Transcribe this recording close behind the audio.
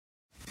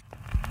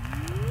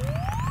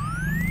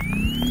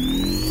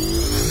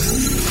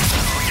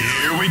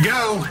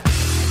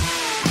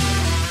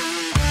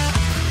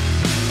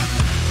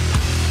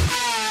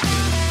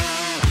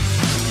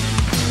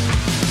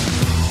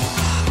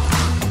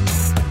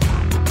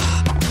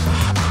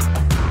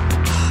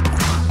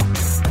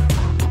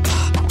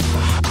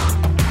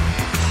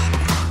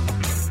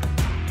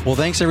Well,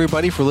 thanks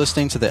everybody for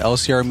listening to the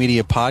LCR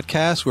Media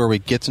Podcast, where we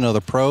get to know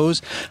the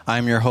pros.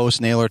 I'm your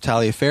host, Naylor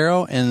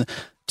Taliaferro, and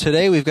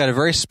today we've got a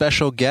very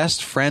special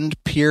guest, friend,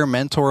 peer,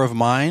 mentor of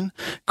mine,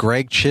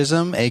 Greg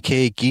Chisholm,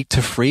 aka Geek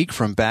to Freak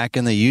from back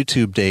in the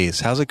YouTube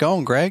days. How's it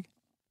going, Greg?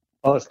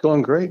 Oh, it's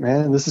going great,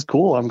 man. This is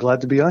cool. I'm glad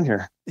to be on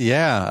here.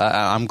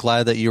 Yeah, I'm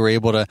glad that you were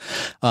able to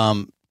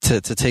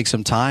take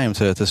some time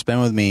to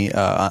spend with me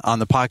on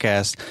the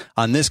podcast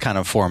on this kind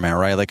of format,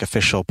 right? Like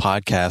official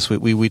podcast.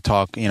 We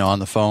talk, on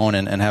the phone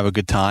and have a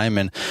good time,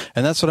 and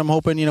that's what I'm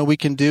hoping we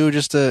can do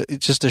just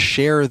to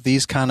share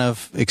these kind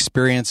of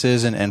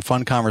experiences and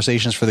fun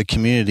conversations for the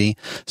community,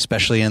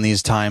 especially in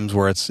these times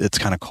where it's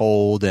kind of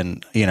cold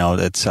and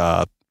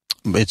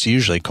it's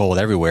usually cold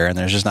everywhere, and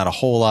there's just not a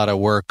whole lot of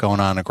work going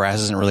on. The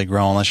grass isn't really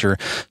growing unless you're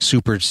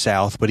super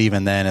south, but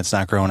even then it's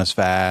not growing as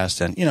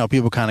fast. And,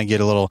 people kind of get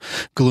a little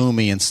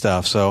gloomy and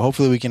stuff. So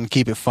hopefully we can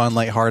keep it fun,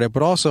 lighthearted,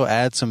 but also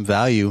add some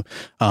value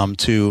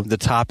to the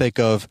topic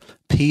of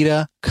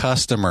PETA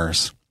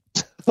customers.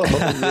 Oh,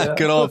 yeah.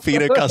 Good old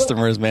PETA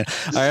customers, man.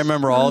 I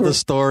remember all the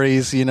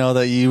stories,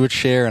 that you would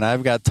share, and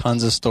I've got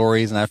tons of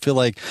stories, and I feel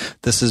like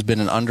this has been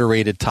an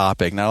underrated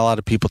topic. Not a lot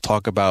of people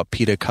talk about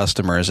PETA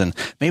customers, and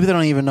maybe they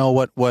don't even know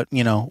what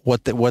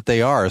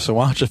they are. So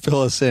why don't you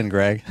fill us in,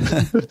 Greg?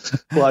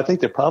 Well, I think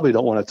they probably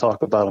don't want to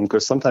talk about them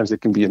because sometimes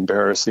it can be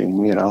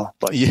embarrassing,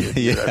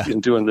 I've been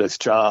doing this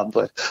job,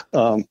 but,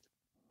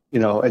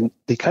 and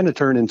they kind of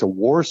turn into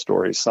war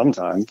stories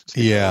sometimes.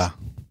 Yeah.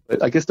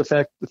 I guess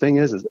the thing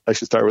is I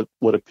should start with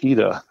what a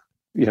PETA,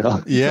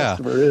 customer is. Yeah,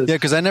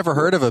 because I never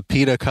heard of a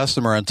PETA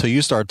customer until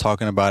you started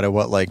talking about it,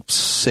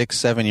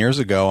 6-7 years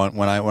ago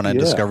when I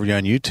discovered you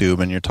on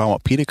YouTube, and you're talking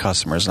about PETA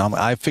customers. And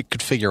I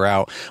could figure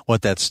out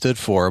what that stood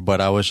for,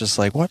 but I was just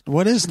like,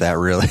 what is that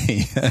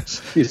really?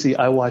 You see,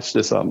 I watched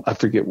this, I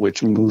forget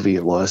which movie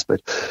it was,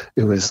 but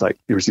it was like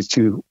there was these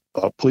two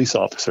police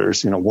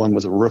officers. One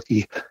was a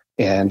rookie,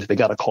 and they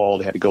got a call.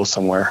 They had to go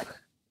somewhere.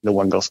 The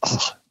one goes,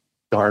 "Oh,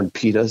 darn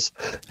PETAs."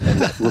 And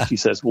the rookie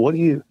says,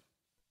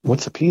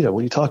 what's a PETA?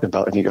 What are you talking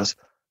about? And he goes,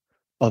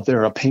 "Oh,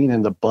 they're a pain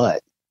in the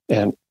butt.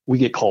 And we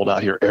get called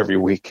out here every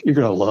week. You're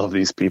going to love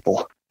these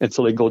people." And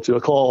so they go to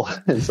a call.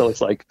 And so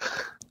it's like,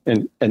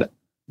 and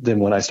then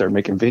when I start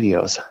making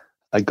videos,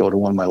 I go to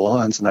one of my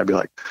lawns and I'd be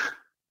like,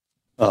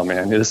 "Oh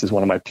man, this is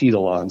one of my PETA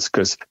lawns,"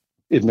 because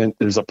it meant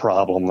there's a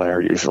problem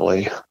there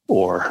usually,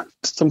 or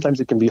sometimes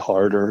it can be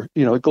harder.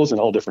 It goes in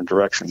all different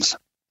directions.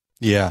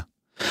 Yeah.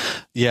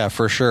 Yeah,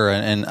 for sure.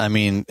 And I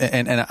mean,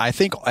 and I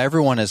think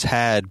everyone has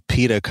had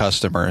PETA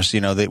customers,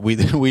 that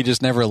we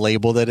just never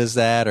labeled it as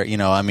that, or,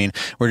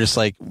 we're just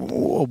like,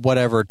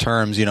 whatever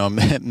terms,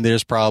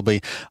 there's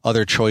probably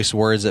other choice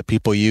words that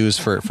people use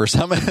for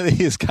some of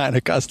these kind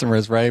of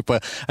customers, right?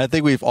 But I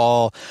think we've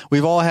all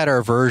had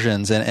our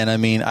versions. And I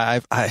mean,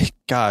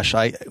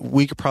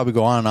 we could probably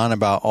go on and on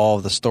about all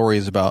of the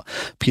stories about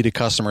PETA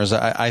customers.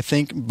 I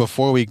think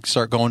before we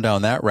start going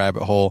down that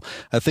rabbit hole,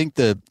 I think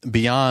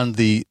beyond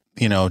the,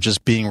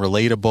 just being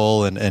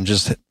relatable and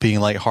just being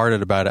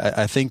lighthearted about it,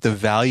 I think the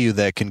value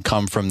that can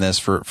come from this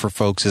for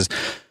folks is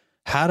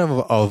how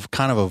to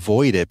kind of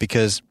avoid it,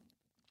 because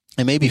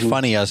it may be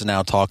funny us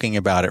now talking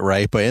about it,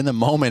 right? But in the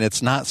moment,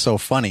 it's not so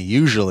funny.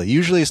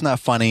 Usually it's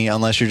not funny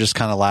unless you're just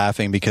kind of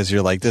laughing because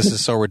you're like, this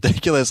is so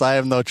ridiculous. I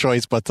have no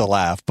choice but to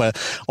laugh.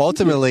 But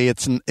ultimately,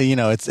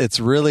 it's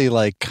really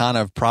like kind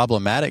of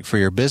problematic for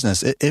your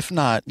business, if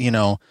not,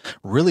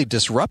 really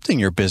disrupting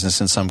your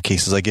business in some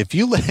cases. Like if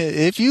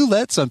you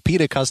let some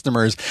PETA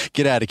customers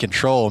get out of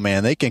control,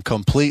 man, they can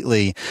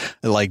completely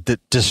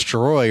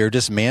destroy or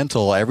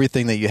dismantle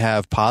everything that you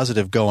have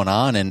positive going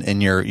on in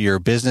your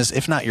business,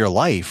 if not your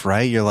life.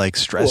 Right? You're like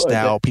stressed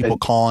out, people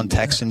calling,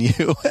 texting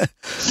you,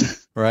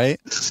 right?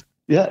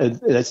 Yeah,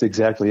 that's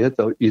exactly it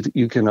though.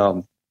 You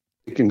can,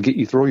 it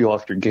can throw you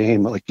off your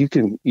game. Like you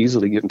can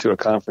easily get into a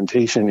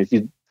confrontation. If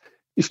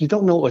you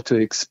don't know what to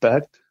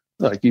expect,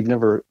 like you've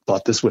never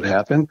thought this would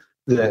happen,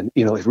 then,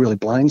 it really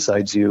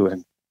blindsides you,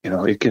 and,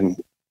 it can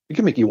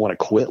make you want to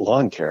quit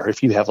lawn care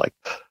if you have like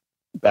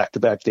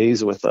back-to-back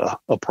days with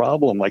a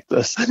problem like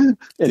this.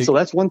 And so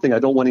that's one thing. I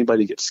don't want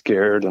anybody to get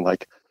scared and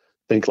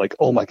think like,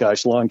 oh my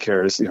gosh, lawn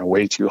care is,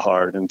 way too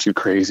hard and too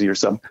crazy or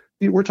something.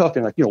 We're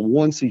talking like,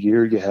 once a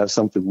year you have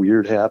something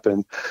weird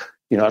happen.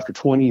 After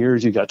 20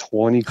 years, you got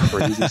 20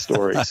 crazy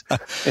stories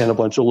and a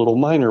bunch of little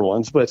minor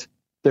ones, but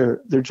they're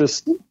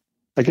just,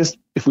 I guess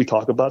if we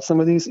talk about some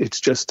of these,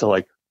 it's just to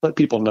let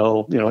people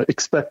know,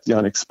 expect the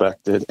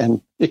unexpected,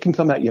 and it can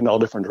come at you in all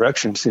different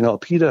directions. A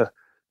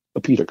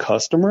PETA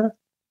customer,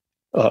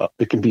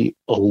 it can be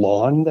a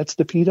lawn that's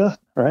the PETA,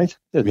 right?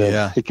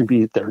 Yeah. It can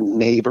be their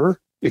neighbor.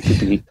 It could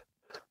be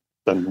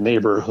the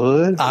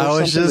neighborhood. I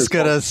was just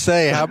going to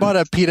say, how about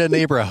a PETA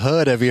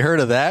neighborhood? Have you heard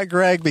of that,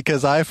 Greg?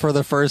 Because I, for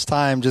the first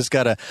time, just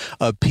got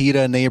a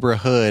PETA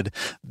neighborhood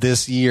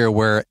this year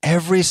where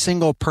every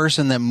single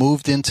person that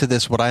moved into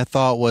this, what I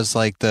thought was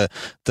like the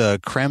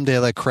creme de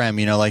la creme,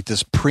 you know, like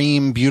this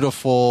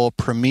beautiful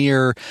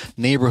premier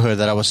neighborhood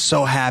that I was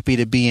so happy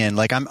to be in.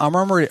 Like I'm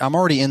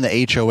already in the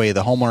HOA,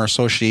 the homeowner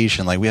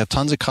association. Like we have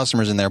tons of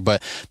customers in there,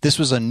 but this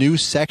was a new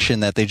section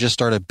that they just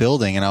started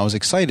building. And I was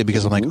excited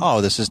because I'm like,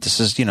 oh, this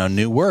is, you know,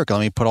 new work. Let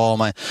me put all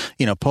my,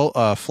 you know,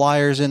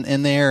 flyers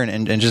in there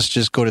and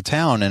just go to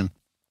town. And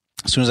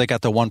as soon as I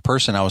got the one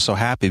person, I was so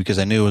happy because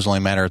I knew it was only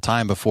a matter of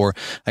time before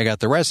I got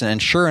the rest.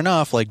 And sure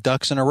enough, like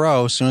ducks in a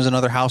row, as soon as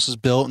another house is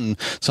built and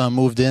someone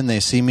moved in, they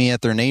see me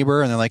at their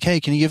neighbor and they're like, hey,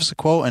 can you give us a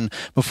quote? And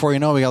before you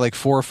know, we got like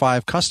 4 or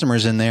 5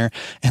 customers in there.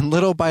 And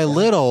little by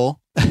little,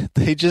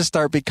 they just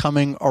start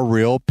becoming a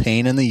real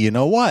pain in the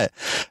you-know-what.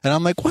 And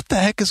I'm like, what the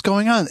heck is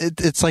going on?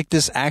 It's like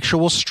this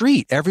actual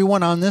street.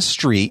 Everyone on this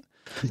street,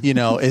 you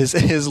know,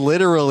 is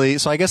literally,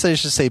 so I guess I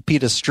should say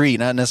PETA Street,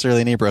 not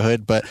necessarily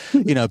neighborhood, but,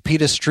 you know,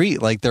 PETA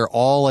Street, like they're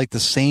all like the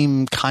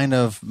same kind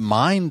of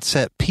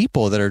mindset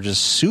people that are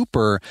just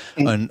super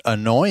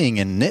annoying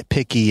and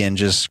nitpicky and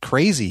just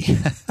crazy.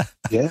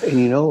 Yeah. And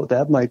you know,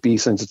 that might be,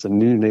 since it's a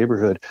new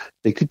neighborhood,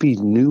 they could be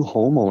new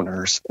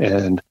homeowners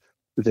and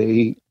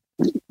it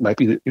might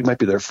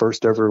be their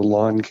first ever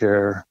lawn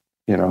care,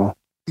 you know,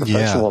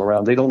 professional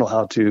around. They don't know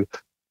how to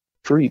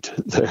treat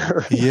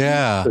their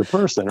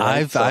person.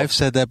 Right? I've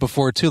said that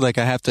before too. Like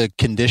I have to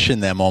condition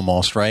them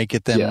almost, right?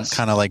 Get them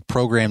kind of like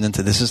programmed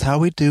into this is how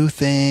we do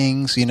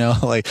things, you know,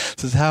 like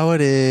this is how it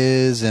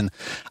is. And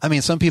I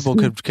mean, some people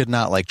could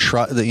not like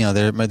trust, you know,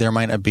 there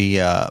might not be,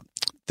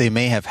 they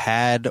may have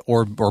had,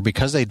 or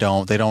because they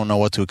don't know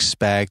what to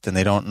expect, and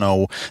they don't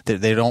know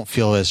that they don't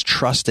feel as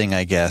trusting,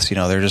 I guess, you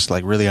know, they're just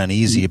like really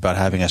uneasy about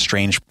having a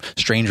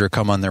stranger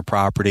come on their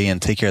property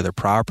and take care of their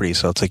property.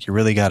 So it's like, you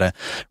really got to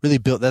really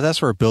build that.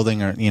 That's where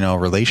building a, you know,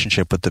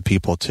 relationship with the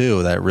people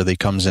too, that really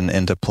comes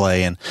into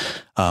play. And,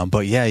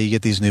 but yeah, you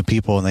get these new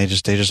people and they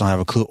just don't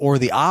have a clue, or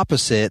the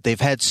opposite. They've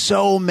had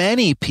so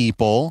many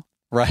people,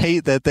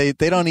 right, that they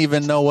don't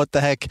even know what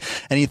the heck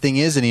anything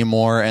is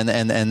anymore, and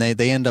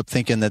they end up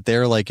thinking that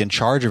they're like in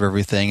charge of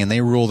everything and they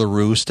rule the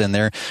roost, and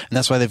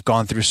that's why they've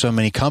gone through so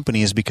many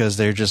companies, because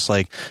they're just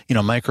like, you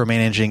know,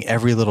 micromanaging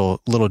every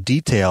little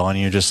detail, and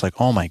you're just like,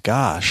 oh my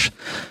gosh.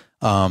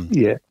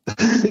 You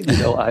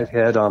know, I've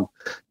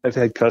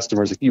had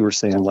customers, like you were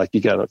saying, like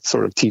you got to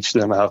sort of teach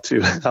them how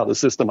the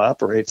system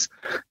operates,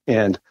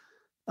 and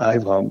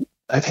I've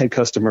had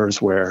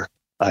customers where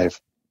I've,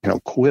 you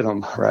know, quit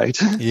them,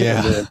 right?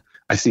 Yeah. And then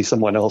I see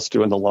someone else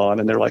doing the lawn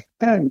and they're like,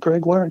 man,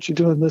 Greg, why aren't you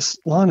doing this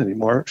lawn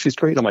anymore? She's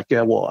great. I'm like,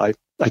 yeah, well,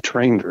 I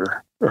trained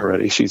her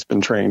already. She's been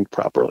trained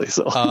properly.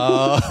 So,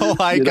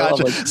 I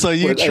gotcha. Like, so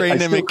you trained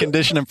him and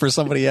conditioned him for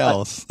somebody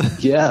else.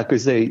 Yeah.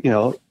 Because they, you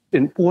know,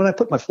 and when I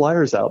put my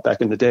flyers out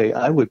back in the day,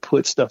 I would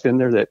put stuff in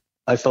there that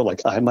I felt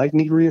like I might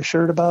need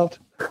reassured about.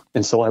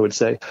 And so I would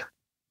say,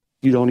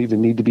 you don't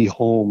even need to be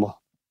home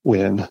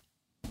when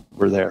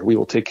we're there. We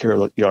will take care of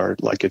the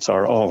yard like it's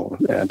our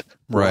own, and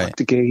lock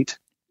the gate,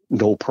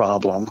 no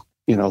problem.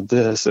 You know,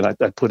 this, and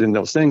I put in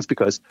those things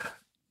because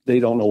they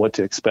don't know what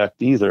to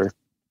expect either.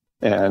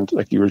 And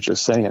like you were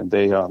just saying,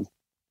 they got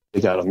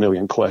a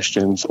million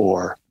questions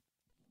or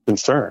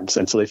concerns,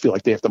 and so they feel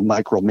like they have to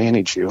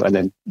micromanage you. And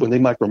then when they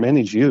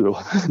micromanage you,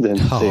 then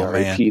they are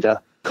a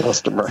PETA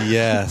customer.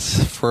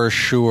 Yes, for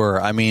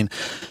sure. I mean,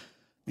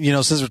 you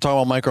know, since we're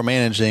talking about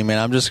micromanaging, man,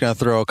 I'm just going to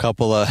throw a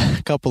couple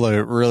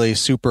of really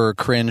super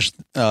cringe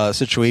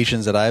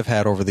situations that I've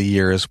had over the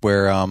years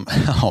where,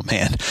 oh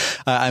man,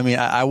 I mean,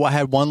 I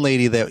had one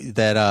lady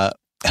that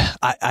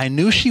I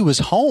knew she was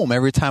home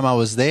every time I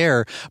was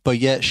there, but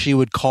yet she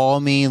would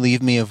call me,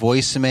 leave me a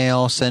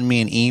voicemail, send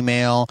me an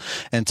email,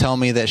 and tell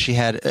me that she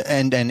had,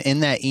 and in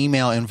that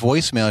email and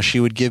voicemail, she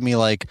would give me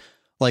like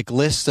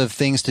lists of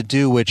things to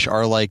do, which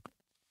are like,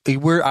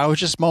 I was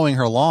just mowing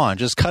her lawn,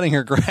 just cutting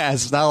her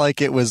grass. It's not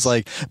like it was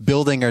like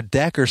building a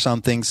deck or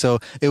something. So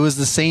it was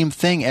the same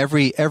thing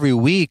every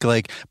week.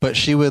 Like, but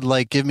she would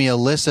like give me a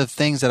list of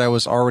things that I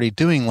was already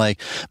doing. Like,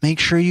 make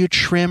sure you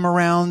trim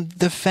around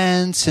the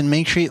fence and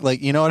make sure you,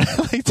 like, you know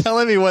what, like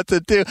telling me what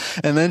to do.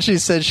 And then she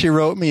said she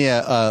wrote me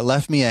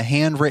left me a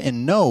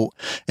handwritten note,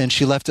 and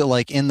she left it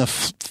like in the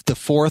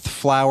 4th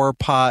flower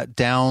pot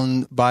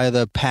down by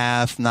the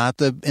path, not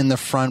in the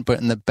front, but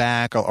in the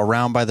back,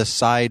 around by the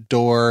side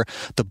door.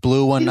 The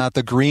blue one, not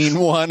the green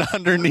one,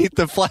 underneath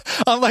the flag.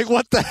 I'm like,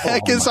 what the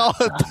heck is all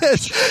of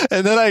this?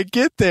 And then I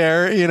get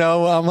there, you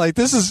know, I'm like,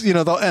 this is, you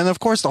know, and of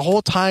course the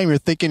whole time you're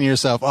thinking to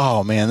yourself,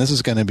 oh man, this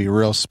is going to be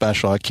real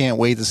special. I can't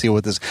wait to see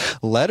what this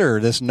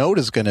note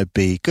is going to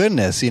be.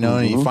 Goodness, you know,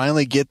 and you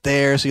finally get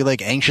there. So you're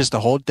like anxious the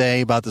whole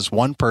day about this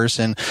one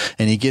person,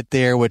 and you get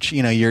there, which,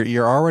 you know,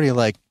 you're already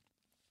like,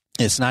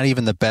 it's not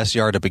even the best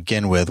yard to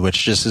begin with,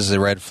 which just is a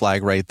red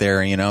flag right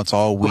there. You know, it's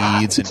all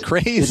weeds and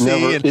crazy.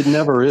 It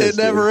never is. It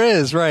never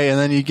is, right? And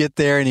then you get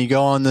there and you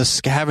go on this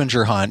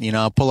scavenger hunt. You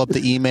know, pull up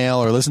the email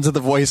or listen to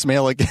the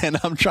voicemail again.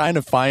 I'm trying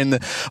to find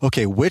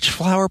which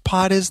flower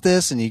pot is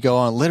this? And you go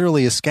on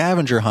literally a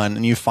scavenger hunt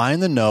and you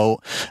find the note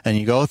and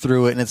you go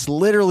through it and it's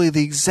literally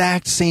the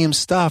exact same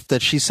stuff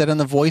that she said in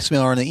the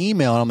voicemail or in the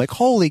email. And I'm like,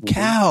 holy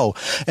cow!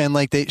 And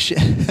like she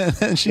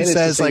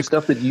says like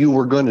stuff that you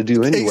were going to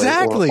do anyway,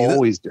 exactly, or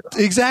always do.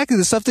 Exactly.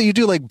 The stuff that you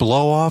do, like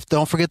blow off.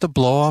 Don't forget to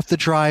blow off the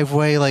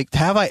driveway. Like,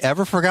 have I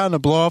ever forgotten to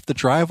blow off the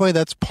driveway?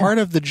 That's part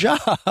of the job.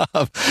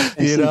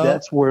 You know,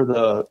 that's where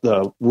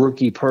the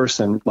rookie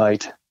person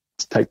might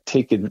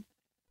take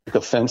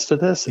offense to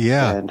this.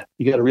 Yeah. And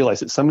you got to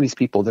realize that some of these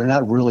people, they're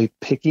not really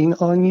picking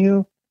on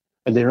you.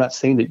 And they're not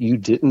saying that you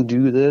didn't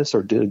do this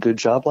or did a good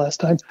job last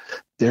time.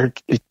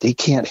 They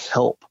can't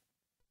help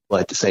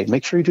but to say,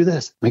 make sure you do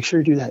this. Make sure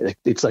you do that.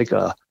 It's like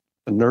a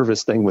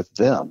nervous thing with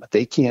them.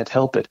 They can't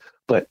help it.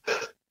 But,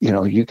 you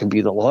know, you can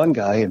be the lawn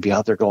guy and be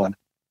out there going,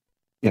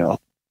 you know,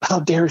 how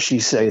dare she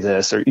say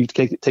this? Or you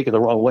take it the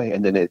wrong way.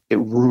 And then it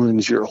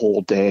ruins your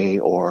whole day.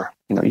 Or,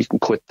 you know, you can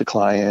quit the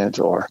client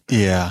or,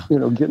 you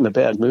know, get in a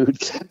bad mood.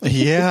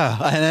 Yeah.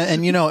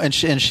 And you know, and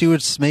she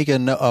would make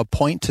a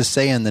point to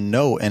say in the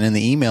note and in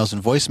the emails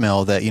and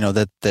voicemail that, you know,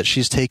 that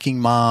she's taking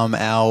mom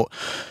out.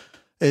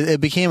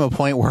 It became a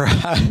point where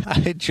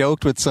I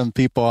joked with some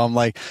people. I'm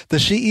like,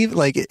 does she even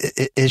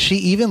is she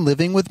even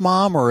living with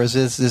mom, or is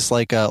this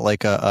like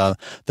the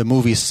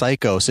movie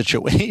Psycho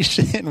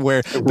situation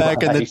where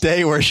back in the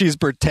day where she's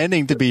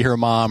pretending to be her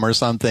mom or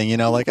something? You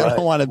know, like I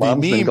don't want to be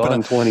mean, but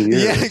I'm 20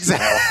 years. Yeah,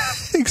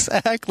 exactly.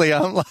 Exactly.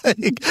 I'm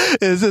like,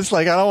 is this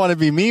like, I don't want to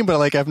be mean, but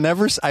like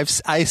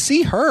I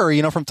see her,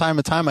 you know, from time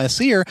to time I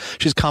see her,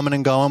 she's coming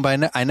and going,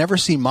 but I never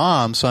see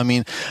mom. So, I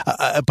mean,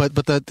 but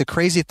the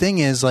crazy thing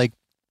is like,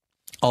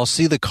 I'll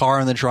see the car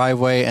in the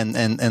driveway and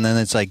then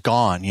it's like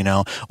gone, you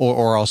know,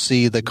 or I'll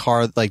see the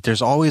car, like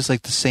there's always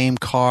like the same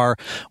car,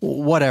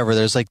 whatever.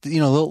 There's like,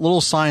 you know,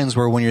 little signs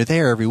where when you're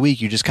there every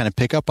week, you just kind of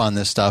pick up on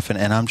this stuff.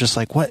 And I'm just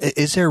like, what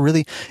is there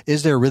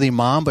really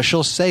mom? But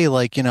she'll say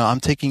like, you know, I'm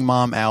taking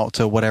mom out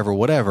to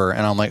whatever.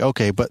 And I'm like,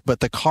 okay, but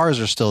the cars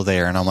are still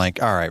there. And I'm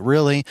like, all right,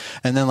 really?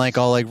 And then like,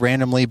 I'll like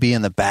randomly be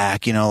in the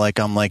back, you know, like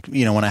I'm like,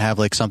 you know, when I have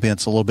like something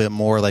that's a little bit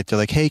more like, they're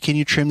like, hey, can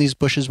you trim these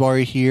bushes while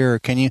you're here? Or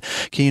can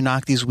you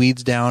knock these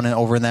weeds down and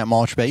over in that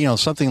mulch bed, you know,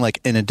 something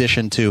like in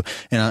addition to,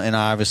 and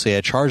obviously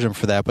I charge them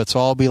for that, but so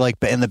I'll be like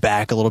in the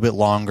back a little bit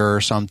longer or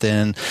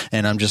something,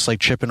 and I'm just like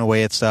chipping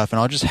away at stuff, and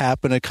I'll just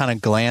happen to kind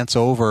of glance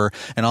over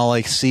and I'll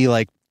like see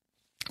like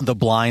the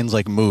blinds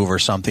like move or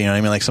something, you know what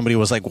I mean? Like somebody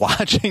was like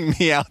watching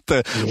me out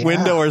the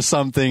window or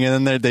something,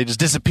 and then they just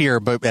disappear.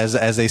 But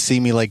as they see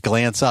me like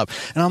glance up,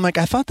 and I'm like,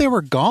 I thought they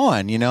were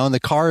gone, you know, and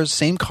the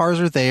same cars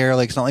are there.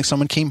 Like it's not like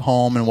someone came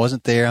home and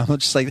wasn't there. I'm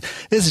just like,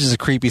 this is just a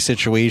creepy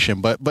situation.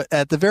 But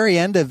at the very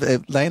end of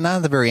it, like not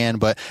at the very end,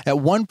 but at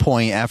one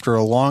point after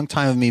a long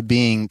time of me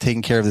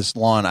taking care of this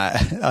lawn,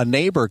 a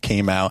neighbor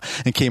came out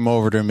and came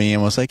over to me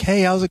and was like,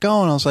 hey, how's it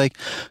going? I was like,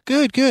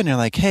 good. And they're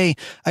like, hey,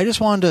 I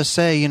just wanted to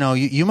say, you know,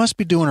 you must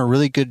be doing a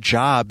really good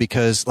job,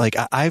 because like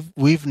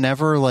we've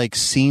never like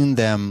seen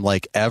them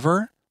like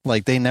ever.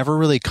 Like they never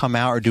really come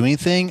out or do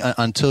anything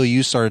until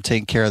you started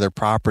taking care of their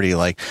property.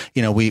 Like,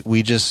 you know,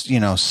 we just, you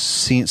know,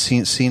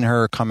 seen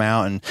her come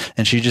out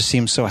and she just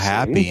seems so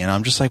happy. And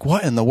I'm just like,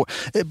 what in the world?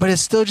 But it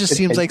still just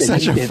seems like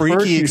such a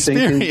freaky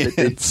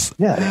experience.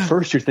 At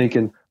first you're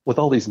thinking with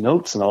all these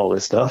notes and all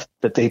this stuff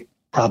that they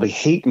probably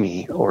hate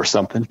me or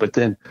something. But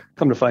then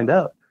come to find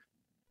out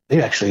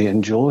they actually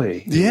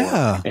enjoy.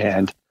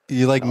 And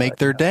you like make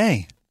their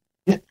day.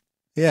 Yeah.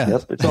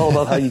 Yep. It's all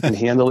about how you can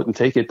handle it and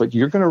take it. But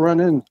you're going to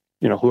run in,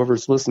 you know,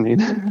 whoever's listening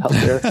out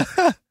there,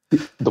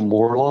 the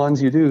more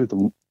lawns you do,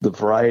 the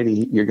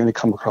variety, you're going to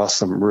come across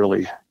some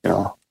really, you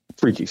know,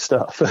 freaky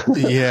stuff.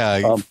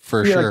 Yeah,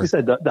 for sure. Like you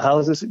said, the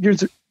houses, you're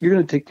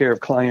going to take care of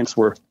clients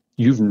where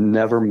you've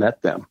never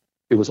met them.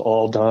 It was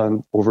all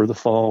done over the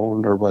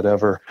phone or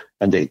whatever,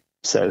 and they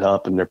set it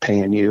up and they're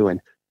paying you,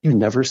 and you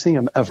never see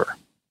them ever.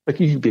 Like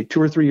you could be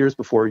 2 or 3 years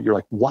before, you're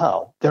like,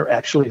 wow, they're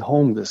actually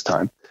home this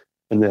time.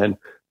 And then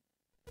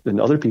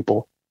other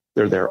people,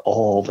 they're there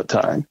all the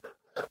time.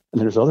 And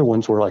then there's other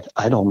ones where like,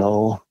 I don't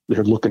know,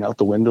 they're looking out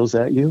the windows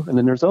at you. And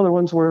then there's other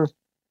ones where,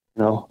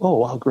 you know, oh,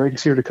 wow,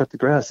 Greg's here to cut the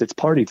grass. It's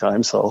party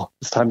time. So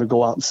it's time to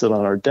go out and sit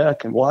on our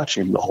deck and watch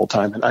him the whole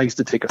time. And I used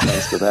to take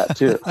offense to that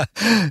too.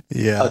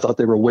 Yeah. I thought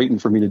they were waiting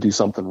for me to do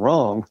something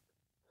wrong,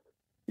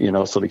 you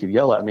know, so they could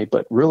yell at me.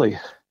 But really,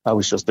 I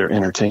was just their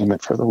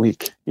entertainment for the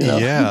week. You know?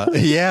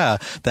 Yeah.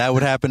 That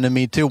would happen to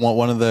me too.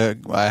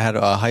 I had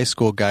a high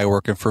school guy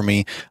working for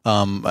me,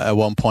 at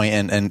one point,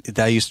 and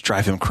that used to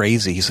drive him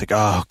crazy. He's like,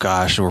 oh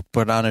gosh, we're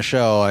putting on a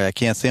show. I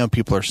can't stand when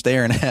people are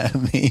staring at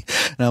me.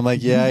 And I'm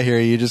like, yeah, I hear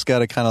you. You just got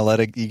to kind of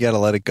let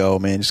it go,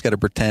 man. You just got to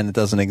pretend it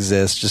doesn't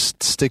exist.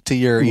 Just stick to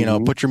your, you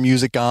know, put your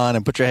music on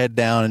and put your head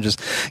down and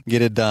just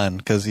get it done.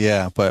 Cause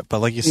but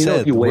like you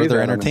said, we're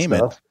their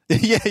entertainment.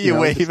 Yeah, you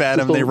wave at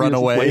them, they run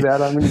away. Wave at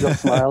them and you go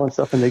smile and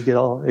stuff, and they get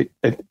all.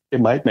 It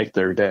might make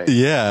their day.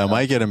 Yeah, it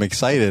might get them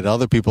excited.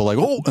 Other people are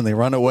like, oh, and they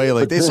run away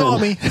like they saw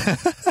me.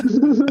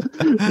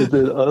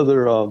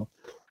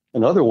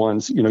 And other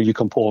ones, you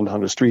can pull them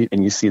down the street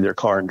and you see their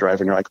car and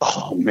driving. You're like,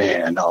 oh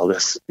man, all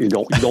this. You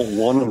don't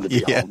want them to be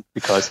home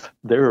because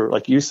they're,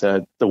 like you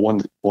said, the one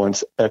that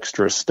wants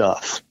extra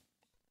stuff.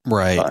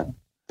 Right.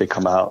 They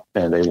come out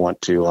and they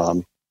want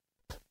to,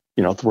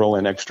 throw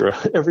in extra.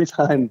 Every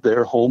time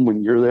they're home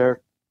when you're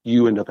there,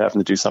 you end up having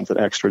to do something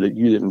extra that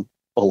you didn't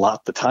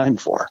allot the time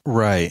for.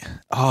 Right.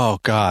 Oh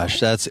gosh,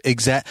 that's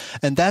exact.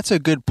 And that's a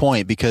good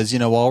point because,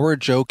 while we're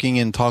joking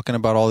and talking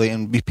about all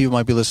and people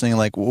might be listening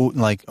like,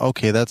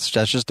 okay, that's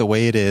just the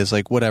way it is,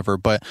 like whatever.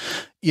 But,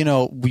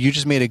 you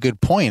just made a good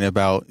point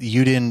about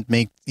you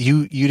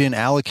didn't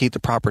allocate the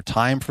proper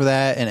time for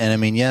that. And I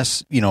mean,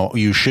 yes,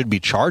 you should be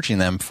charging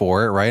them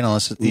for it, right?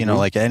 Unless,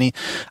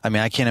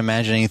 I can't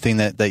imagine anything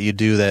that you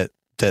do that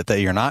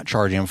you're not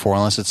charging them for,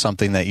 unless it's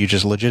something that you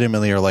just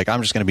legitimately are like,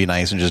 I'm just going to be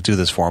nice and just do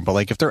this for them. But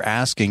like if they're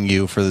asking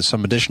you for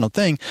some additional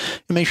thing,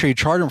 you make sure you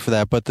charge them for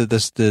that. But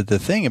the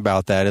thing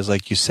about that is,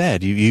 like you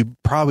said, you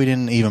probably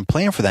didn't even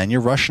plan for that, and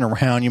you're rushing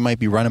around. You might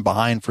be running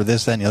behind for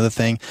this, that, and the other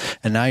thing,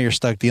 and now you're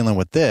stuck dealing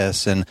with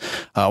this. And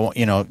why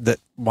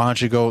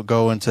don't you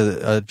go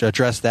into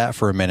address that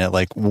for a minute,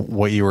 like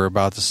what you were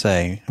about to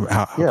say?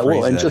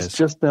 And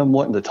just them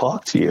wanting to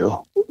talk to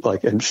you,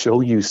 like, and show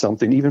you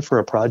something, even for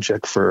a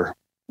project for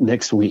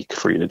next week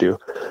for you to do.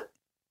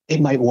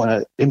 It might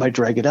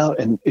drag it out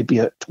and it'd be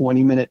a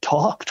 20-minute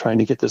talk trying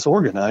to get this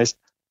organized.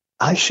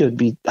 I should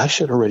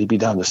already be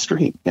down the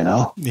street,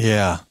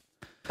 Yeah.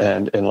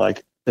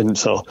 And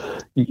so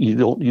you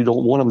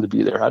don't want them to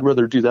be there. I'd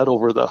rather do that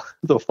over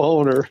the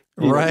phone or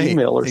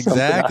email or something.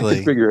 Exactly. I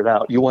can figure it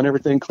out. You want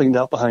everything cleaned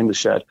out behind the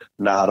shed?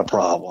 Not a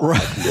problem.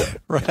 Right.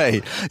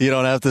 Right. You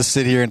don't have to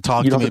sit here and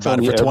talk to me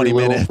about it for 20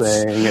 minutes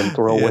thing and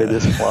throw away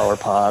this flower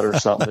pot or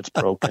something that's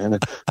broken.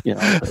 And,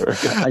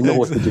 I know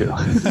what to do.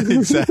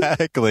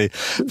 Exactly.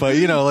 But,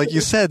 like you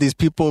said, these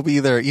people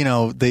either,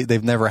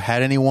 they've never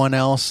had anyone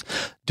else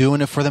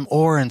doing it for them,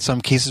 or in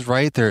some cases,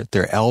 right,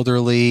 they're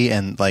elderly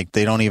and like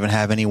they don't even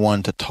have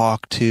anyone to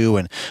talk to.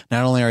 And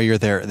not only are you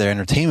their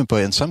entertainment,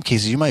 but in some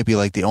cases you might be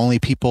like the only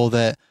people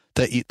that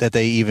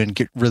they even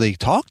really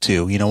talk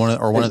to,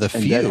 one of the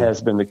few. And that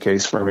has been the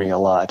case for me a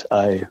lot.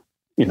 A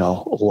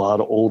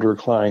lot of older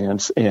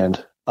clients,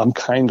 and I'm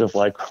kind of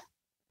like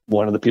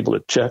one of the people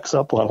that checks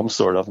up on them,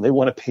 sort of, and they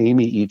want to pay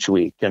me each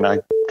week. And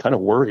I'm kind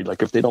of worried,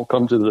 like if they don't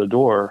come to the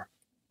door,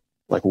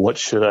 like what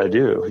should I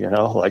do?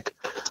 Like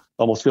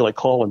almost feel like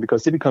calling,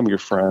 because they become your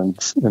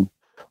friends and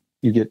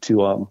you get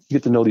to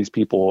know these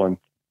people, and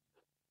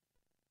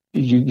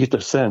you get the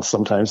sense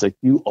sometimes like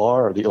you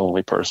are the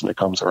only person that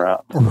comes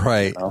around.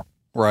 Right.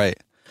 Right.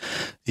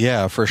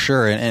 Yeah, for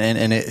sure.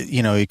 And it,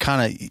 you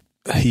kind of,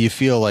 you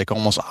feel like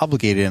almost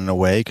obligated in a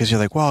way, because you're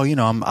like, well,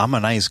 I'm a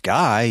nice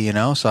guy,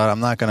 so I'm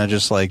not going to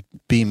just like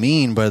be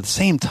mean. But at the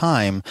same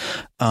time,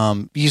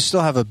 you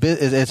still have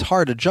it's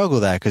hard to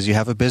juggle that, because you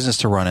have a business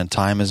to run and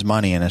time is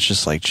money. And it's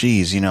just like,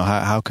 geez,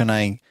 how can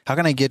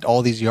I get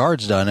all these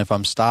yards done if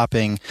I'm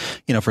stopping,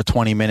 for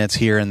 20 minutes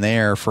here and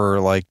there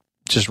for like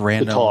just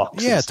random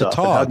talks? Yeah, to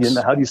talk.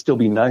 How do you still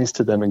be nice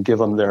to them and give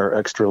them their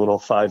extra little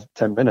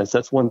 5-10 minutes?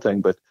 That's one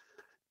thing, but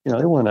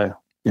they want to,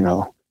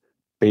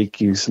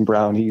 bake you some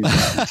brownies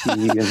and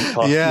tea and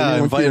talk. Yeah,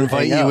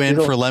 invite you in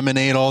for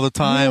lemonade all the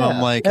time. Yeah, I'm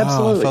like,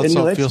 absolutely.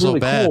 I feel really so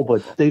bad. Cool,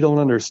 but they don't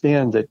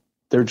understand that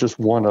they're just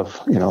one of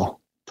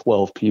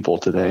 12 people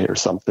today or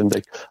something.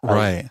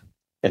 Right.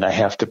 And I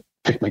have to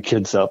pick my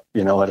kids up,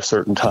 at a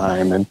certain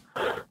time,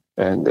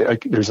 and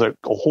there's a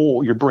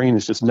whole, your brain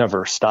is just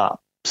never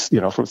stops.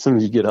 From as soon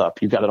as you get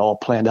up, you got it all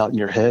planned out in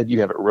your head. You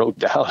have it wrote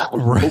down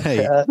on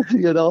right.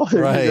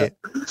 Notepad,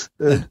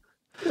 right.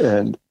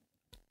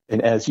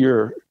 And as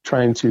you're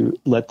trying to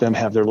let them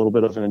have their little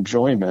bit of an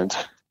enjoyment,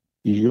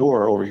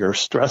 you're over here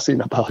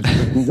stressing about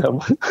giving them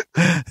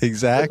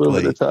exactly a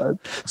little bit of time.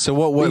 So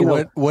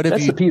what if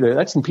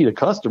that's some PETA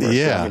customers.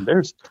 Yeah. I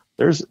mean,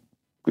 there's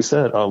we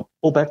said,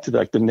 back to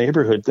the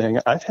neighborhood thing.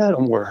 I've had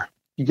them where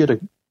you get a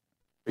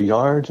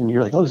yard and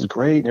you're like, oh, this is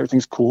great and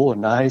everything's cool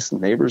and nice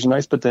and neighbors are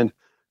nice, but then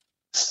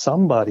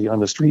somebody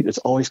on the street is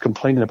always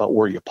complaining about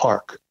where you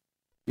park,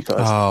 because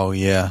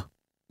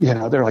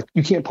they're like,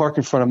 you can't park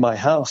in front of my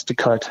house to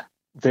cut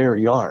their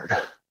yard.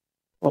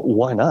 Well,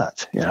 why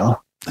not?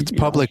 It's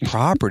public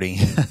property.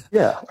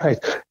 Yeah, right.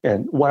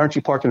 And why aren't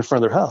you parking in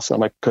front of their house? I'm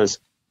like, because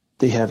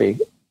they have a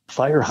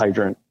fire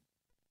hydrant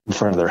in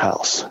front of their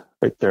house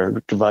right there.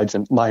 It divides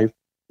in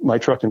my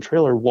truck and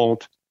trailer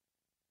won't.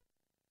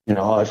 In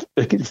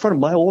front of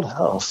my old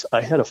house,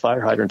 I had a fire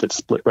hydrant that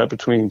split right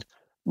between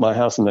my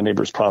house and the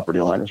neighbor's property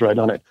line. It was right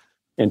on it,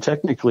 and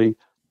technically,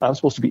 I'm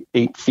supposed to be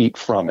 8 feet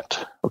from it.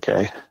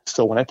 Okay.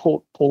 So when I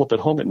pull up at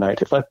home at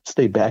night, if I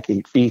stay back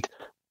 8 feet,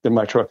 then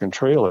my truck and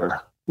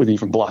trailer would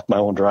even block my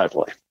own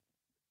driveway.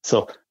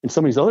 So in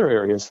some of these other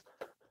areas,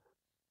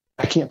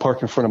 I can't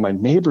park in front of my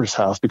neighbor's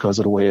house because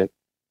of the way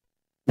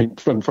in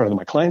front of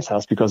my client's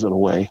house because of the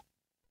way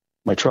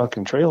my truck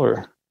and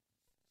trailer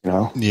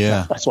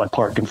Yeah. That's why I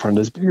park in front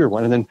of this bigger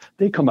one. And then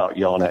they come out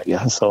yelling at you.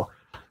 So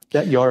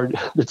that yard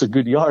that's a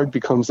good yard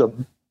becomes a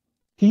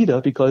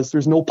PETA because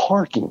there's no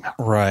parking.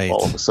 Right.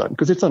 All of a sudden.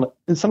 Because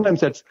and sometimes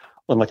that's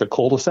on like a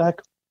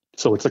cul-de-sac.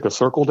 So it's like a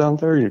circle down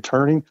there. You're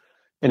turning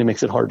and it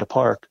makes it hard to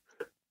park.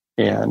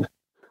 And,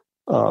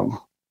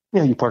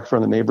 you park in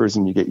front of the neighbors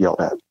and you get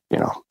yelled at,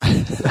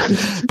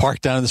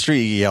 Park down the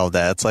street, you yelled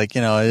at. It's like,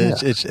 it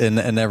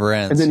never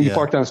ends. And then you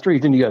park down the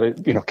street, then you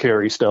got to,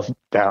 carry stuff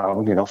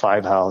down,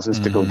 5 houses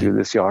to go do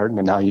this yard.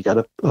 And now you got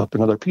to up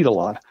another PETA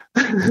lawn.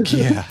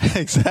 Yeah,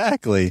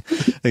 exactly.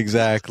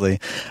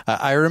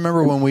 I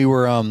remember when we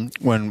were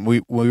when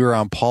we were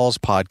on Paul's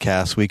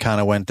podcast, we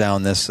kind of went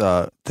down this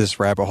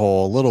rabbit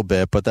hole a little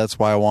bit, but that's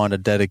why I wanted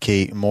to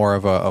dedicate more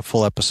of a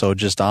full episode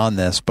just on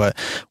this. But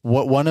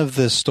one of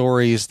the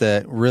stories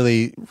that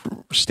really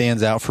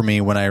stands out for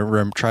me when I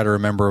try to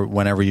remember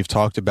whenever you've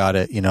talked about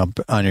it,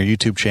 on your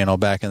YouTube channel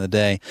back in the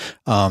day,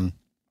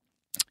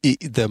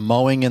 the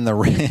mowing in the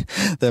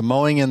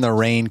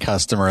rain,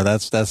 customer.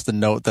 That's the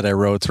note that I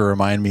wrote to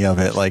remind me of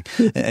it. Like,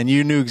 and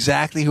you knew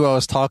exactly who I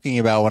was talking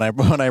about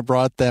when I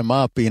brought them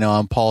up,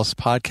 on Paul's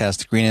podcast,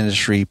 the Green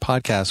Industry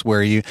podcast,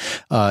 where you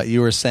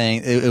were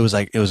saying it was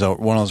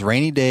one of those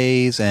rainy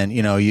days, and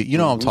you know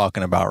what I'm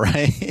talking about,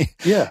 right?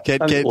 Yeah, I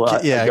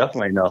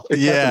definitely know.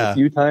 It's happened a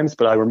few times,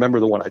 but I remember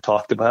the one I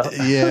talked about.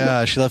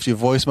 Yeah, she left you a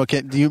voicemail.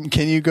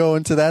 Can you go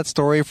into that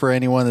story for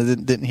anyone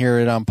that didn't hear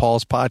it on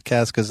Paul's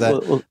podcast? Because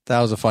that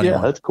was a funny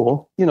one. That's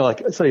cool.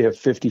 Like say you have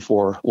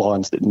 54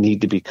 lawns that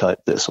need to be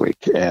cut this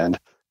week, and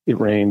it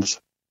rains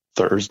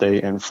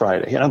Thursday and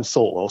Friday, and I'm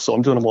solo, so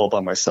I'm doing them all by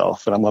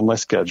myself, and I'm on my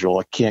schedule.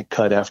 I can't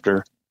cut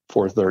after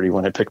 4:30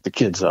 when I pick the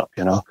kids up,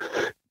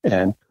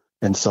 and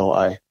so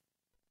I,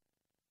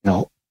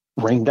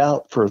 rained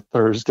out for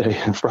Thursday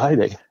and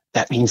Friday.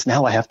 That means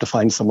now I have to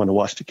find someone to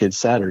watch the kids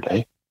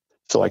Saturday,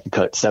 so I can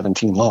cut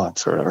 17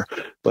 lawns or whatever.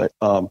 But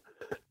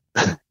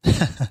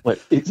but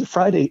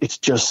Friday, it's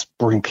just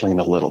sprinkling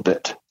a little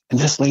bit. And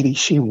this lady,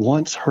 she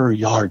wants her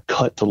yard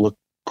cut to look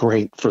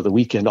great for the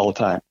weekend all the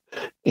time.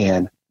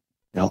 And,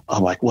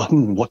 I'm like, well,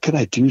 what can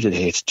I do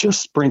today? It's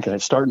just sprinkling.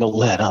 It's starting to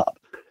let up.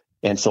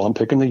 And so I'm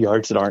picking the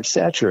yards that aren't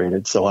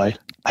saturated. So I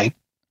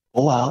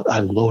pull out, I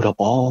load up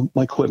all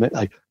my equipment.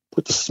 I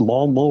put the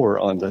small mower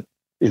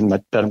in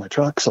my bed of my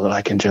truck so that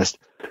I can just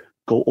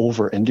go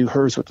over and do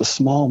hers with the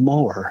small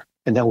mower.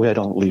 And that way I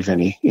don't leave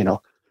any,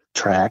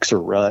 tracks or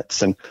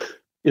ruts, and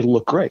it'll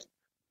look great.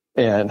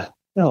 And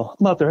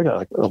I'm out there, I got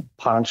like a little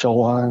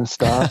poncho on and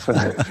stuff.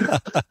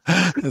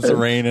 It's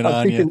raining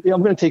on you.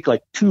 I'm going to take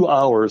like 2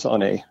 hours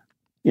on a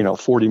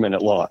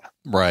 40-minute lawn,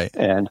 right?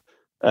 And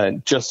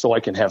just so I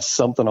can have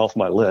something off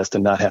my list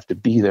and not have to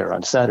be there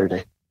on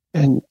Saturday.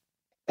 And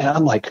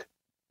I'm like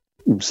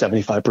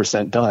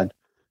 75% done,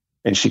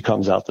 and she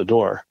comes out the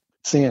door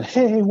saying,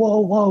 "Hey,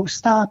 whoa,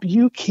 stop!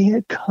 You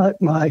can't cut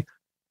my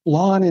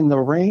lawn in the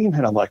rain."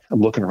 And I'm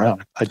looking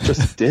around. I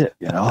just did,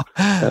 Yeah,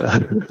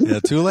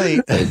 too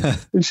late.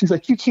 And she's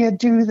like, "You can't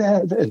do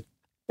that."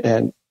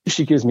 And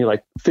she gives me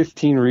like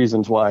 15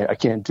 reasons why I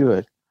can't do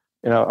it.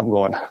 I'm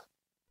going,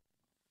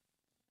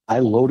 I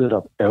loaded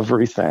up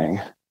everything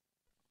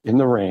in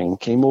the rain,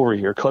 came over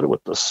here, cut it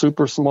with the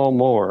super small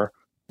mower.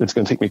 It's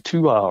going to take me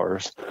 2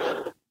 hours.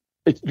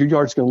 Your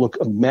yard's going to look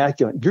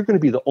immaculate. You're going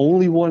to be the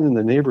only one in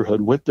the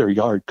neighborhood with their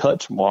yard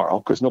cut tomorrow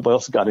because nobody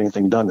else got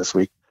anything done this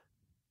week.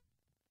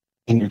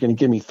 And you're going to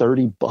give me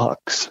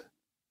 $30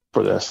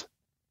 for this.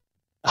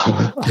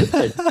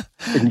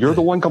 And you're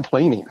the one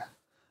complaining.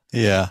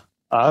 Yeah.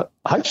 I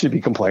should be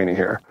complaining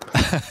here.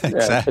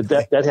 Exactly.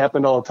 That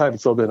happened all the time.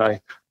 So then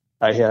I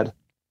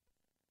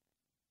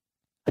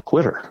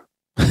quit her.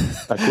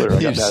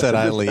 You said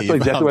I leave. That's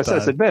exactly what I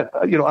said. I said, man,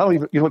 I don't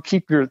even,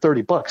 keep your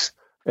 $30.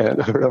 And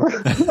whatever.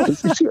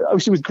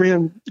 She was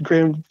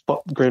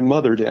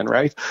grandmothered in,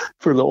 right?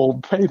 For the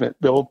old payment,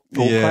 the old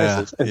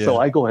prices. And so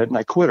I go ahead and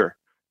I quit her.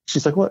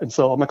 She's like, what? And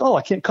so I'm like, oh,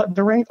 I can't cut in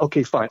the rain?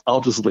 Okay, fine.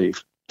 I'll just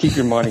leave. Keep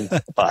your money.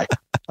 Bye.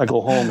 I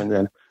go home, and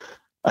then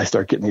I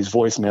start getting these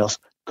voicemails.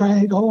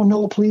 Greg, oh,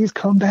 no, please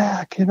come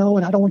back, and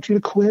I don't want you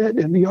to quit,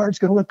 and the yard's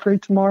going to look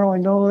great tomorrow. I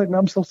know it, and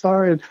I'm so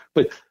sorry.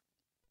 But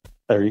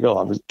there you go.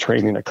 I was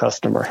training a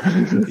customer.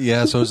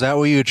 Yeah, so is that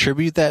what you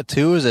attribute that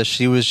to? Is that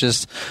she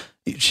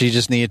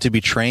just needed to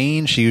be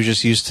trained? She was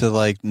just used to,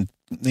 like,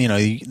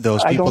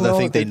 those people that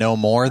think they know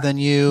more than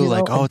you,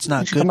 it's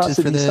not good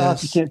for this.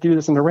 Stop, you can't do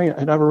this in the rain.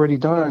 And I've already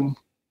done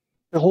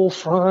the whole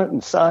front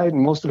and side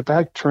and most of the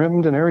back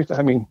trimmed and everything.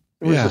 I mean,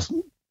 it was just,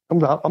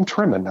 I'm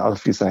trimming out a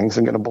few things.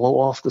 I'm going to blow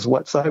off this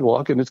wet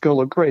sidewalk and it's going to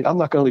look great. I'm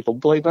not going to leave a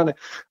blade on it.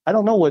 I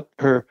don't know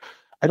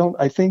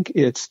I think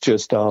it's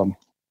just,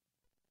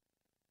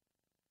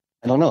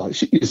 I don't know.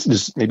 It's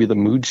just maybe the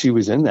mood she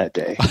was in that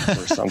day or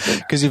something.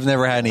 Because you've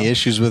never had any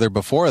issues with her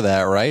before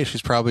that, right?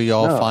 She's probably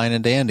all fine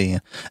and dandy.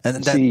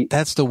 And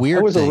that's the weird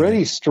thing. I was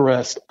already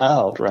stressed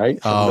out, right?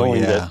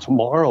 Knowing that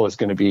tomorrow is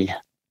going to be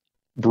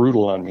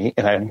brutal on me.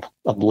 And I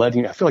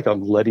feel like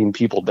I'm letting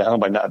people down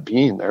by not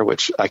being there,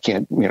 which I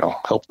can't,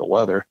 help the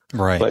weather.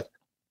 Right. But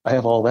I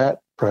have all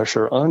that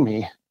pressure on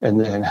me. And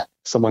then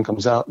someone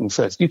comes out and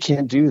says, you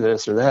can't do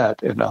this or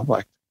that. And I'm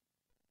like,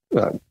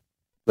 then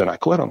I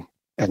quit them.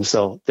 And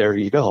so there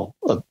you go.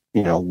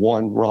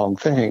 One wrong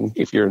thing,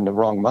 if you're in the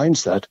wrong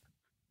mindset,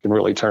 can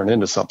really turn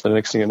into something.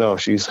 Next thing you know,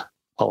 she's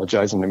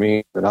apologizing to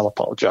me, and I'm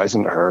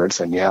apologizing to her and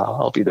saying, yeah,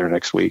 I'll be there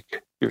next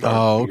week.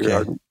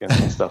 Okay.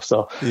 Stuff.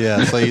 So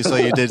yeah. So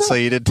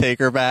you did take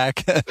her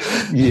back.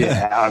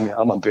 Yeah. I mean,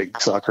 I'm a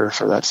big sucker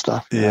for that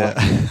stuff. Yeah.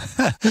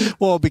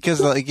 Well, because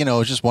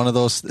it's just one of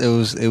those,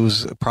 it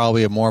was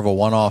probably more of a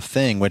one-off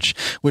thing, which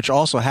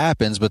also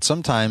happens, but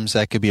sometimes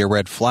that could be a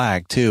red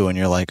flag too. And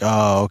you're like,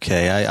 oh,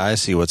 okay, I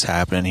see what's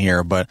happening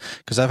here. But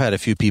cause I've had a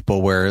few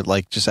people where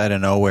just out of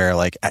nowhere,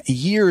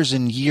 years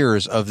and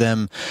years of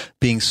them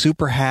being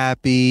super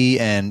happy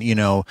and,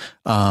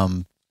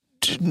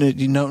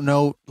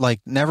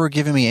 never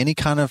giving me any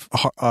kind of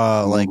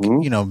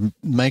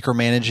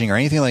micromanaging or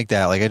anything like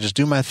that. I just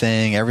do my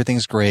thing,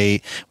 everything's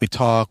great, we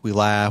talk, we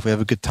laugh, we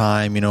have a good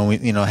time,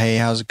 hey,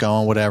 how's it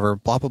going, whatever,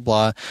 blah blah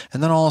blah.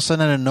 And then all of a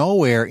sudden out of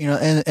nowhere,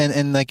 and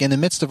in the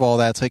midst of all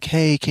that, it's like,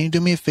 hey, can you do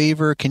me a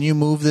favor, can you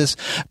move this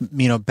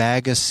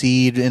bag of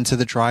seed into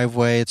the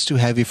driveway, it's too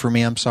heavy for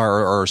me, I'm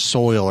sorry, or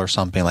soil or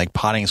something, like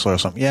potting soil or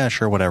something. Yeah,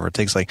 sure, whatever. It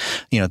takes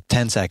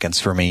 10 seconds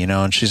for me,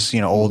 and she's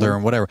older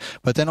and whatever.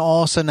 But then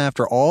all of a sudden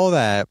after all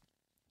that,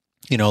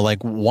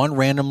 one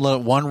random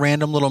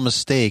little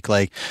mistake,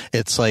 was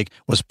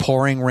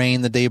pouring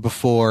rain the day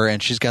before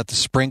and she's got the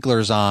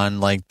sprinklers on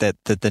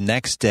the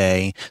next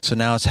day. So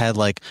now it's had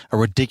a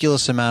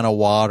ridiculous amount of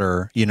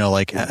water,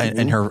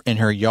 in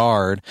her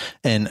yard.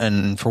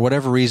 And for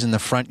whatever reason, the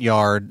front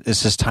yard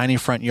is this tiny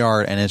front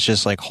yard and it's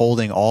just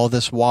holding all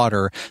this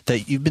water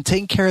that you've been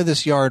taking care of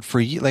this yard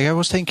for, I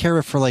was taking care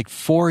of it for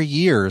 4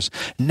 years,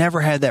 never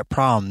had that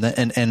problem.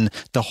 And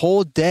the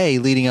whole day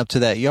leading up to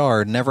that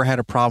yard, never had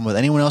a problem with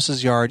anyone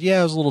else's yard. Yeah,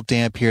 it was a little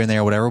damp here and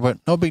there, whatever, but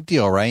no big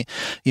deal, right?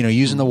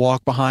 Using the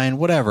walk behind,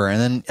 whatever. And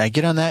then I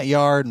get on that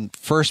yard and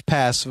first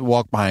pass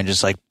walk behind,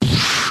 just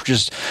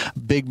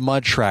big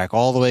mud track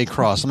all the way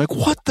across. I'm like,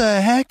 what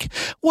the heck?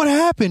 What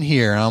happened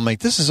here? And I'm like,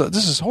 this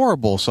is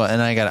horrible. So,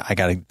 and I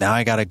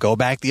gotta go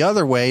back the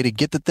other way to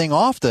get the thing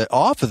off the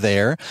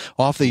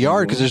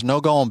yard, because there's no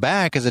going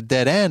back as a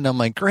dead end. I'm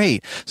like,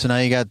 great. So now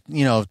you got,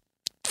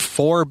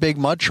 4 big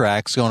mud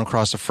tracks going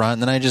across the front,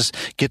 and then I just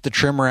get the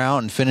trimmer out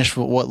and finish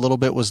what little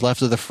bit was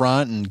left of the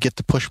front and get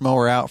the push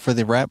mower out for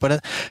the wrap.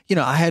 But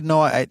I had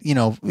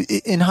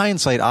in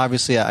hindsight,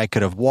 obviously I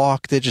could have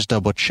walked it, just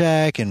double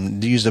check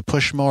and use the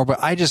push mower, but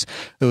it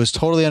was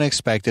totally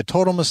unexpected,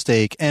 total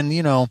mistake. And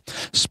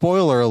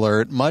spoiler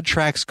alert, mud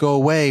tracks go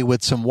away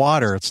with some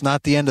water. It's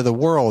not the end of the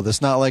world.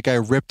 It's not like I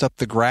ripped up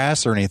the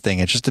grass or anything.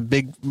 It's just a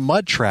big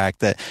mud track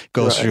that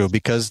goes through,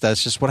 because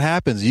that's just what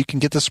happens. You can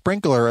get the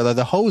sprinkler or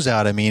the hose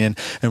out, and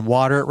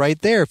water it right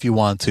there if you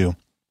want to.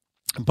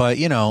 But,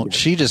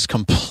 she just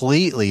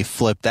completely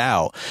flipped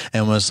out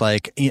and was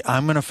like,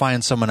 I'm going to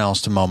find someone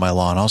else to mow my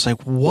lawn. I was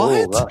like,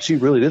 what? Oh, wow. She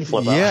really did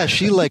flip out. Yeah,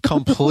 she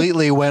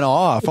completely went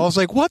off. I was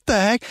like, what the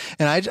heck?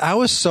 And I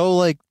was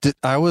so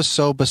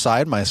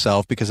beside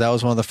myself, because that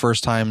was one of the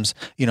first times,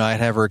 I'd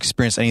ever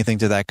experienced anything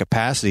to that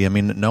capacity. I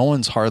mean, no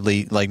one's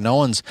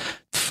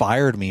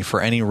fired me for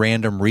any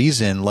random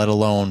reason, let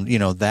alone,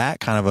 that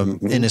kind of an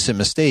innocent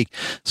mistake.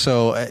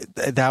 So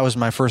that was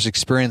my first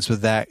experience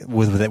with that,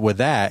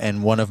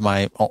 and one of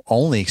my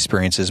only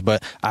experiences.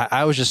 But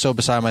I was just so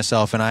beside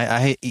myself,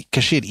 and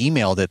because she had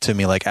emailed it to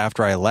me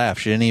after I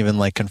left. She didn't even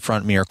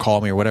confront me or call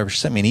me or whatever. She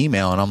sent me an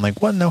email, and I'm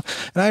like, what? No.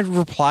 And I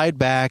replied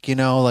back,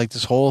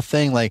 this whole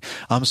thing,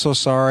 I'm so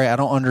sorry, I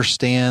don't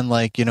understand,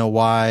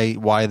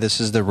 why this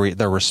is the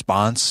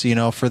response,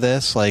 for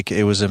this.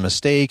 It was a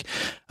mistake.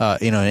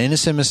 An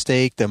innocent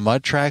mistake. The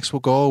mud tracks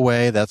will go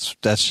away. That's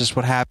just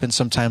what happens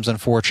sometimes.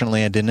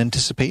 Unfortunately, I didn't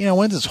anticipate.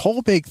 When this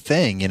whole big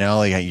thing,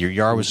 your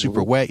yard was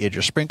super wet. You had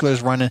your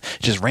sprinklers running. It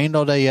just rained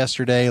all day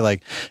yesterday.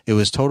 It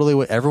was totally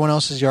what everyone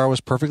else's yard was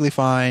perfectly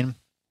fine.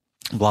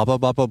 Blah, blah,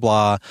 blah, blah,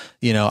 blah.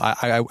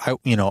 I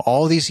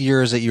all these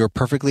years that you were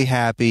perfectly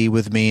happy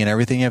with me and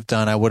everything I've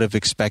done, I would have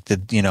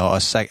expected,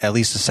 at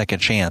least a second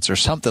chance or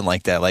something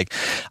like that.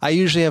 I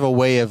usually have a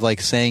way of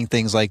saying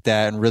things like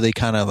that and really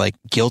kind of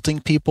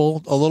guilting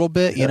people a little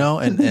bit,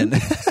 and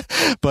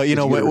but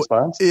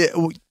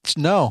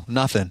no,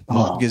 nothing.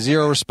 Oh.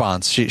 Zero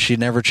response. She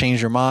never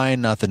changed her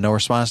mind. Nothing. No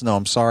response. No,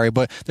 I'm sorry.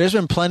 But there's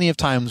been plenty of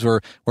times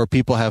where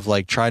people have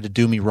tried to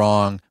do me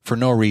wrong for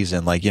no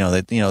reason.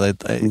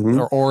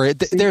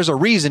 There's a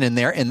reason in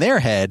their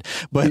head,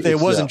 but it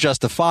wasn't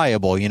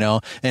justifiable,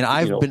 and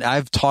I've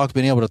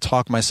been able to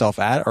talk myself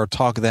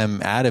talk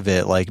them out of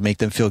it, make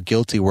them feel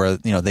guilty where,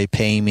 they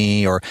pay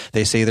me or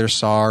they say they're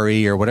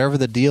sorry or whatever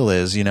the deal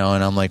is, and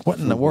I'm like, what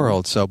in the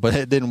world? So, but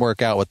it didn't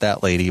work out with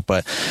that lady,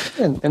 but.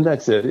 And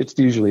that's it.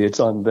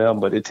 It's on them,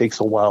 but it takes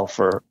a while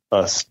for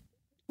us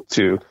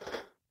to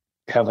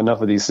have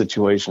enough of these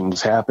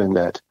situations happen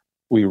that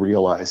we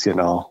realize, and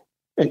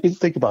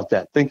think about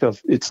that. Think of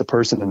it's a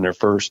person in their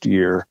first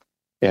year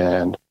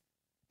and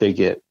they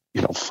get,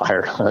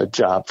 fired on a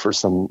job for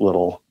some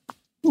little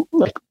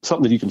like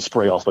something that you can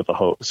spray off with a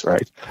hose,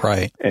 right?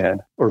 Right.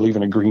 Or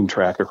leaving a green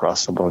track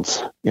across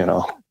someone's,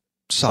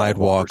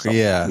 sidewalk.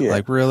 Yeah.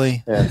 Like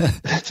really?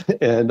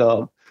 And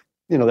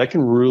that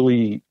can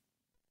really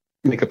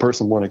make a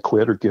person want to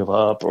quit or give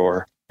up,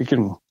 or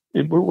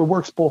it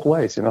works both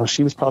ways.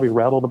 She was probably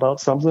rattled about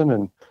something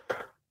and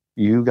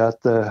you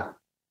got the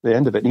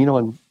end of it.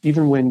 And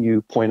even when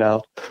you point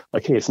out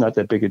like, hey, it's not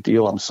that big a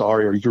deal, I'm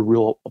sorry, or you're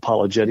real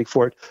apologetic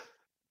for it,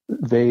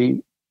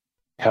 they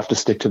have to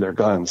stick to their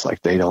guns.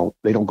 Like they don't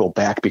go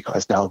back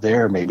because now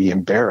they're maybe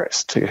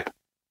embarrassed to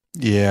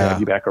drag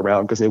you back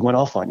around because they went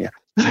off on you.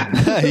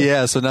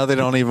 Yeah. So now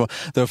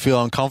they'll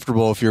feel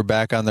uncomfortable if you're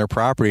back on their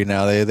property.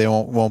 Now they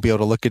won't be able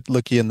to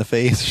look you in the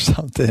face or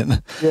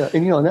something. Yeah.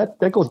 And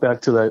that goes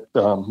back to that,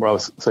 where I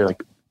was saying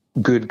like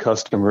good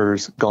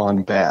customers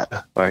gone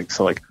bad. Right.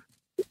 So like,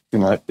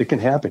 it can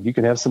happen. You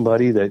can have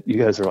somebody that you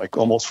guys are like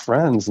almost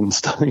friends and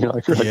stuff, like you're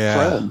like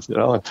friends,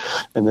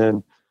 and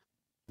then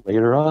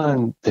later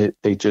on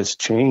they just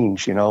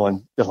change, and a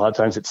lot of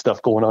times it's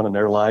stuff going on in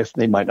their life.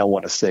 They might not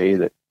want to say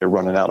that they're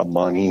running out of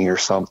money or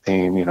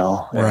something,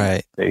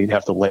 right. They'd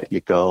have to let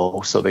you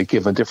go. So they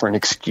give a different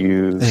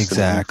excuse.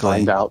 Exactly.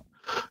 And you find out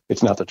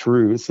it's not the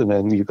truth. And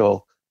then you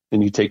go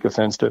and you take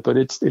offense to it, but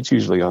it's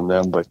usually on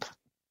them. But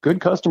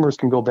good customers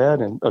can go bad,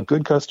 and a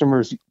good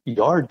customer's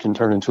yard can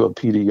turn into a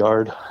PETA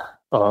yard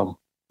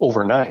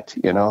overnight,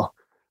 and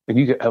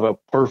you have a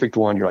perfect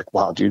one. You're like,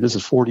 wow, dude, this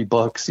is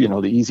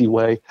 $40, the easy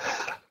way.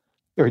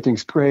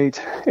 Everything's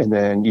great. And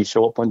then you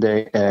show up one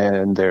day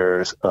and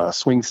there's a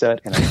swing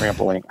set and a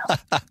trampoline.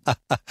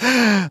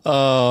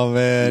 Oh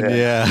man.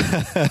 Yeah.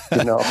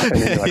 And then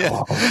you're like,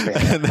 oh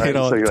man. Right?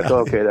 So you're like,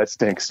 okay, that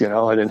stinks, and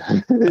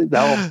then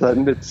now all of a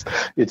sudden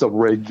it's a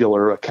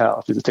regular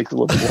account. It just takes a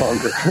little bit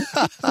longer.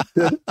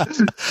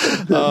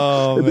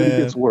 Oh man. Then it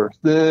gets worse.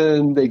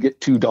 Then they get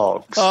 2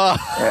 dogs.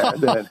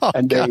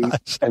 And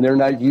they're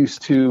not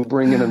used to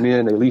bringing them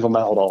in. They leave them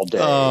out all day.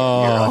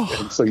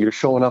 And so you're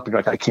showing up and you're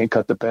like, I can't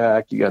cut the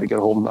back. You got to get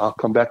home. I'll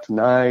come back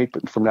tonight,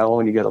 but from now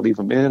on, you got to leave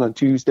them in on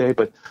Tuesday.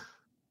 But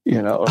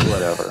or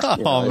whatever.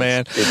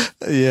 Man,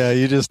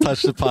 you just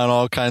touched upon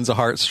all kinds of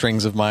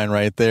heartstrings of mine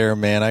right there,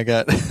 man. I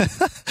got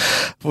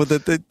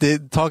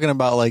talking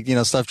about like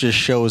stuff just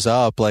shows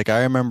up. Like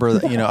I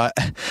remember,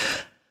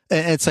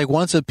 it's like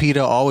once a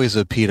PETA, always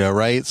a PETA,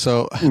 right?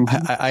 So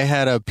I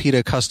had a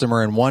PETA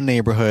customer in one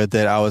neighborhood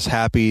that I was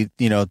happy,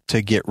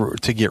 to get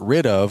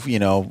rid of,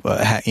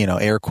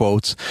 air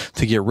quotes,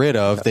 to get rid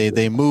of.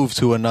 They moved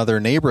to another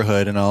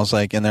neighborhood, and I was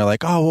like, and they're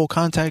like, oh, we'll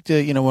contact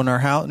you, when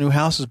our new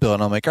house is built.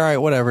 And I'm like, all right,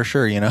 whatever,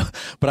 sure,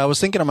 But I was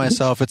thinking to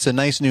myself, it's a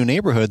nice new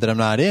neighborhood that I'm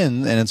not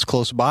in, and it's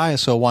close by,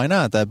 so why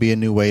not? That'd be a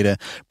new way to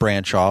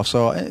branch off.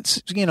 So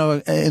it's,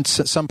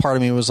 it's some part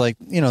of me was like,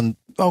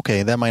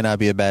 okay, that might not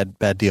be a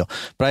bad deal.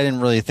 But I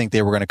didn't really think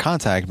they were going to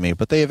contact me.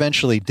 But they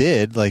eventually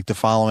did, like the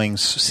following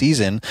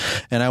season.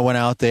 And I went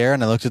out there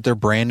and I looked at their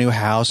brand new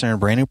house and their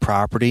brand new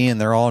property,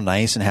 and they're all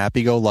nice and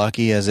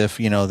happy-go-lucky, as if,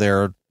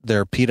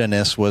 their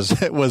PETA-ness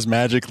was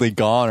magically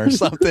gone or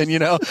something,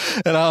 and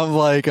I'm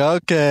like,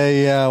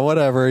 okay, yeah,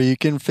 whatever. You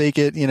can fake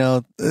it,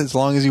 as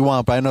long as you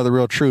want, but I know the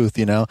real truth,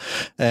 and,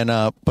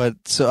 but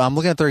so I'm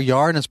looking at their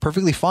yard and it's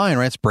perfectly fine,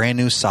 right? It's brand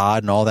new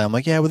sod and all that. I'm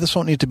like, yeah, well, this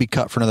won't need to be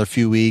cut for another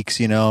few weeks,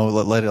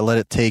 let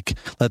it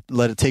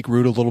take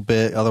root a little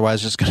bit. Otherwise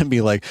it's just going to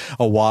be like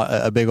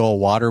a big old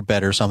water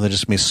bed or something,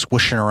 just gonna be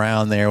swishing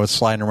around there with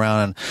sliding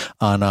around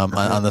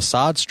on the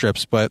sod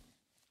strips. But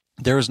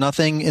there was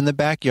nothing in the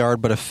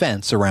backyard but a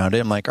fence around it.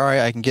 I'm like, all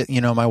right, I can get,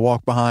 my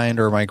walk behind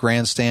or my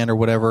grandstand or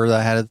whatever that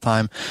I had at the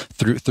time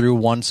through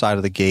one side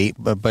of the gate.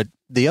 But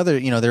the other,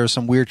 there was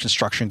some weird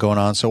construction going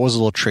on, so it was a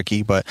little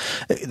tricky, but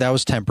that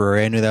was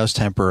temporary. I knew that was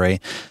temporary.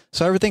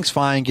 So everything's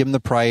fine. Give him the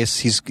price.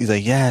 He's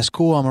like, yeah, it's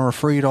cool. I'm going to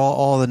refer you to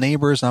all the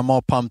neighbors, and I'm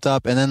all pumped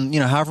up. And then,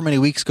 however many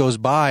weeks goes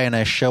by and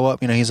I show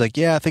up, he's like,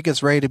 yeah, I think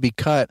it's ready to be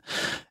cut.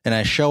 And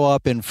I show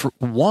up, and for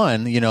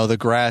one, the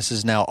grass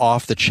is now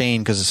off the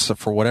chain because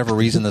for whatever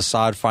reason, the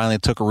sod finally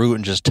took a root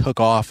and just took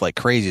off like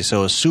crazy.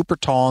 So it was super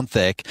tall and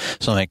thick.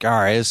 So I'm like, all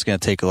right, it's going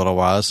to take a little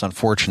while. It's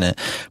unfortunate.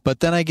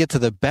 But then I get to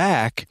the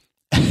back,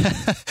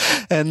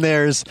 and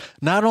there's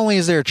not only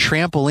is there a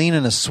trampoline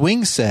and a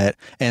swing set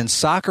and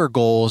soccer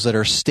goals that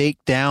are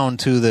staked down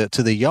to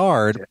the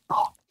yard,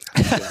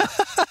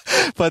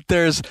 but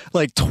there's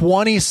like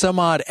 20 some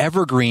odd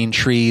evergreen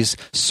trees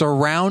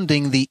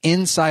surrounding the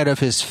inside of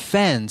his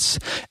fence,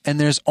 and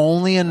there's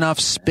only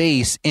enough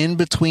space in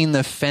between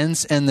the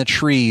fence and the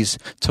trees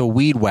to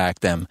weed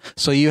whack them.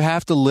 So you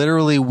have to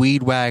literally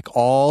weed whack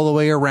all the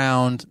way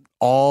around,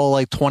 all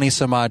like 20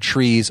 some odd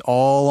trees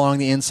all along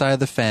the inside of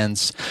the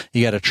fence.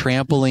 You got a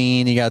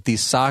trampoline, you got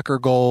these soccer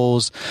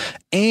goals,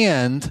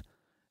 and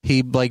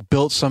he like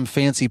built some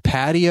fancy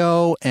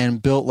patio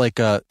and built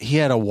he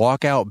had a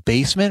walkout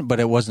basement,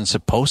 but it wasn't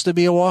supposed to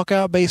be a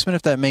walkout basement,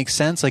 if that makes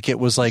sense. Like it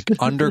was like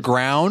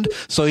underground.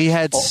 So he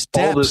had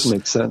steps. All this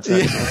makes sense.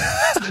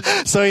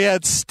 So you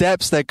had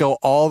steps that go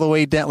all the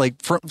way down,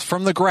 like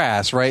from the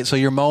grass, right? So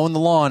you're mowing the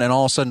lawn and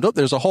all of a sudden,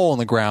 there's a hole in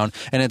the ground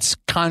and it's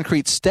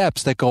concrete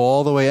steps that go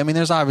all the way. I mean,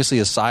 there's obviously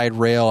a side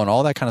rail and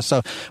all that kind of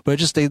stuff, but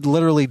they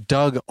literally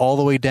dug all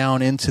the way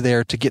down into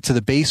there to get to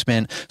the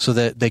basement so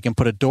that they can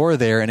put a door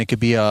there and it could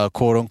be a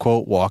quote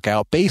unquote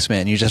walkout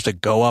basement. And you just have to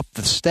go up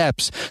the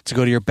steps to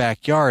go to your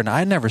backyard. And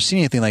I'd never seen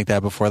anything like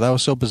that before. That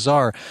was so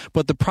bizarre.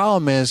 But the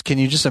problem is, can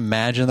you just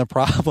imagine the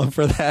problem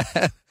for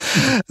that?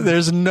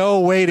 There's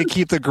no way to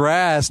keep the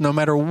grass no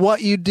matter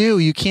what you do.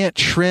 You can't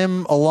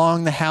trim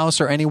along the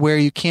house or anywhere.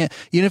 You can't,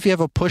 even if you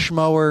have a push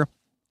mower,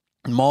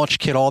 mulch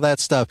kit, all that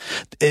stuff,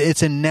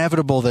 it's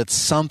inevitable that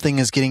something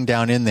is getting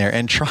down in there,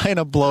 and trying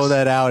to blow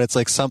that out, it's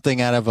like something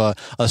out of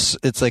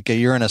it's like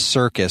you're in a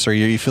circus, or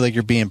you feel like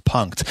you're being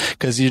punked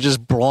because you're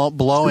just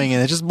blowing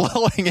and it's just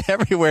blowing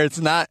everywhere.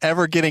 It's not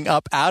ever getting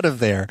up out of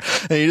there,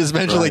 and you just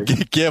eventually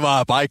give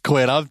up. I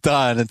quit. I'm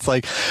done. It's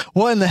like,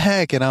 what in the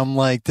heck? And I'm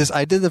like,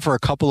 I did it for a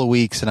couple of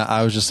weeks, and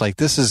I was just like,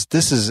 this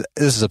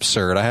is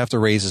absurd. I have to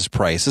raise this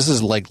price. This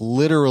is like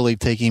literally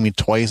taking me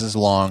twice as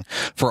long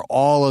for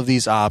all of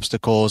these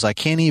obstacles. I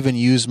can't even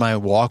use my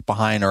walk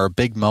behind or a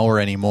big mower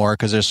anymore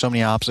because there's so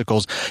many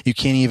obstacles. You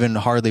can't even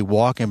hardly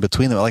walk in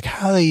between them. Like,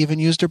 how they even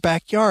use their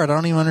backyard? I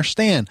don't even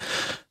understand.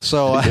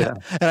 So, and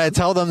I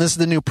tell them this is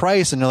the new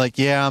price, and they're like,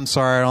 "Yeah, I'm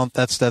sorry,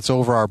 that's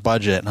over our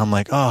budget." And I'm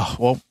like, "Oh,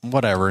 well,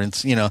 whatever."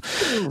 It's at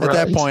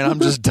that point, I'm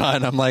just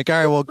done. I'm like, "All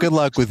right, well, good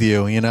luck with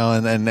you,"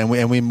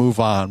 and we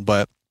move on.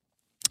 But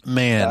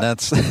man,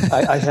 that's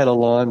I had a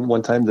lawn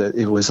one time that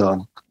it was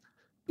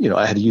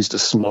I had used a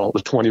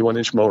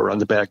 21-inch mower on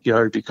the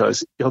backyard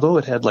because although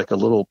it had like a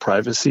little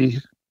privacy,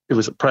 it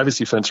was a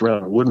privacy fence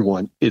around a wooden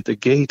one. At the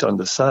gate on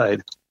the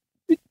side,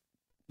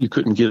 you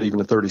couldn't get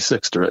even a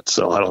 36 to it.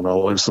 So I don't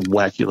know, it was some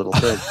wacky little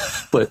thing.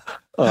 But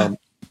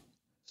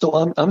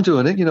so I'm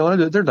doing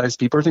it. They're nice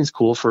people. Everything's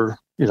cool for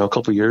a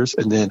couple of years,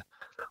 and then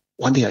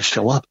one day I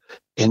show up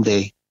and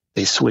they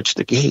switched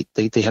the gate.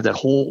 They have that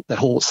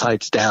whole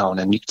side's down,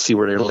 and you can see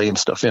where they're laying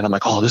stuff in. I'm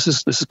like, oh, this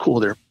is cool.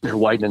 They're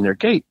widening their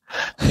gate,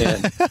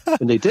 and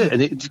they did,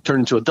 and it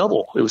turned into a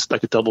double. It was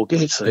like a double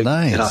gate. So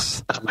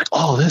nice. I'm like,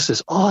 oh, this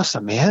is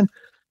awesome, man.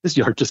 This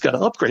yard just got to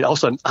upgrade. All of a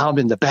sudden, I'm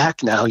in the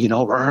back now.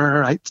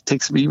 It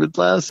takes me even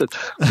less. And,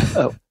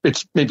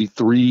 it's maybe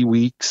 3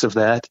 weeks of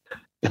that,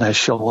 and I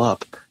show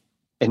up.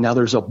 And now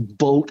there's a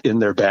boat in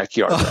their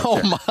backyard.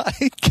 Oh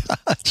my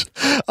gosh.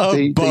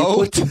 They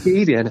put the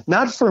gate in,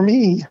 not for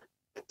me,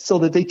 so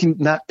that they can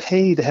not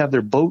pay to have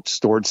their boat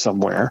stored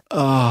somewhere.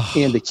 Oh.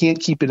 And they can't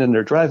keep it in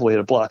their driveway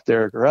to block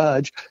their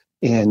garage.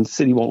 And the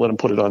city won't let them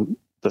put it on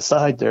the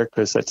side there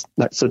because that's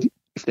not so.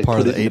 If they part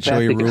put of the it in the HOA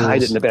back, rules. they can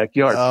hide it in the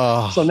backyard.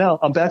 Oh. So now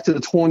I'm back to the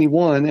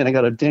 21, and I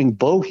got a dang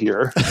boat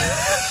here.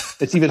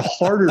 It's even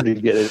harder to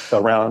get it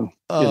around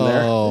in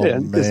there. Oh,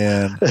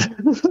 man.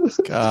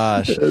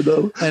 Gosh.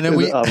 And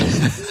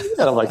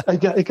I'm like,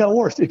 it got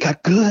worse. It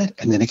got good,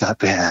 and then it got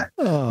bad.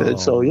 Oh, and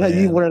so, man.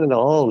 you run into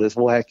all this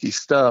wacky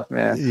stuff,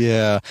 man.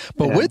 Yeah.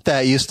 But with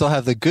that, you still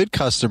have the good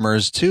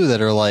customers, too,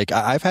 that are like,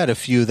 I've had a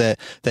few that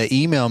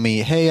email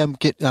me, hey, I'm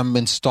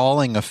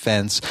installing a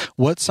fence.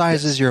 What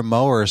size is your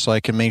mower so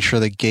I can make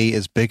sure the gate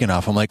is big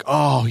enough? I'm like,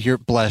 oh,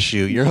 bless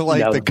you. You're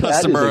like the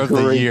customer of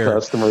the year.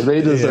 Customer. They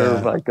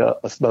deserve like a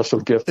special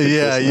gift.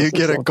 Yeah, you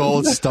get a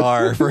gold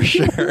star for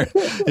sure.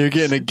 You're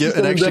getting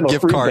an extra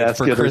gift card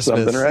for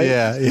Christmas, right?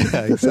 Yeah,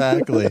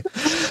 exactly.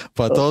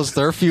 But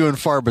they're few and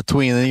far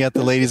between. Then you got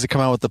the ladies that come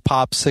out with the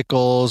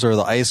popsicles or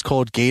the ice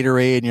cold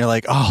Gatorade, and you're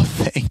like, oh,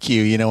 thank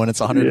you. When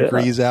it's 100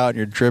 degrees out and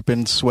you're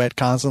dripping sweat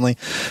constantly.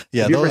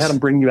 Yeah, have you ever had them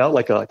bring you out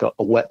like a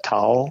wet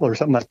towel or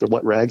something, like the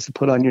wet rags to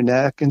put on your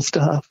neck and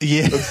stuff?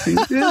 Yeah.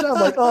 I'm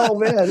like, oh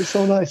man, it's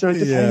so nice. Right,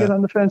 just hang it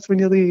on the fence when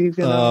you leave.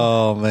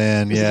 Oh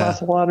man, Just a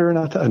glass of water and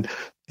not done.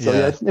 So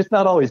it's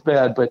not always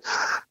bad, but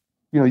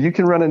you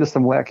can run into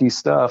some wacky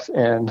stuff,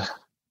 and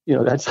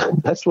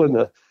that's when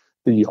the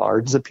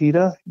yard's a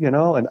PETA,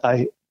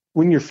 and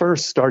when you're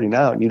first starting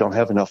out and you don't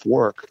have enough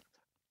work,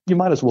 you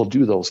might as well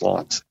do those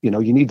lawns. You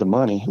need the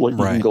money. You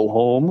can go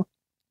home,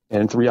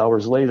 and 3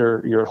 hours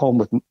later you're home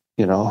with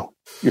you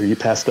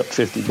passed up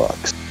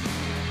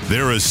 $50.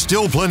 There is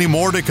still plenty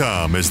more to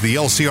come as the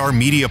LCR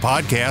Media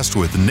Podcast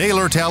with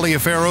Naylor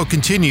Taliaferro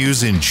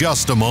continues in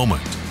just a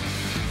moment.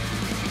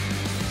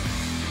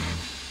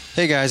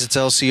 Hey guys, it's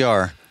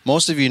LCR.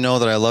 Most of you know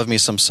that I love me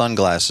some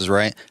sunglasses,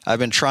 right? I've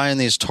been trying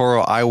these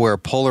Toro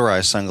Eyewear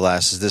polarized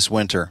sunglasses this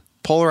winter.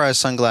 Polarized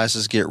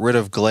sunglasses get rid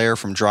of glare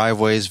from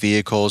driveways,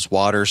 vehicles,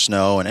 water,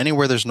 snow, and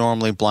anywhere there's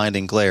normally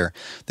blinding glare.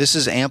 This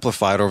is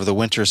amplified over the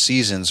winter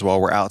seasons while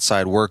we're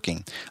outside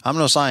working. I'm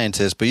no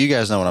scientist, but you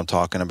guys know what I'm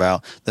talking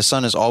about. The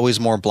sun is always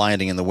more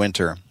blinding in the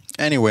winter.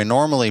 Anyway,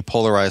 normally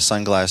polarized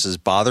sunglasses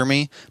bother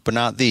me, but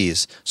not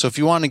these. So if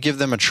you want to give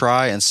them a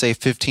try and save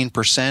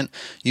 15%,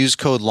 use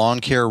code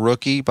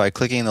LawnCareRookie by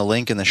clicking the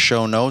link in the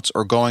show notes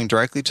or going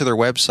directly to their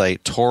website,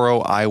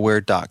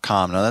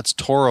 ToroEyewear.com. Now that's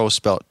Toro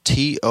spelled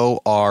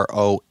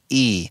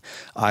T-O-R-O-E,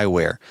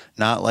 eyewear.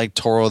 Not like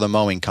Toro the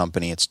mowing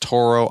company. It's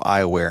Toro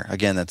Eyewear.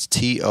 Again, that's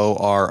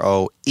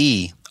Toroe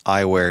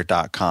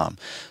ToroEyewear.com.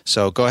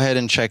 So go ahead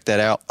and check that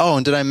out. Oh,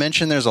 and did I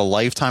mention there's a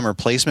lifetime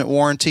replacement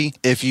warranty?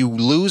 If you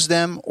lose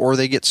them or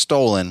they get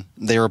stolen,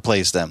 they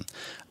replace them.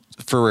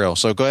 For real.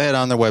 So go ahead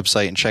on their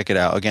website and check it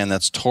out. Again,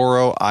 that's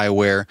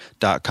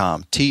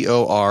ToroEyewear.com.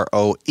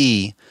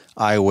 TOROE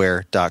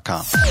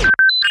eyewear.com.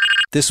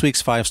 This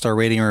week's 5-star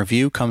rating and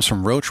review comes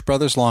from Roach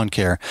Brothers Lawn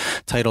Care,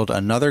 titled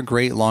Another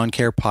Great Lawn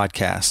Care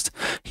Podcast.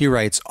 He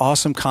writes,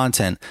 awesome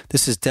content.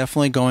 This is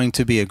definitely going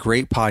to be a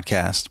great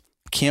podcast.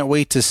 Can't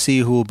wait to see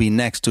who will be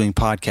next doing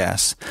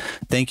podcasts.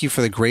 Thank you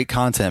for the great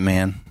content,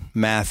 man.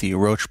 Matthew,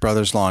 Roach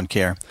Brothers Lawn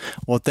Care.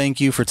 Well, thank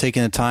you for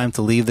taking the time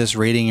to leave this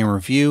rating and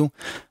review.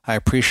 I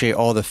appreciate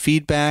all the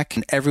feedback,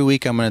 and every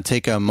week I'm going to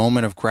take a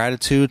moment of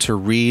gratitude to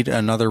read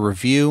another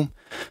review.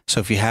 So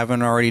if you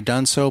haven't already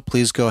done so,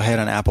 please go ahead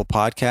on Apple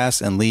Podcasts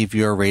and leave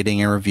your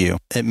rating and review.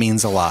 It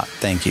means a lot.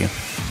 Thank you.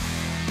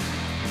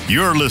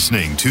 You're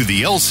listening to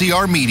the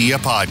LCR Media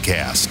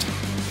Podcast.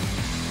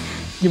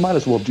 You might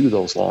as well do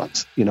those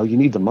lawns. You know, you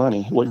need the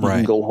money. You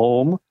can go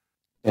home,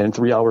 and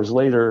 3 hours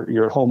later,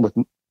 you're at home with,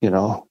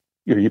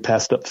 you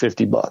passed up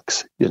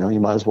 $50. You know, you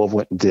might as well have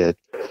went and did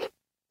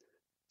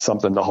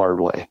something the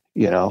hard way,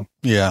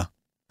 Yeah.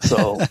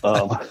 So,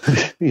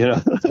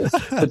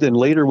 but then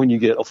later when you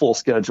get a full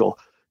schedule,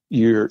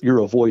 you're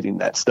avoiding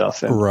that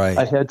stuff. And right.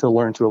 I had to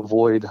learn to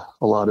avoid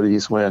a lot of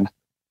these when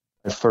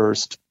I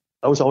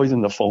was always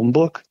in the phone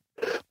book,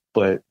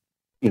 but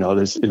it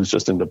was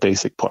just in the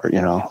basic part,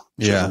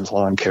 children's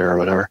lawn care or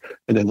whatever.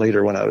 And then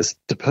later when I was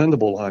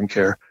dependable lawn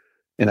care,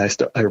 and I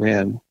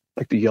ran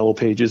like the yellow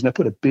pages, and I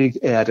put a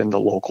big ad in the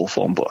local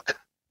phone book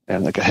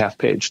and like a half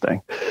page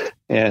thing.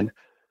 And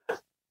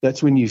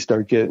that's when you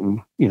start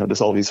getting,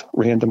 just all these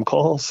random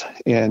calls,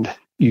 and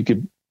you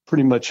could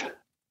pretty much,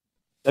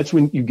 that's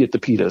when you get the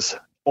PETAs,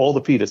 all the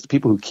PETAs, the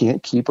people who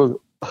can't keep a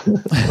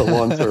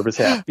lawn service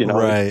happy,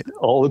 right.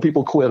 All the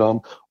people quit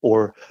them,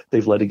 or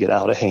they've let it get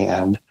out of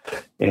hand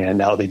and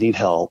now they need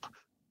help,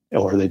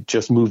 or they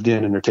just moved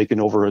in and they're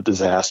taking over a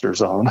disaster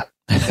zone.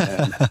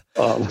 And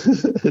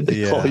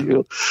they call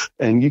you,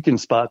 and you can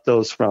spot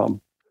those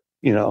from,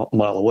 a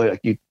mile away.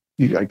 Like you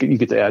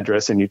get the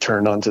address and you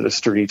turn onto the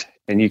street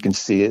and you can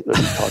see it. We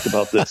talked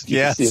about this. You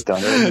can see it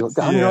down there.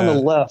 Down there on the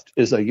left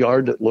is a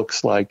yard that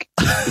looks like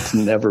it's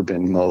never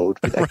been mowed.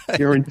 I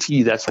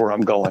guarantee that's where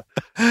I'm going.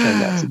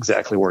 And that's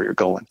exactly where you're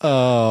going.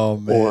 Oh,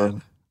 man.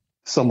 Or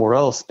somewhere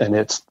else, and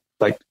it's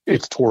like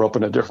it's tore up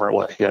in a different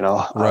way, Right.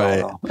 I don't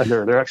know. And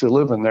they're actually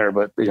living there,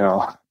 but I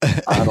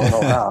don't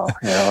know how.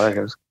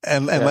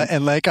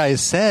 And like I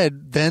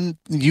said, then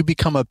you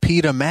become a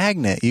PETA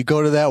magnet. You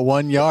go to that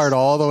one yard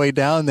all the way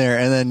down there,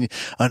 and then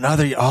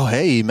another. Oh,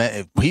 hey,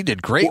 man, he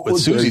did great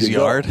with Susie's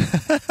yard.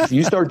 If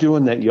you start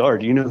doing that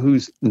yard, you know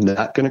who's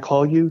not going to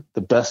call you?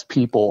 The best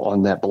people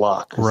on that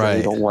block. Right.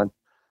 They don't want.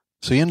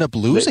 So you end up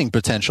losing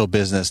potential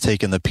business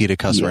taking the PETA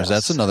customers.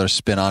 Yes. That's another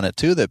spin on it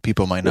too that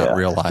people might not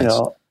realize.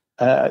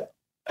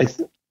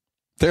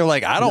 They're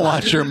like, I don't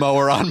want your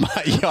mower on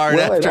my yard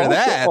after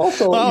that.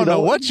 Also, I don't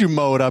know what you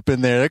mowed up in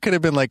there. There could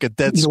have been like a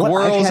dead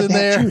squirrels in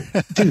there.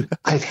 Dude,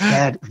 I've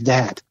had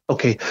that.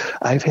 Okay.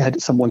 I've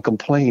had someone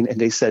complain, and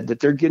they said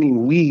that they're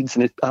getting weeds,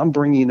 and I'm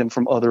bringing them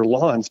from other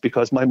lawns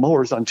because my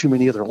mower's on too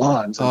many other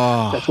lawns. And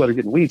that's why they're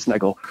getting weeds. And I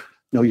go,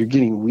 no, you're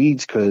getting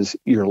weeds because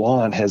your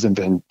lawn hasn't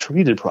been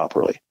treated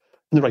properly.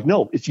 And they're like,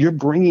 no, you're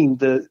bringing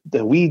the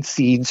weed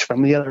seeds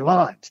from the other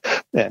lawns.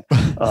 And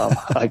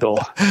I go,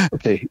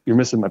 okay, you're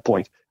missing my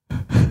point.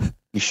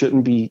 You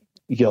shouldn't be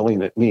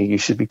yelling at me. You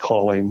should be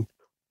calling,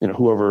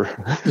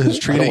 whoever is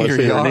treating your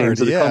yard. The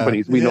names of the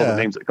companies. We know the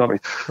names of the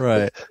companies.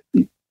 Right.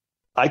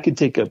 I could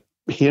take a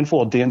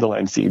handful of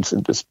dandelion seeds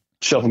and just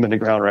shove them in the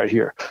ground right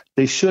here.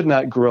 They should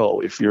not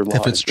grow if your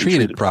lawn if it's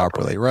treated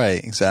properly.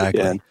 Right.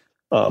 Exactly.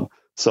 And,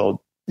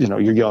 so. You're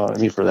yelling at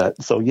me for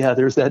that. So,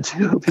 there's that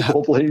too.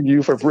 People blame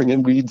you for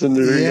bringing weeds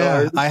into their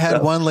yard. I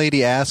had one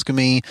lady ask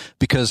me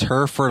because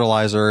her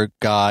fertilizer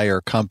guy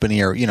or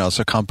company or, it's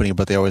a company,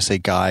 but they always say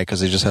guy because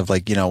they just have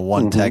like,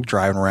 one tech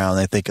driving around.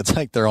 They think it's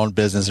like their own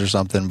business or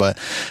something. But,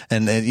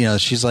 and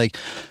she's like,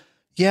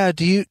 yeah,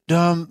 do you,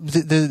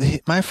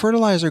 my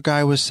fertilizer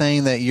guy was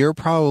saying that you're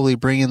probably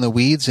bringing the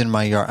weeds in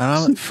my yard.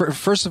 And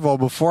first of all,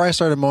 before I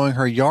started mowing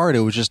her yard, it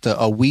was just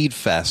a weed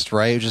fest,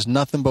 right? It was just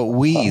nothing but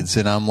weeds.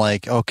 And I'm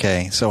like,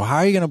 okay, so how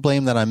are you going to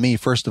blame that on me,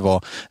 first of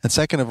all? And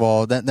second of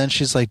all, then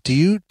she's like, do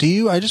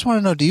you, I just want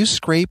to know, do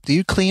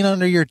you clean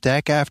under your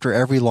deck after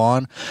every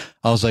lawn?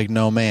 I was like,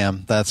 no,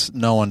 ma'am,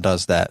 no one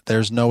does that.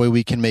 There's no way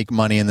we can make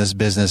money in this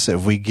business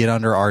if we get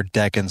under our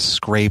deck and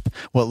scrape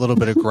what little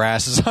bit of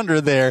grass is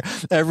under there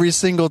every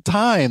single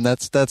time.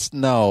 That's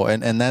no.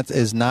 And that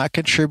is not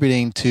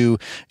contributing to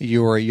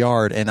your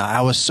yard. And I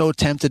was so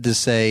tempted to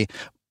say,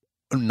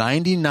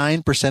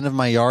 99% of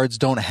my yards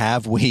don't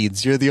have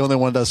weeds. You're the only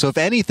one that does. So if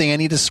anything, I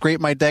need to scrape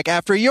my deck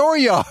after your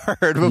yard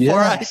before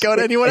I go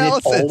to anyone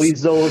else's. It's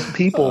always those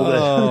people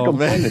that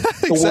complain.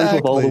 The ones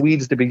with all the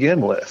weeds to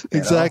begin with.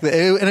 Exactly.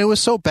 And it was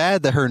so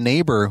bad that her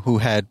neighbor who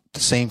had the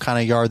same kind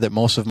of yard that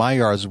most of my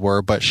yards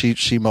were, but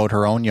she mowed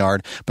her own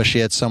yard, but she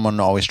had someone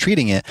always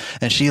treating it.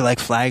 And she like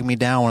flagged me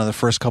down one of the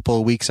first couple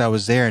of weeks I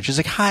was there. And she's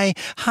like, hi,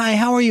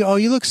 how are you? Oh,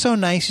 you look so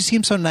nice. You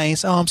seem so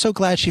nice. Oh, I'm so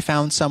glad she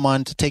found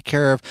someone to take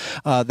care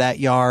of that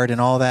yard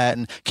and all that.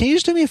 And can you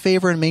just do me a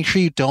favor and make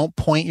sure you don't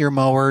point your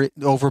mower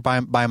over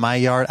by my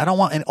yard? I don't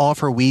want all of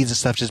her weeds and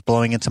stuff just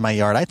blowing into my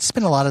yard. I'd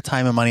spend a lot of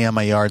time and money on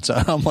my yard. So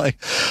I'm like,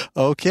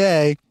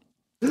 okay.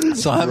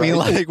 So I mean,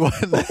 like, what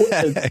the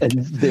heck?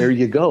 And there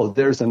you go.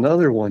 There's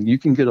another one. You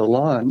can get a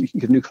lawn. You can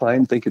get a new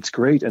client, think it's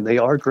great, and they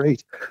are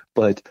great,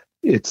 but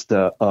it's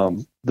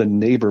the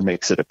neighbor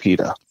makes it a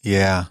PETA.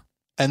 Yeah.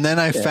 And then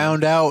I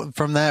found out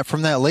from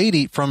that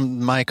lady,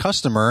 from my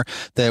customer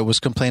that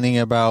was complaining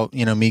about,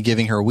 me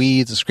giving her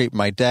weeds and scraping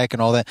my deck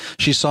and all that.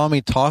 She saw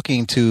me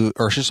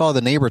she saw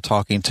the neighbor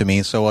talking to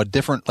me. So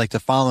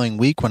the following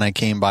week when I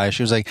came by,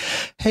 she was like,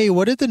 hey,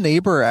 what did the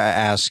neighbor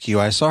ask you?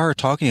 I saw her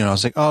talking to you. And I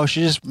was like, oh, she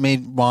just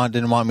didn't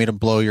want me to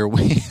blow your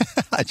weed.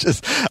 I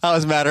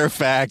was matter of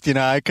fact,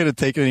 I couldn't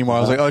take it anymore. I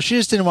was like, oh, she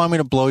just didn't want me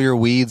to blow your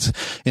weeds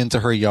into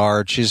her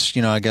yard. She's,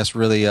 I guess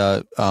really,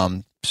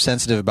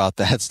 sensitive about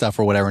that stuff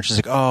or whatever. And she's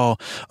like, oh,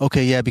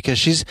 okay. Yeah. Because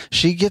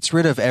she gets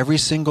rid of every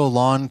single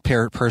lawn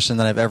person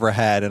that I've ever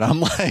had. And I'm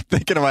like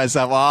thinking to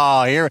myself,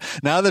 oh,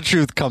 now the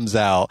truth comes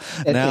out.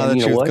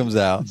 Comes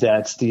out.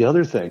 That's the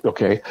other thing.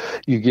 Okay.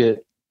 You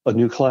get a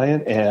new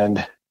client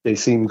and they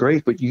seem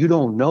great, but you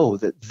don't know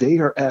that they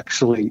are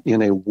actually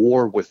in a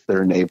war with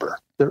their neighbor.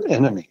 They're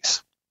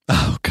enemies.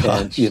 Oh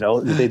gosh.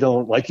 And, they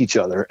don't like each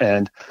other.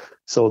 And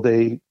so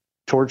they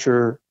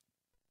torture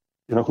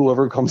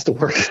whoever comes to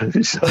work at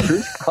each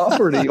other's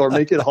property or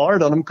make it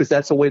hard on them because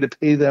that's a way to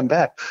pay them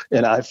back.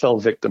 And I fell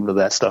victim to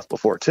that stuff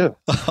before too.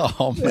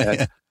 Oh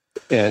man.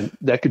 And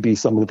that could be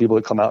some of the people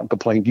that come out and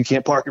complain, you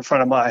can't park in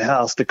front of my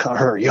house to cut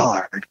her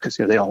yard because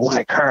they don't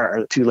like her.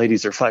 The two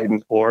ladies are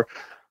fighting. Or,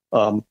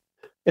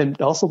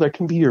 and also there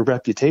can be your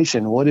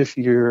reputation. What if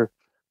you're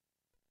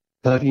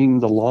cutting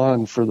the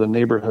lawn for the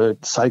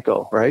neighborhood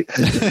psycho, right?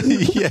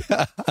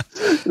 Yeah.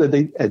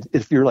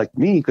 If you're like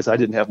me, because I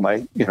didn't have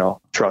my,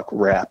 truck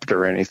wrapped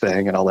or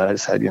anything and all that, I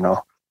just had,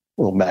 a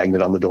little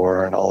magnet on the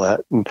door and all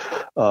that. And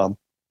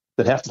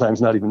then half the time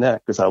it's not even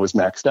that because I was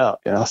maxed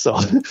out, So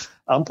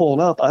I'm pulling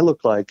up. I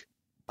look like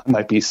I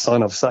might be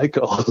son of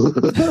psycho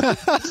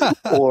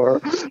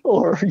or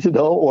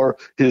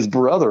his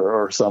brother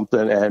or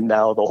something. And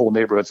now the whole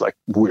neighborhood's like,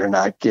 we're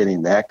not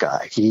getting that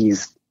guy.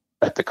 He's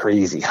at the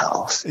crazy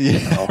house.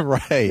 Yeah,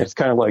 right. It's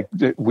kind of like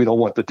we don't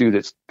want the dude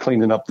that's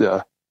cleaning up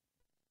the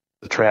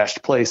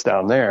trashed place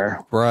down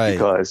there, right?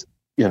 Because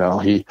he, I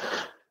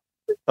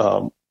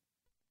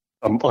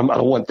don't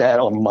want that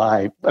on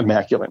my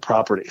immaculate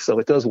property. So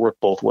it does work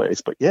both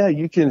ways. But yeah,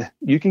 you can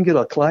get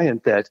a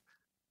client that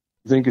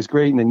you think is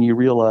great, and then you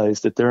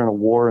realize that they're in a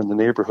war in the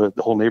neighborhood.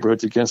 The whole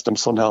neighborhood's against them,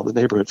 so now the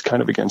neighborhood's kind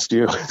of against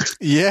you.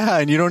 Yeah,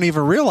 and you don't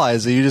even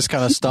realize it. You just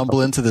kind of stumble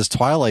into this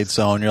twilight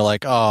zone. You're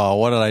like, oh,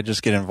 what did I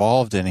just get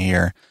involved in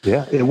here?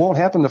 Yeah, it won't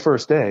happen the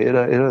first day.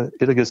 It'll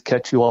just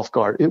catch you off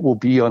guard. It will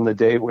be on the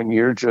day when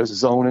you're just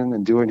zoning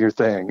and doing your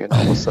thing, and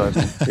all of a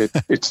sudden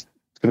it's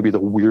going to be the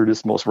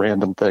weirdest, most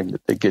random thing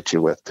that they get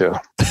you with too.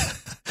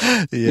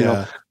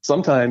 Yeah.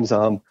 Sometimes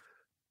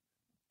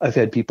I've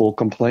had people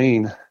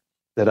complain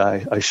that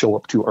I show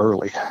up too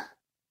early.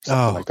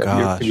 Oh like that.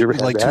 gosh! You ever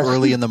had like that? Too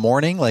early in the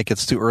morning? Like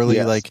it's too early?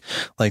 Yes.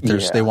 Like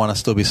they want to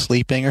still be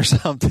sleeping or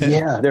something?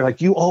 Yeah, they're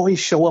like, you always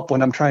show up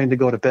when I'm trying to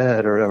go to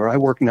bed or whatever. I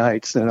work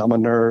nights and I'm a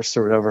nurse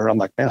or whatever. I'm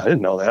like, man, I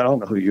didn't know that. I don't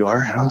know who you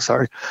are. I'm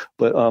sorry,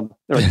 but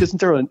they're like, isn't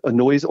there a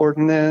noise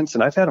ordinance?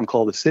 And I've had them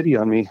call the city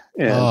on me.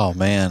 And oh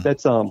man,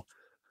 that's so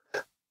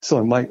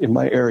in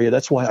my area,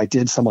 that's why I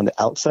did some on the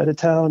outside of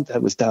town.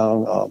 That was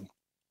down.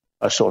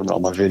 I showed them all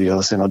my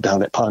videos,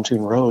 down at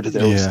Pontoon Road.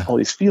 There was all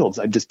these fields.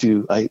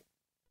 People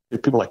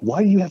are like,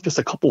 why do you have just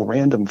a couple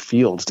random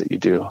fields that you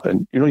do?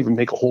 And you don't even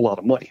make a whole lot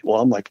of money.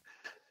 Well, I'm like,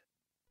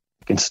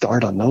 I can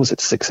start on those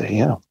at 6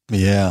 a.m.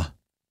 Yeah.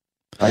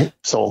 Right.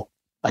 So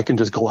I can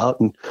just go out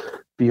and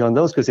be on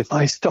those. Because if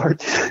I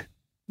start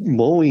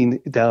mowing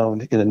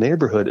down in a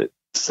neighborhood at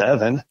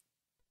 7,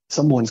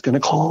 someone's going to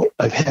call.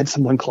 I've had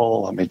someone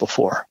call on me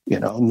before,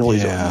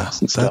 noise ordinance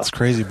and stuff. That's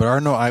crazy.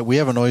 But we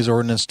have a noise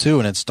ordinance too,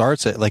 and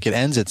it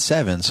ends at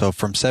 7. So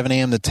from 7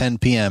 a.m. to 10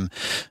 p.m.,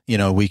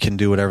 we can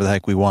do whatever the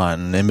heck we want.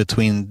 And in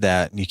between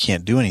that, you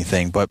can't do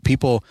anything. But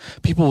people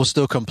will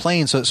still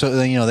complain. So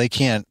they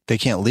can't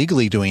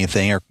legally do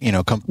anything or,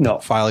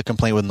 file a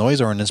complaint with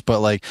noise ordinance.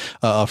 But like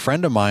a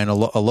friend of mine, a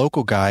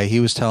local guy, he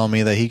was telling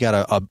me that he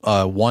got a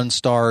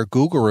 1-star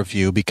Google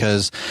review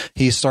because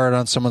he started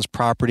on someone's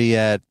property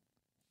at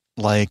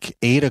like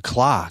 8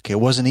 o'clock. It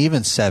wasn't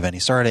even 7. He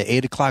started at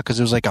 8 o'clock because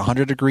it was like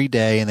 100-degree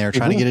day and they were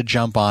trying to get a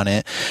jump on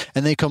it.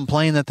 And they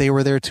complained that they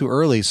were there too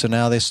early. So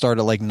now they start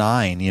at like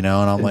 9, and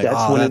I'm like,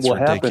 that's when that's it will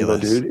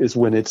ridiculous. Happen, though, dude, is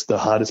when it's the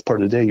hottest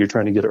part of the day. You're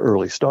trying to get an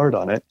early start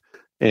on it.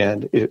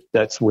 And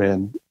that's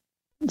when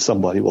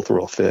somebody will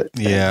throw a fit.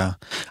 Yeah.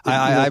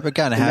 I've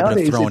gotten a habit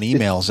of throwing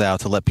emails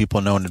out to let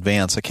people know in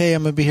advance, like, hey,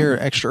 I'm going to be here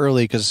extra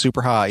early because it's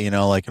super hot,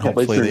 like, and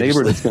hopefully but it's your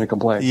neighbor that's going to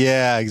complain.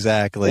 Yeah,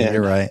 exactly.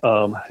 You're right.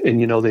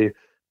 And,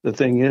 the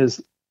thing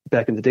is,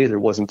 back in the day, there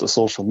wasn't the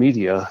social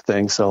media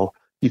thing, so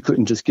you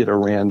couldn't just get a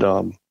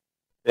random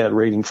bad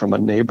rating from a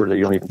neighbor that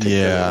you don't even take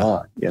care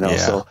on,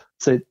 So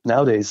say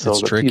nowadays, so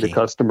the tricky. PETA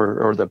customer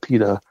or the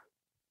PETA,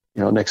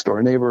 next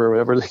door neighbor or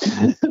whatever,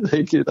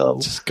 they can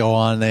just go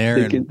on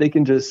there. They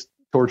can just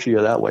torture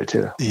you that way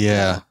too.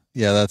 Yeah.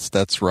 Yeah.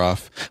 That's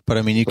rough. But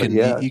I mean, you can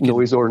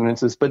noise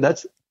ordinances,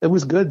 but it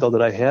was good though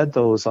that I had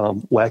those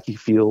wacky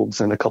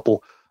fields and a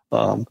couple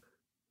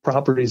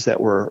properties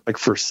that were like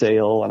for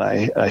sale, and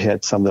I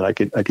had some that I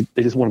could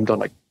they just want them done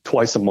like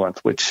twice a month,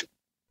 which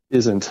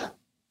isn't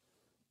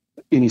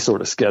any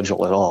sort of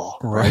schedule at all.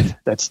 Right.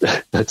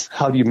 That's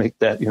how do you make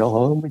that, we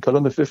cut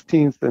on the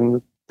 15th and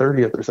the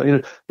 30th or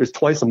something. There's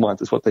twice a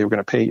month is what they were going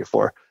to pay you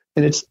for.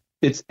 And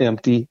it's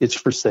empty. It's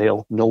for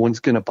sale. No one's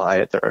going to buy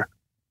it there.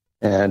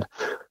 And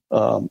it's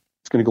going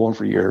to go on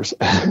for years.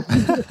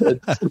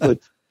 But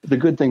the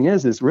good thing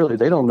is really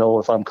they don't know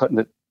if I'm cutting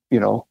it,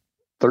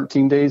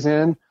 13 days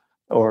in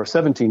or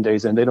 17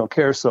 days in. They don't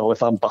care. So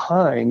if I'm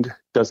behind,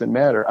 doesn't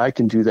matter. I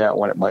can do that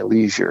one at my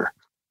leisure.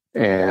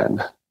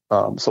 And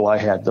so I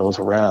had those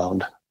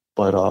around.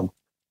 But,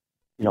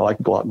 I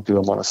could go out and do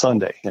them on a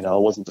Sunday. I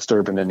wasn't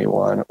disturbing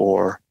anyone.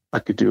 Or I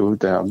could do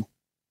them,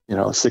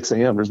 6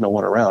 a.m. There's no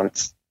one around.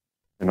 It's,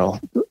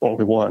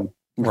 only one.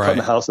 Right.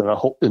 The house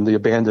in the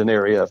abandoned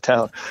area of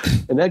town.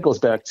 And that goes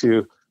back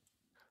to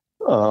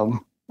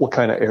what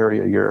kind of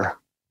area you're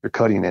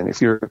cutting in.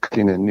 If you're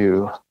cutting in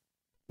new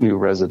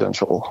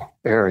residential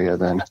area,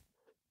 then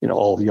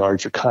all the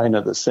yards are kind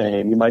of the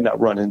same. You might not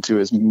run into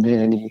as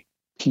many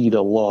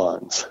PETA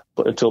lawns,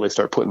 but until they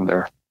start putting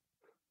their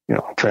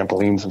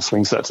trampolines and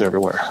swing sets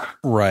everywhere.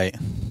 Right.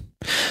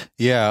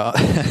 Yeah.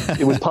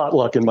 It was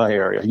potluck in my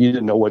area. You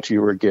didn't know what you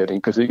were getting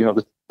because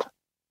the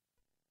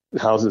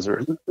houses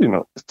are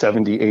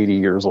 70, 80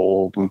 years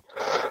old, and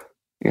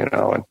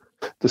and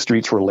the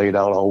streets were laid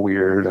out all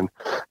weird. And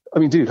I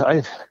mean, dude,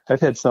 I've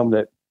had some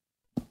that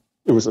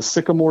there was a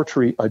sycamore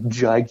tree, a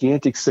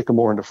gigantic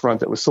sycamore in the front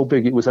that was so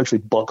big it was actually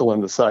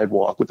buckling the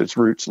sidewalk with its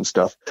roots and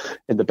stuff.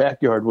 And the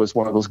backyard was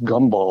one of those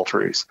gumball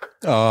trees.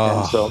 Oh.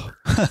 And so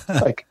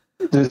like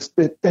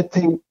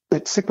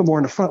that sycamore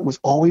in the front was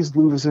always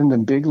losing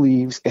them big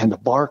leaves and the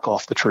bark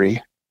off the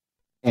tree.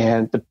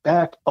 And the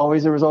back,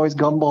 there was always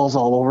gumballs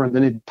all over, and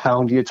then it'd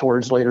pound you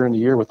towards later in the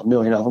year with a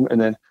million of them. And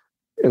then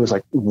it was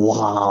like,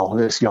 wow,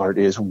 this yard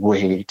is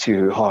way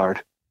too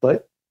hard.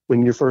 But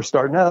when you're first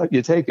starting out,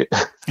 you take it.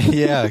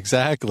 Yeah,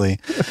 exactly.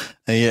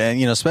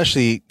 And,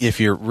 especially if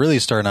you're really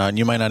starting out and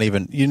you might not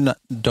even,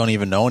 don't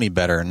even know any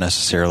better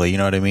necessarily. You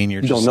know what I mean?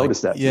 You don't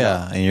notice that.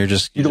 Yeah. And you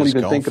don't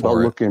even think about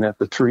looking at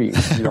the tree.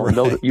 You don't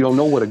know you don't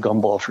know what a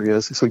gumball tree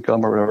is. It's like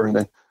gum or whatever. And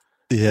then,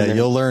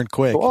 you'll learn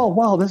quick. Oh,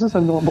 wow, this is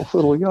a normal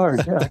little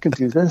yard. Yeah, I can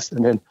do this.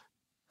 And then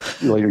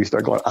later you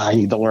start going, I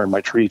need to learn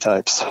my tree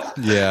types.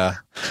 Yeah.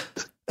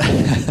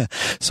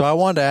 So I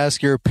wanted to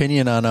ask your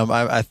opinion on them.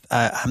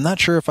 I'm not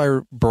sure if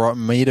I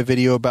made a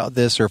video about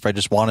this or if I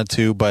just wanted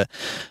to, but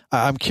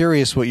I'm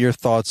curious what your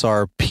thoughts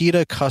are.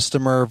 PETA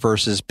customer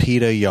versus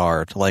PETA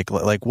yard. Like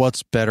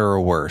what's better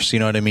or worse? You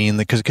know what I mean?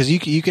 Because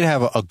you could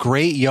have a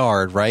great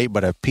yard, right?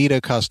 But a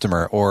PETA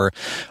customer, or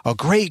a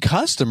great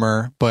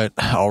customer, but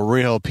a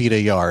real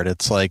PETA yard.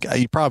 It's like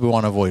you probably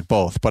want to avoid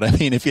both. But I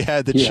mean, if you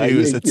had to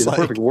choose, it's like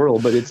a perfect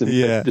world, but it's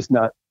just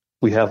not.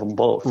 We have them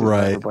both,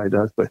 right? Everybody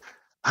does, but.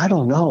 I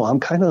don't know. I'm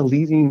kind of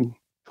leaning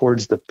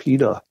towards the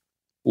PETA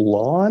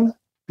lawn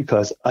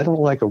because I don't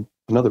like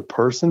another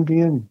person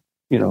being,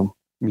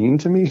 mean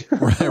to me.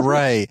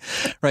 Right.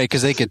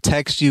 Because they could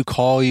text you,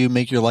 call you,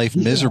 make your life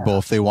miserable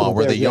if they want.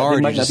 Where the yard,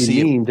 they might not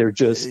be mean. They're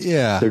just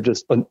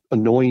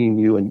annoying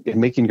you and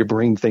making your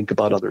brain think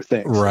about other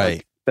things. Right.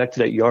 Like, back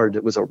to that yard,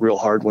 it was a real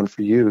hard one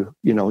for you.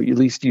 At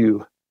least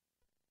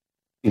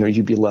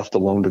you'd be left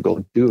alone to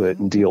go do it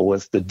and deal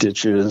with the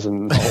ditches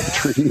and all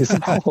the trees.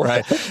 And all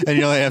right. And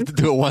you only have to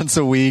do it once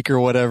a week or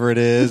whatever it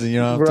is. And you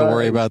don't have to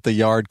worry about the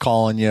yard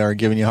calling you or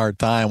giving you a hard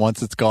time.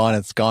 Once it's gone,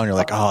 it's gone. You're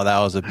like, oh, that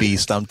was a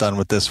beast. I'm done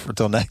with this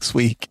until next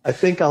week. I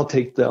think I'll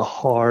take the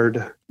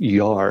hard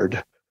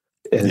yard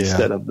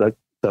instead of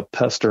the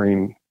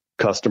pestering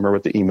customer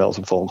with the emails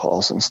and phone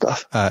calls and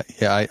stuff.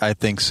 I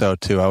think so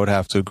too. I would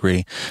have to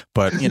agree,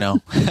 but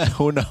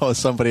who knows?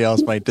 Somebody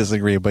else might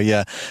disagree, but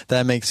yeah,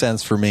 that makes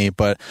sense for me.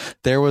 But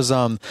there was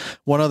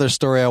one other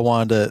story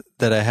that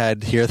I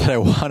had here that I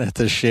wanted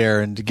to share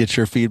and to get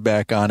your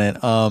feedback on it,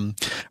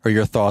 or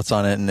your thoughts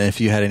on it, and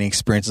if you had any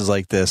experiences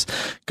like this.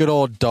 Good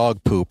old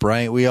dog poop,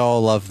 right? We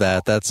all love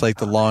that. That's like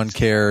the lawn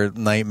care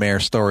nightmare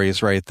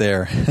stories right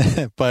there.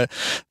 But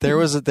there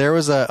was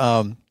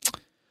a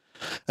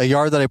a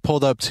yard that I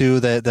pulled up to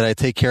that I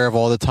take care of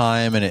all the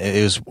time. And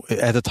it was,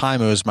 at the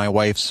time, it was my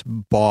wife's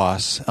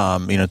boss. She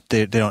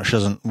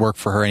doesn't work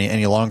for her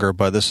any longer,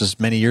 but this was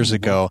many years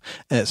ago.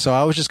 And so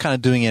I was just kind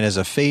of doing it as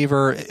a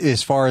favor,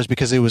 as far as,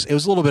 because it was a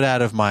little bit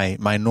out of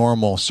my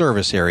normal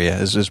service area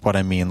is what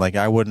I mean. Like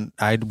I wasn't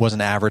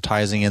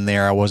advertising in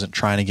there. I wasn't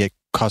trying to get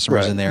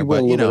customers in there, but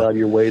a little bit out of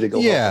your way to go.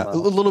 Yeah, a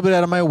little bit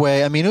out of my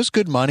way. I mean, it was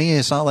good money.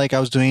 It's not like I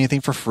was doing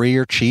anything for free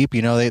or cheap.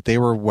 They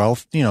were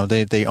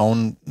they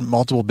own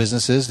multiple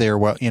businesses. They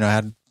were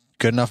had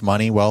good enough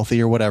money,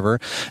 wealthy or whatever.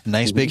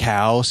 Nice big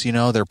house.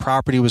 Their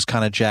property was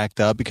kind of jacked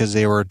up because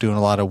they were doing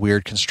a lot of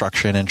weird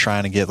construction and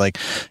trying to get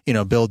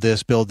build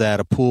this, build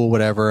that, a pool,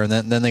 whatever. And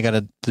then they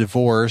got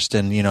divorced,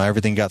 and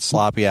everything got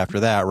sloppy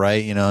after that,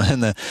 right?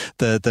 And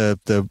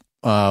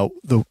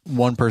the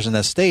one person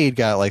that stayed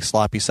got like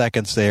sloppy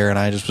seconds there, and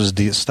I just was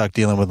stuck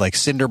dealing with like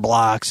cinder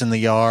blocks in the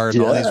yard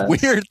and all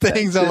these weird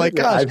things. I'm like,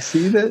 gosh, I've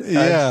seen it.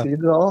 Yeah. I've seen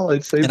it all. I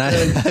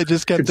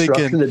just kept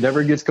thinking that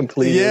never gets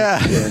completed. Yeah.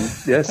 And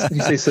yes,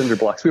 you say cinder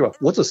blocks.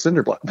 What's a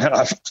cinder block? Man,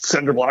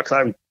 cinder blocks.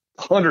 I've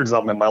hundreds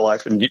of them in my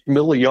life in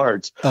middle of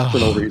yards for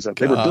no reason.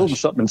 They were building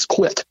something and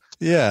quit.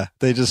 Yeah,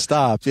 they just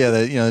stopped. Yeah,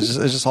 it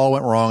just all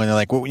went wrong, and they're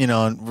like, well,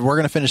 we're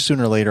going to finish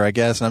sooner or later, I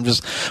guess. And I'm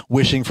just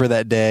wishing for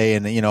that day,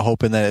 and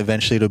hoping that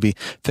eventually it'll be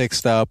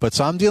fixed up. But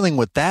so I'm dealing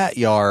with that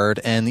yard,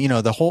 and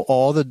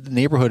all the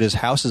neighborhood is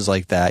houses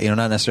like that.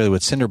 Not necessarily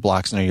with cinder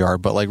blocks in their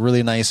yard, but like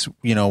really nice,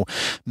 $1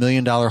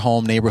 million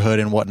home neighborhood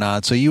and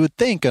whatnot. So you would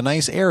think a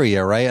nice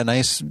area, right? A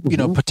nice,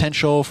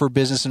 potential for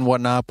business and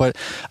whatnot. But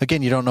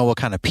again, you don't know what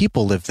kind of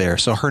people live there.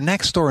 So her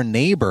next door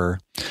neighbor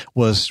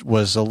was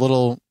a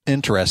little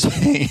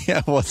interesting.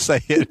 We'll say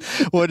it.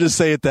 We'll just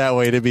say it that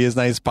way to be as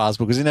nice as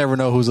possible, because you never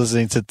know who's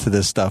listening to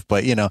this stuff.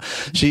 But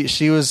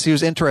she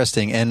was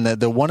interesting. And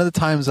the one of the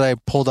times that I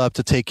pulled up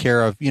to take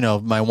care of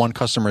my one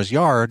customer's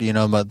yard,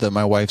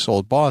 my wife's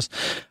old boss,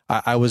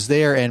 I was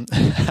there, and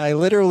I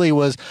literally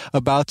was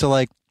about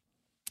to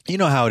you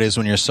know how it is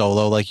when you're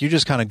solo, like you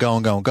just kind of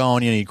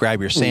going. You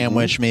grab your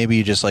sandwich, maybe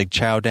you just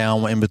chow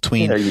down in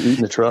between. Yeah, you eat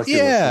in the truck.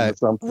 Yeah,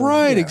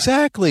 right,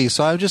 exactly.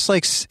 So I'm just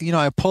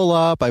I pull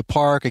up, I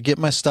park, I get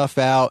my stuff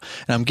out,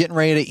 and I'm getting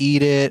ready to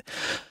eat it.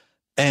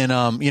 And,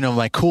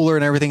 my cooler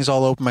and everything's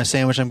all open, my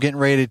sandwich, I'm getting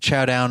ready to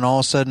chow down, and all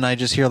of a sudden I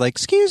just hear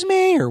excuse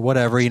me, or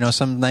whatever,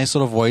 some nice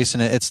little voice,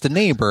 and it's the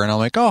neighbor. And I'm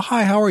like, oh,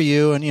 hi, how are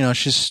you? And,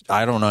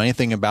 I don't know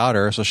anything about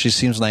her, so she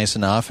seems nice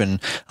enough.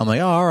 And I'm like,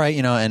 oh, all right,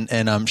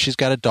 and she's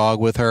got a dog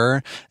with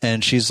her,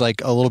 and she's a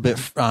little bit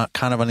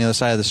kind of on the other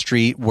side of the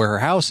street where her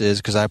house is,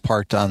 because I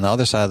parked on the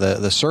other side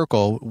of the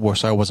circle,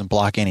 so I wasn't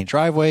blocking any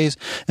driveways.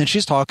 And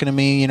she's talking to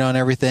me, and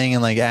everything,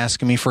 and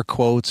asking me for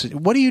quotes.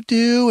 What do you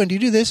do? And do you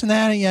do this and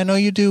that? And yeah, I know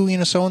you do,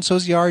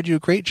 so-and-so's yard, you do a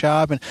great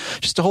job, and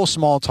just a whole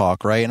small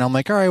talk, right? And I'm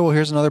like, all right, well,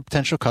 here's another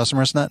potential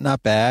customer. It's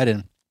not bad.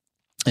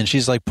 And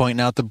she's pointing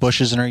out the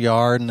bushes in her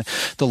yard and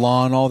the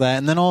lawn and all that.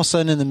 And then all of a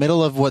sudden, in the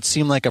middle of what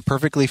seemed like a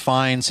perfectly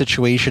fine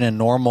situation and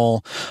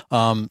normal,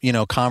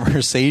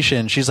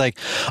 conversation, she's like,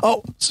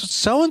 oh,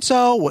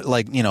 so-and-so,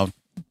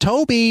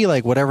 Toby,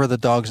 whatever the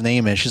dog's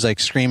name is, she's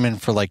screaming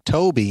for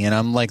Toby, and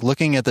I'm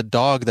looking at the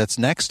dog that's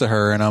next to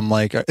her, and I'm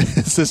like,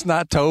 is this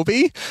not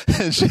Toby?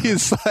 And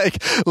she's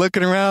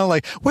looking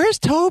around where's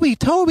Toby?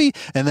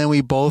 And then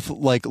we both,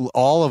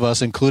 all of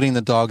us, including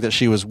the dog that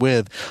she was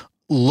with,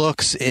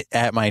 looks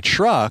at my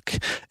truck,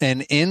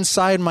 and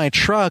inside my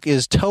truck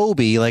is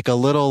Toby, a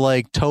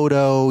little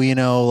Toto,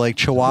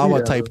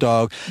 Chihuahua type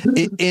dog,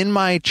 in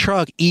my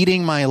truck,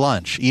 eating my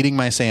lunch, eating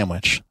my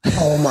sandwich.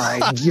 Oh my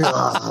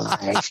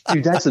gosh,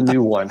 dude, that's a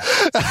new one.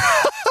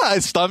 I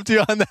stumped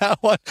you on that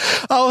one.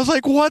 I was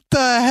like, what the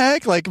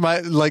heck?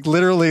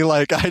 Literally,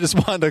 I just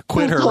wanted to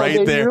quit her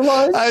right there.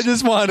 I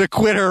just wanted to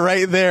quit her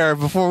right there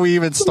before we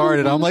even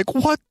started. I'm like,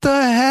 what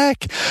the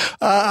heck?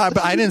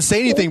 I didn't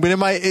say anything, but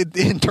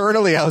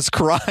internally, I was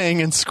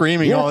crying and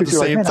screaming all at the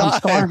same time. I'm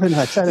starving.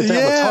 I tried to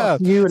talk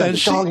to you, and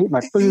the dog ate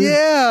my food.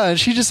 Yeah, and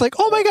she just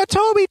oh my God,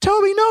 Toby,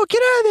 no,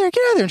 get out of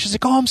there. And she's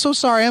like, oh, I'm so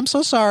sorry.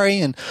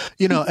 And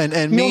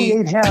me. You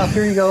only ate half.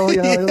 Here you go.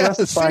 The rest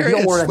is fine.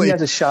 Don't worry. He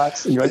has his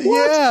shots. And you're like,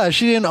 what? Yeah,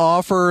 she didn't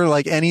offer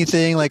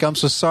anything. I'm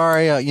so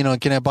sorry.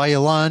 Can I buy you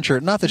lunch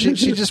or nothing?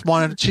 She just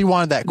wanted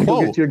that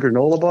quote. Get you a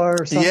granola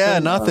bar or something? Yeah,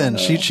 nothing.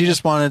 She just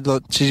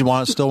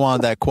still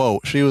wanted that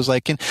quote. She was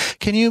like,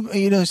 can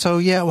you so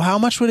yeah, well, how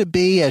much would it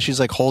be? As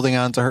she's holding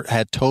on to her,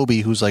 had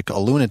Toby, who's a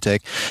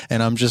lunatic,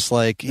 and I'm just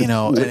licking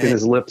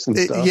his lips and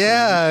stuff.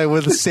 Yeah,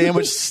 with a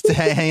sandwich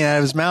hanging out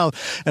of his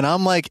mouth, and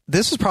I'm like,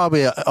 this is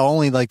probably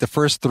only the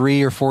first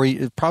 3 or 4,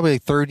 probably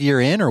third year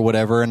in or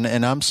whatever,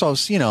 and I'm so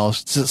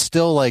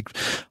still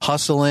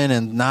hustling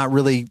and not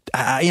really,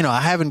 I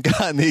haven't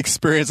gotten the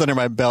experience under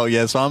my belt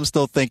yet, so I'm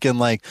still thinking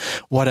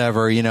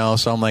whatever,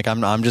 so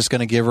I'm I'm just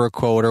gonna give her a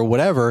quote or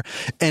whatever,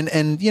 and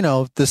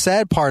the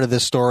sad part of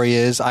this story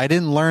is I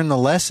didn't learn the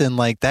lesson.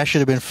 That should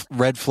have been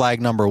red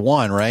flag number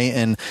 1,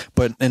 right?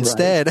 But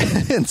instead,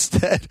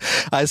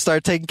 I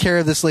start taking care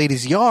of this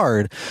lady's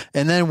yard,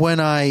 and then when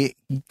I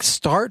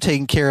start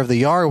taking care of the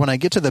yard, when I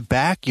get to the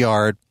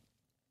backyard,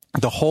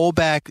 the whole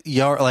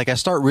backyard, like I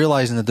start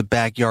realizing that the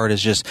backyard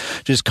is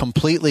just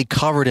completely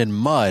covered in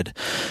mud.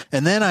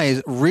 And then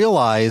I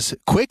realize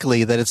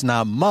quickly that it's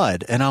not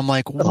mud. And I'm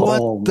like,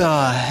 what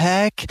the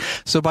heck?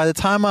 So by the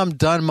time I'm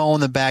done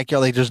mowing the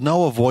backyard, like there's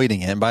no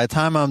avoiding it. And by the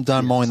time I'm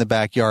done mowing the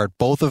backyard,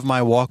 both of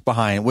my walk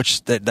behind,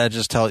 which that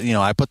just tells,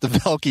 I put the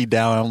Velke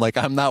down. I'm like,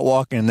 I'm not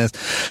walking this,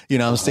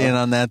 I'm standing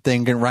on that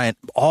thing and right.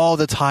 All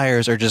the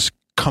tires are just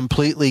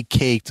completely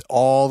caked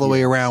all the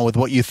way around with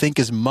what you think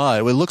is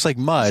mud. It looks like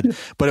mud,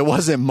 but it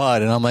wasn't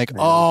mud. And I'm like,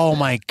 oh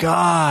my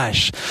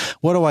gosh,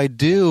 what do I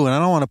do? And I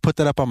don't want to put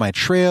that up on my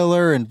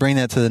trailer and bring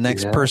that to the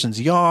next person's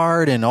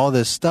yard and all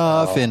this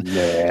stuff.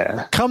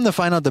 Come to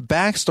find out, the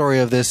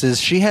backstory of this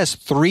is she has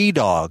 3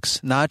 dogs,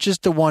 not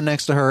just the one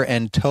next to her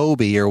and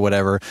Toby or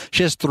whatever.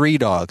 She has 3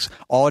 dogs,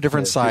 all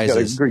different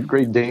sizes. Got a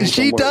Great Dane.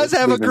 She does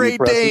have a Great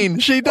Dane.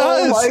 She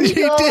does. Oh she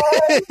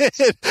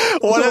did.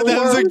 One of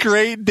them's a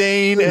Great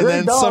Dane, and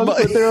then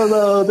somebody. But they're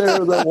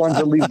the ones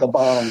that leave the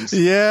bombs.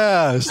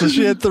 Yeah. So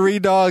she had 3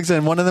 dogs,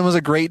 and one of them was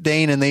a Great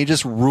Dane, and they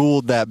just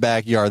ruled that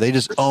backyard. They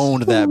just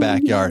owned that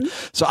backyard.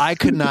 So I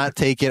could not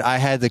take it. I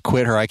had to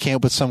quit her. I came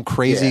up with some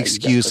crazy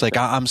excuse like,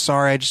 I'm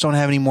sorry, I just don't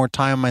have any more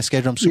time on my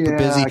schedule. I'm super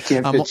busy. I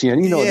can't fit you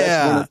in.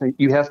 That's one of the things.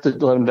 You have to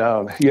let them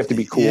down. You have to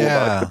be cool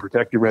about it to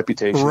protect your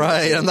reputation.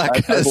 Right. I'm not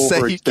going to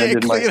say you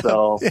can't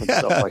myself and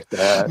stuff like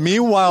that.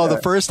 Meanwhile,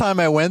 the first time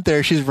I went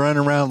there, she's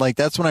running around like,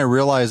 that's when I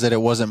realized that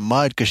it wasn't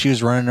mud, because she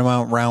was running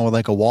around with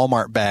like a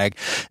Walmart bag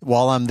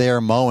while I'm there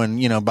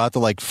mowing, about to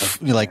like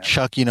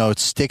chuck,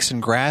 sticks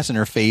and grass in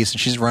her face, and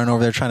she's running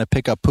over there trying to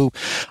pick up poop.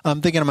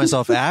 I'm thinking to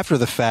myself after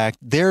the fact,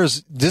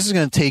 this is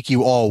going to take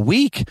you all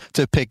week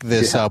to pick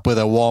this up with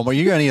a Walmart.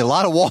 You're going to need a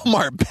lot of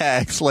Walmart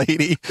bags,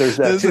 lady. There's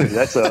that too.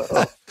 That's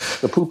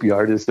the poop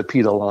yard is the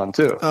PETA lawn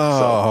too.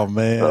 Oh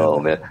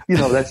man.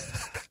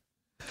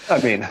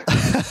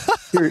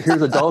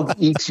 Here's a dog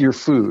eats your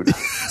food,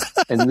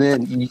 and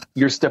then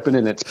you're stepping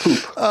in its poop.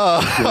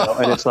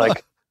 And it's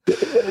like,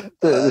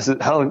 this is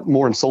how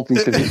more insulting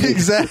can it be?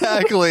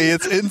 Exactly.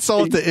 It's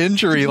insult to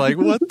injury. Like,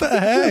 what the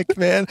heck,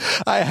 man?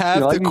 I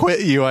have to quit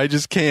you. I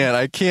just can't.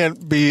 I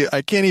can't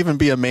even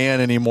be a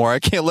man anymore. I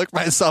can't look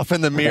myself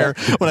in the mirror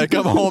when I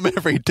come home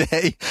every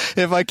day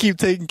if I keep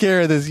taking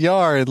care of this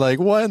yard. Like,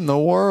 what in the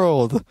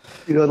world?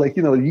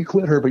 You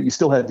quit her, but you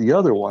still had the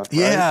other one. Right?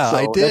 Yeah, so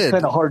I did. That's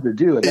kind of hard to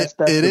do. And that's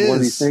one of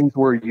these things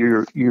where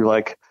you're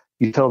like,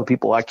 you tell the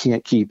people I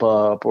can't keep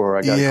up, or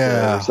I got to quit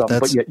or something,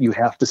 but yet you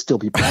have to still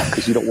be back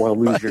because you don't want to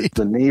lose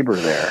the neighbor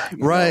there.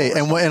 Right.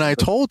 And I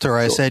told her,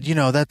 I said,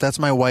 that's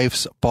my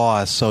wife's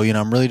boss. So,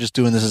 I'm really just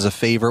doing this as a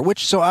favor,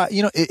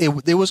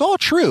 it was all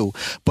true.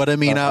 But I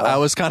mean, I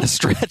was kind of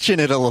stretching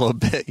it a little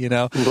bit,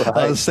 Right.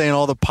 I was saying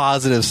all the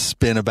positive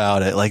spin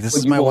about it. Like, this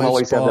is my wife's boss. You won't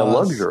always have that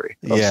luxury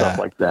of stuff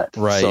like that.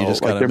 Right. So, you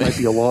just there might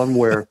be a lawn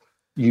where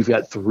you've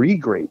got 3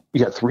 great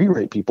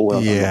people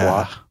on the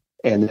block,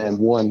 and then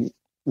one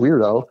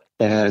weirdo,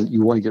 and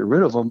you want to get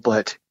rid of them,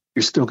 but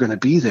you're still going to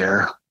be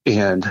there,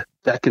 and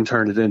that can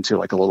turn it into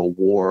like a little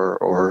war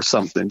or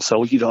something.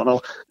 So you don't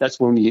know. That's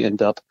when you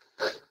end up,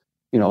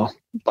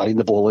 biting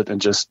the bullet and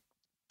just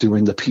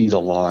doing the PETA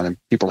lawn. And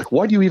people are like,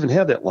 why do you even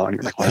have that lawn?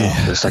 You're like,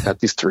 well, I got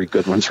these 3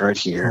 good ones right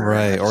here.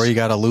 Right. Or you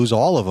got to lose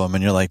all of them,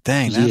 and you're like,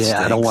 dang, that stinks.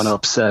 I don't want to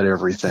upset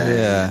everything.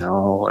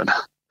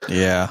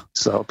 Yeah.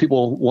 So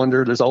people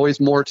wonder, there's always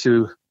more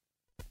to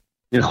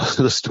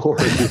the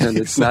story, and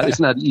it's not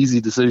an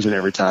easy decision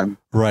every time.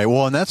 Right.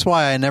 Well, and that's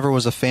why I never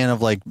was a fan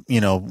of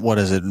what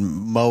is it,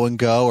 mow and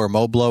go or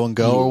mow, blow and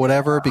go or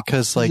whatever,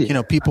 because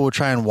people would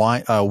try and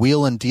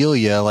wheel and deal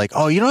you like,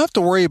 oh, you don't have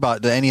to worry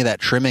about any of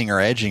that trimming or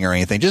edging or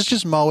anything.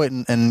 Just mow it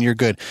and you're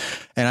good.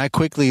 And I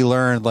quickly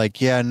learned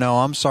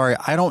I'm sorry.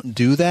 I don't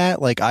do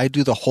that. Like, I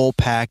do the whole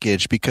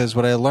package, because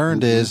what I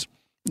learned is,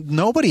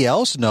 nobody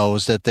else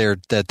knows that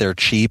they're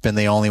cheap and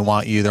they only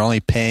want you. They're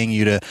only paying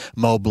you to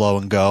mow, blow,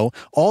 and go.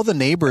 All the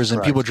neighbors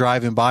and people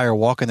driving by or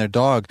walking their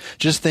dog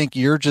just think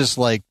you're just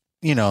like,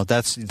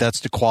 that's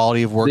the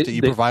quality of work that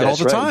you provide all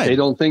the time. They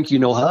don't think you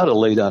know how to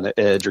lay down the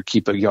edge or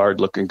keep a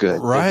yard looking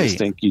good. Right. They just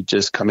think you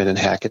just come in and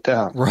hack it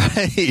down.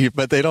 Right.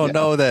 But they don't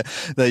know that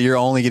you're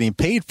only getting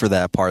paid for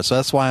that part. So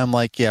that's why I'm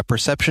like,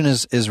 perception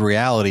is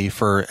reality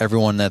for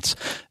everyone. That's,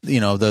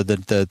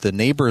 the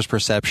neighbor's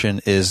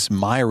perception is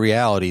my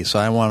reality. So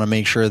I want to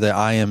make sure that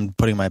I am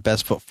putting my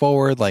best foot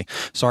forward. Like,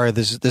 sorry,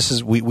 this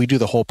is, we do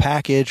the whole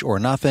package or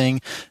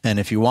nothing. And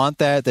if you want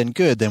that, then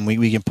good. Then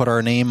we can put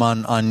our name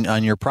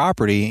on your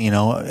property,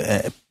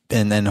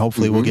 and then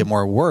hopefully we'll get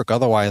more work.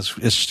 Otherwise,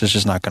 it's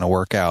just not going to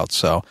work out.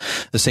 So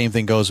the same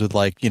thing goes with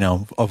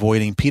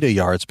avoiding PETA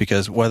yards,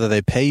 because whether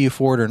they pay you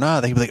for it or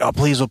not, they can be like, oh,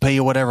 please, we'll pay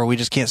you whatever. We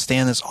just can't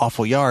stand this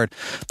awful yard.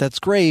 That's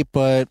great.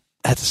 But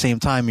at the same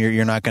time,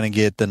 you're not going to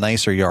get the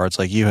nicer yards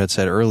like you had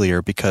said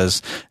earlier,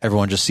 because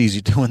everyone just sees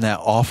you doing that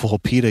awful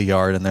PETA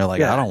yard and they're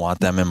like, I don't want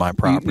them in my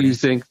property. You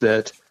think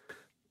that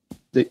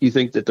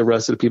the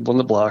rest of the people on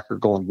the block are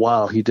going,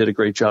 wow, he did a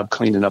great job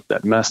cleaning up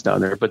that mess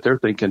down there. But they're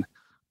thinking,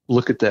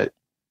 look at that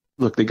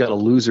look, they got a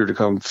loser to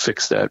come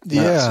fix that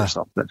mess or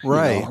something.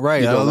 Right.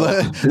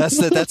 That's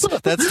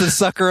the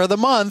sucker of the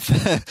month.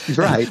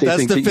 Right. They that's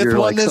think the that fifth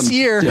one this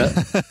year.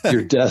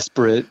 You're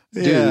desperate.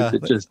 Dude,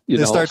 that just,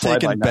 they start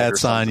taking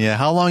bets on you.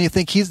 How long you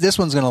think this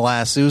one's going to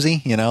last,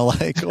 Susie?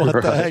 Like,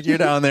 what the heck? You're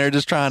down there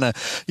just trying to,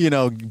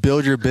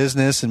 build your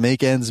business and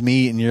make ends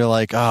meet. And you're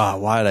like,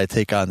 why did I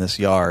take on this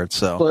yard?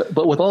 So,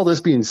 but with all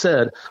this being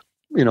said,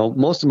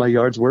 most of my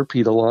yards were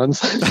PETA lawns.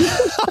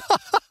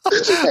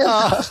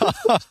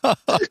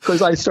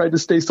 Because I tried to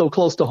stay so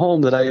close to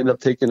home that I ended up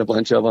taking a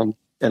bunch of them.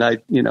 And I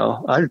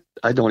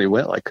only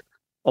went like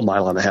a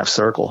 1.5 mile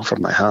circle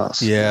from my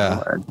house.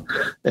 Yeah.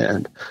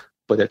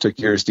 But it took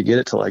years to get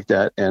it to like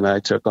that. And I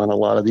took on a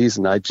lot of these,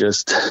 and I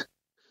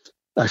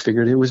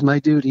figured it was my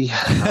duty.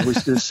 I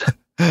was just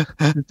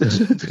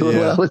doing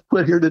what I was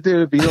put here to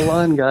do, be a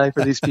lawn guy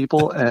for these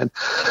people. And,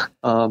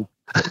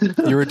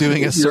 you were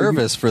doing a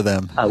service for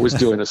them. I was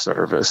doing a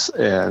service,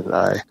 and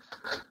I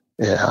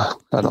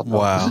don't know.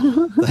 Wow.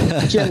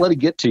 You can't let it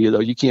get to you,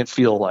 though. You can't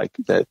feel like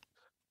that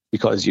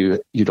because you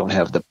don't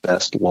have the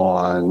best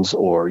lawns,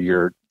 or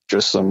you're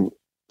just some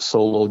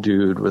solo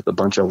dude with a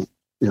bunch of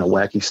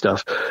wacky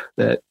stuff,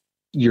 that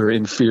you're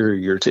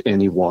inferior to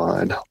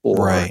anyone,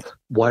 or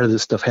why does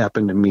this stuff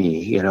happen to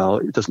me?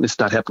 It's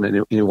not happening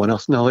to anyone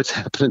else. No, it's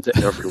happening to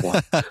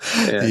everyone.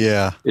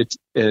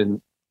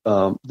 And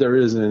there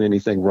isn't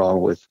anything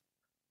wrong with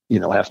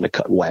having to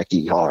cut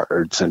wacky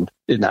yards and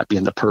it not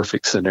being the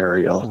perfect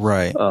scenario.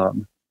 Right. A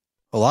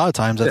lot of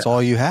times that's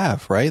all you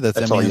have, right?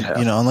 That's all you have.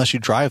 Unless you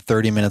drive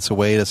 30 minutes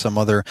away to some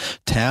other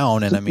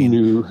town, and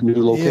new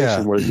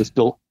location where they just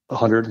built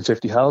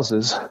 150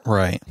 houses.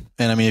 Right.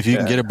 And if you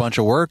can get a bunch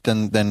of work,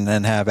 then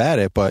have at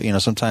it. But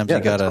sometimes you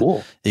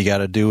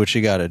gotta do what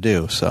you gotta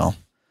do. So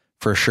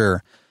for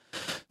sure.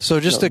 So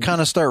just to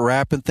kind of start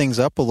wrapping things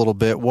up a little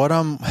bit, what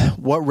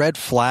red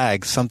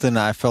flags, something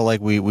I felt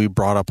like we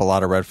brought up a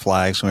lot of red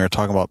flags when we were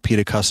talking about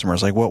PETA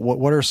customers. Like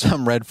what are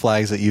some red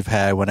flags that you've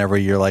had whenever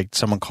you're like,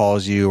 someone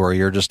calls you, or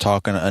you're just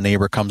talking, a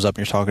neighbor comes up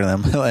and you're talking to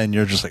them and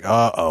you're just like,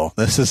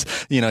 this is,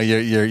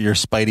 your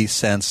spidey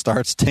sense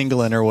starts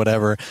tingling or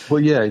whatever. Well,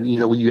 yeah.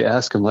 When you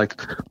ask them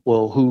like,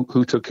 well,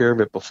 who took care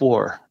of it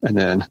before? And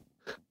then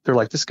they're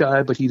like, this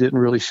guy, but he didn't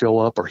really show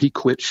up, or he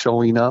quit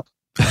showing up.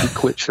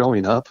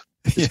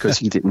 Because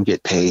he didn't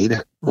get paid,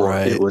 or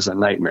it was a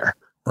nightmare.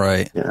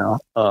 Right. They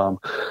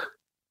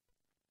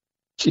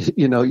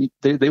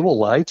will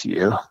lie to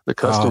you. The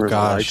customers will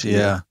lie to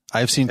you.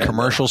 I've seen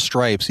commercial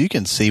stripes. You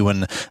can see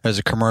when there's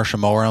a commercial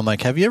mower. I'm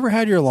like, have you ever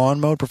had your lawn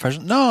mowed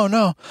professionally?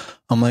 No.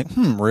 I'm like,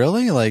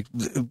 really? Like,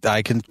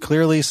 I can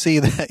clearly see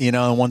that,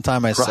 and one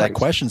time I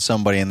questioned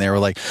somebody and they were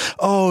like,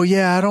 oh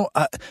yeah,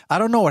 I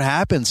don't know what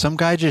happened. Some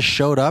guy just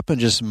showed up and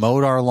just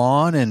mowed our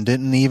lawn and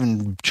didn't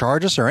even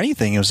charge us or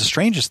anything. It was the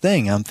strangest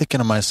thing. I'm thinking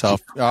to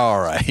myself, all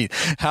right,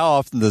 how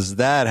often does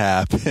that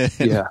happen?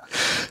 Yeah.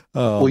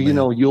 Well,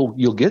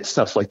 you'll get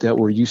stuff like that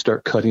where you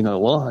start cutting a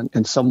lawn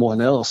and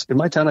someone else, in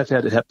my town, I've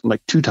had it happen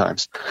like 2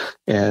 times,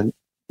 and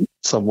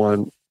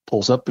someone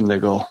pulls up and they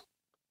go,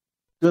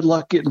 good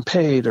luck getting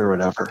paid or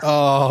whatever.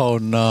 Oh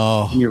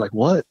no. And you're like,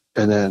 what?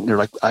 And then they're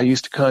like, I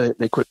used to cut it.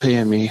 They quit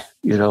paying me,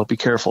 be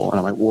careful. And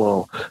I'm like,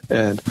 whoa.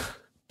 And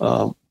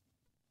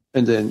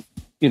then,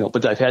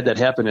 but I've had that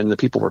happen and the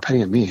people were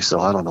paying me. So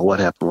I don't know what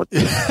happened with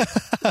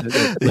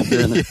that. But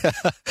then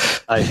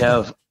I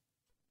have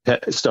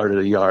started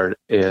a yard,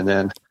 and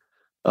then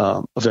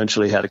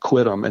eventually had to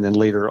quit them. And then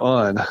later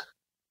on,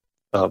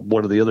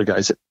 one of the other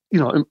guys,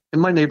 in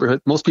my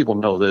neighborhood, most people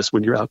know this,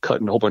 when you're out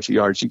cutting a whole bunch of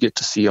yards, you get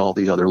to see all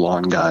the other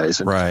lawn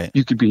guys. And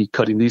you could be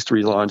cutting these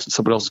 3 lawns and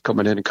somebody else is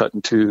coming in and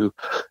cutting 2.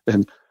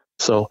 And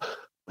so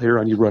later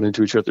on, you run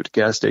into each other at the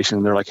gas station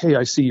and they're like, hey,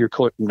 I see you're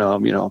cutting,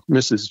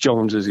 Mrs.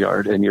 Jones's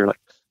yard. And you're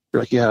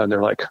like, yeah. And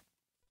they're like,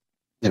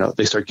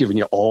 they start giving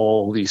you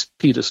all these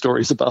PETA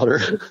stories about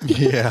her.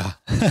 Yeah.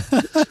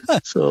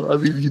 So,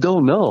 you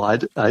don't know.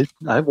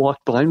 I've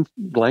walked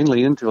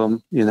blindly into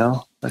them,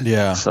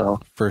 Yeah.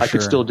 So for I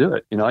could still do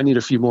it. I need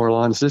a few more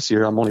lawns this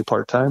year. I'm only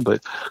part-time,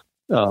 but,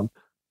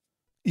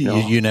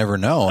 you never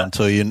know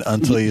until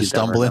you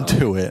stumble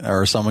into it,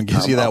 or someone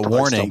gives you that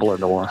warning.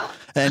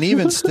 And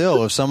even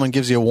still, if someone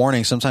gives you a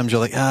warning, sometimes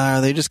you're like,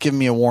 are they just giving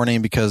me a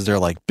warning because they're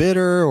like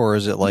bitter, or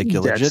is it like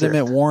a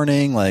legitimate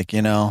warning? Like,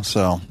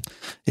 so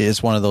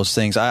it's one of those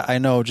things. I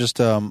know just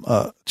to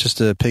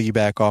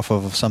piggyback off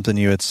of something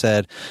you had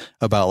said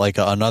about like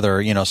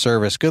another,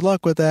 service. Good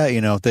luck with that.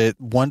 That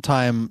one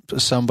time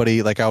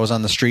somebody, like I was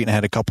on the street and I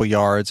had a couple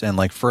yards, and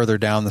like further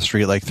down the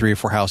street, like 3 or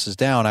 4 houses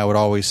down, I would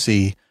always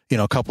see,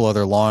 a couple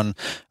other lawn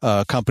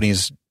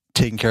companies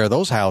taking care of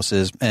those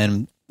houses.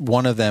 And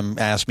one of them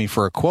asked me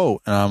for a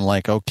quote, and I'm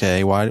like,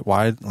 okay, why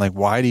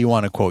do you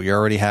want a quote? You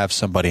already have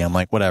somebody. I'm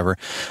like, whatever.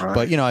 Right.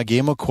 But, I gave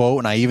him a quote,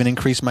 and I even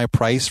increased my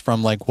price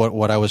from like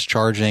what I was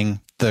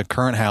charging the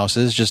current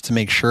houses, just to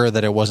make sure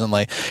that it wasn't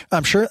like,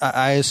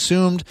 I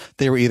assumed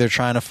they were either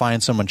trying to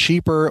find someone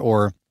cheaper,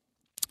 or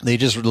they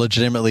just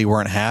legitimately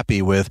weren't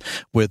happy with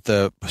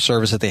the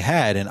service that they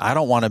had. And I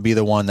don't want to be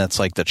the one that's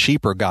like the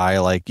cheaper guy,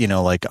 like, you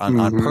know, like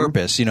on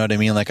purpose, you know what I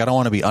mean? Like, I don't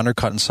want to be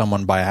undercutting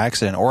someone by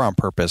accident or on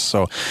purpose.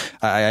 So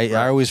I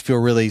always feel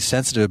really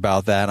sensitive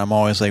about that. I'm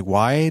always like,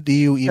 why do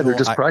you even? They're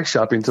just price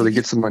shopping until they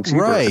get someone cheaper.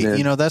 Right.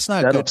 You know, that's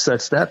not that good.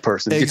 upsets that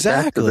person. It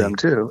exactly. gets back to them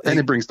too. And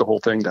it brings the whole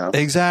thing down.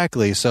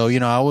 Exactly. So, you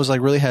know, I was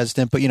like really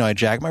hesitant, but, you know, I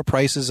jacked my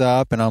prices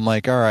up and I'm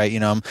like, all right, you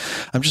know,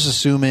 I'm just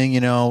assuming, you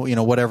know,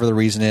 whatever the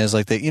reason is,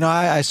 like that, you know,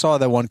 I saw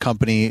that one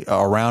company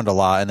around a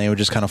lot and they would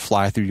just kind of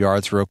fly through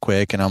yards real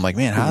quick. And I'm like,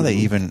 man, how they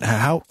even,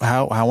 I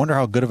wonder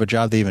how good of a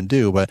job they even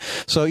do. But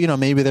so, you know,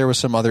 maybe there was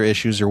some other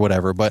issues or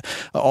whatever. But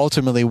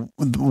ultimately,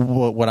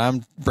 what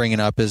I'm bringing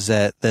up is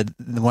that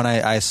when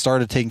I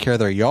started taking care of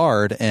their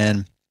yard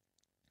and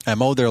I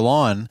mowed their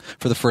lawn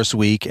for the first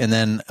week, and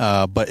then,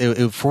 but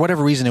it, for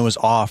whatever reason, it was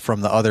off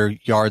from the other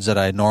yards that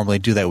I normally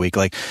do that week.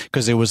 Like,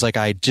 cause it was like,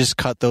 I just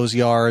cut those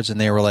yards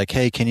and they were like,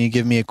 hey, can you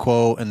give me a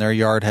quote? And their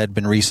yard had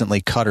been recently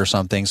cut or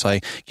something. So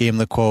I gave them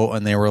the quote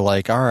and they were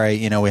like, all right,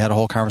 you know, we had a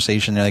whole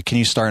conversation. They're like, can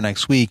you start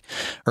next week?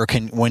 Or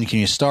when can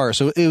you start?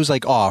 So it was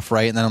like off,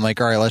 right? And then I'm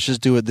like, all right, let's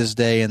just do it this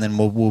day. And then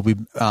we'll be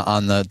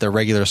on the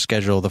regular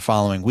schedule the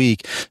following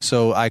week.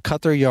 So I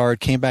cut their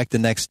yard, came back the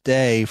next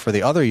day for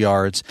the other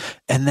yards,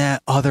 and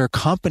that other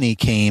company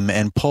came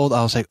and pulled.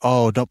 I was like,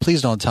 oh,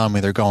 please don't tell me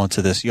they're going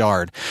to this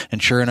yard.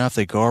 And sure enough,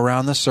 they go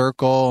around the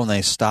circle and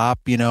they stop,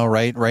 you know,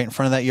 right in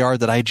front of that yard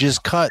that I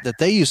just cut, that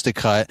they used to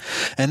cut.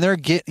 And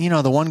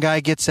the one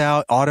guy gets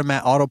out,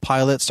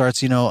 autopilot,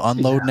 starts, you know,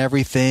 unloading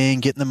everything,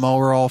 getting the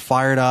mower all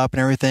fired up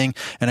and everything.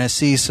 And I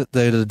see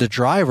the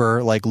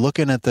driver like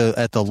looking at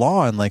the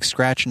lawn, like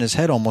scratching his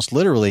head almost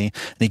literally.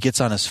 And he gets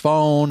on his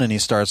phone and he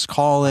starts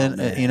calling,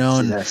 you know,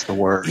 and that's the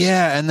worst.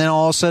 Yeah. And then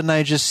all of a sudden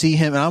I just see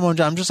him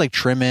and I'm just like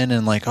trimming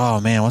and like, oh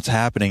man, what's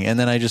happening? And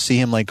then I just see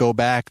him like go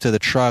back to the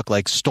truck,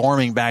 like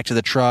storming back to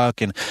the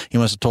truck. And he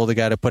must have told the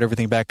guy to put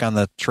everything back on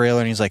the trailer.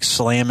 And he's like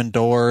slamming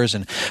doors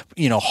and,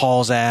 you know,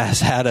 hauls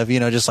ass out of, you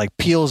know, just like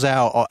peels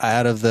out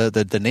of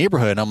the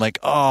neighborhood. And I'm like,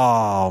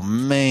 oh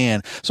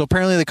man. So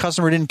apparently the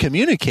customer didn't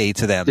communicate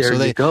to them. There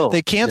so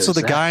they canceled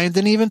the guy and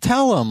didn't even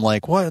tell him,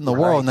 like, what in the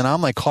world? And then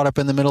I'm like caught up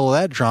in the middle of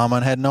that drama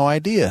and had no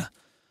idea.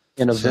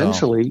 And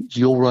eventually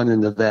you'll run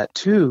into that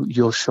too.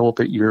 You'll show up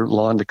at your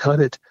lawn to cut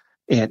it,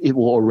 and it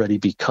will already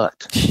be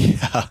cut.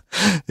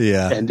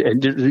 Yeah.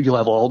 And you'll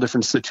have all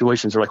different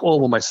situations. They're like, oh,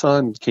 well, my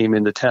son came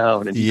into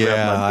town and he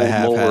grabbed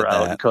my old mower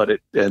out and cut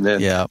it. And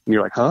then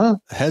you're like, huh?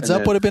 Heads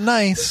up would have been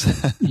nice.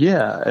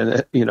 Yeah.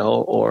 And, you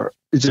know, or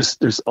it's just,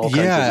 there's all kinds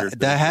of weird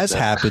things. That has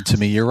happened to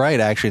me. You're right,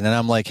 actually. And then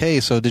I'm like,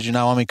 hey, so did you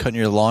not want me cutting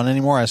your lawn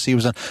anymore? I see he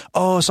was on,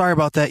 oh, sorry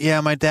about that.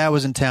 Yeah, my dad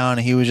was in town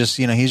and he was just,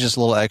 you know, he's just a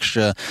little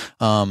extra,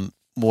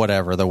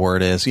 whatever the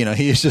word is, you know,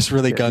 he's just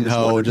really gung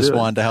ho, just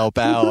wanted to help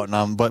out.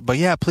 And but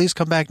yeah, please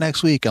come back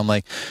next week. I'm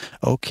like,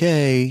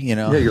 okay, you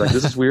know. Yeah, you're like,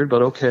 this is weird,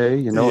 but okay,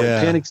 you know.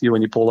 It panics you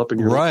when you pull up and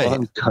you're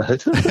like,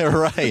 cut.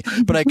 Right.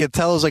 But I could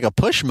tell it was like a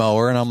push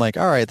mower, and I'm like,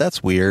 all right,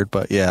 that's weird,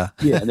 but yeah.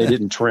 Yeah, and they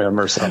didn't trim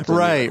or something.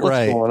 Right,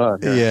 like, what's going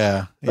on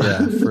here?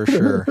 Yeah, for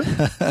sure.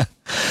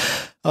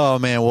 Oh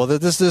man, well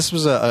this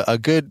was a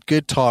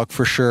good talk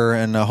for sure,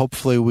 and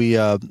hopefully we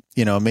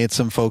you know, made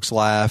some folks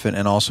laugh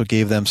and also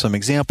gave them some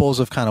examples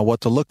of kind of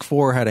what to look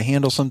for, how to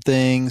handle some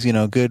things, you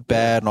know, good,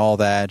 bad, and all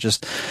that.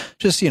 Just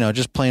you know,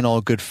 just plain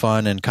old good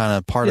fun and kind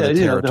of part of the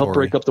territory. Help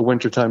break up the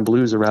wintertime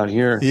blues around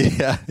here.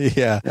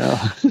 Yeah.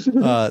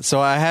 So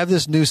I have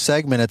this new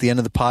segment at the end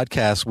of the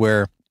podcast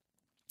where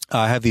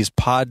I have these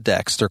pod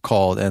decks, they're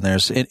called, and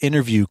there's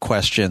interview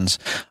questions.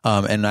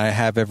 And I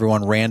have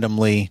everyone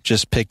randomly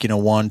just pick, you know,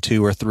 1,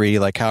 2, or 3,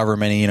 like however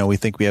many, you know, we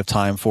think we have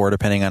time for,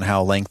 depending on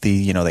how lengthy,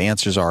 you know, the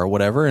answers are or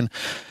whatever. And,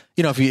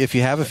 you know, if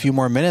you have a few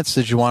more minutes,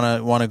 did you want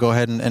to go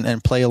ahead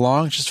and play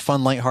along? It's just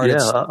fun, lighthearted.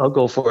 Yeah, I'll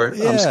go for it.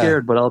 Yeah. I'm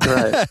scared, but I'll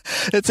try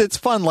it. It's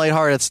fun,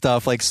 lighthearted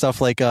stuff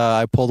like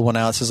I pulled one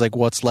out. It says like,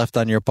 what's left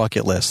on your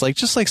bucket list? Like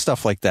just like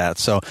stuff like that.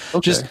 So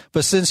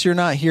but since you're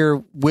not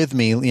here with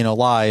me, you know,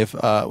 live,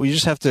 we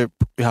just have to,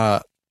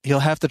 you'll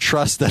have to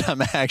trust that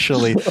I'm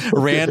actually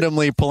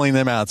randomly pulling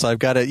them out. So I've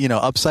got it, you know,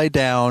 upside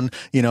down,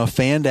 you know,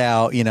 fanned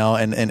out, you know,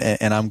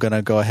 and I'm going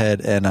to go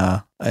ahead and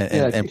pull hit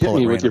it me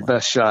randomly. with your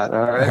best shot. All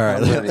right.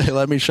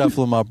 Let me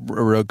shuffle them up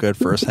real good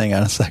first. Hang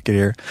on a second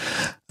here.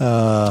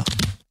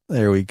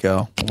 There we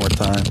go. One more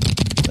time.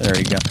 There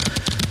we go.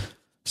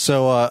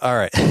 So, all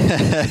right,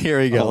 here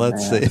we go.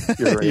 Let's see.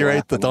 You're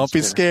right. Don't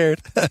be scared.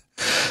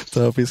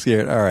 Don't be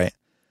scared. All right.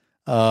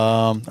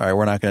 All right,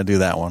 we're not going to do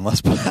that one.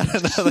 Let's put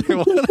another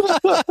one.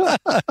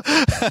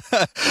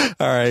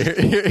 All right,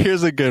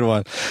 here's a good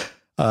one.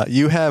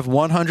 You have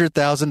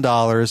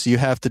 $100,000. You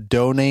have to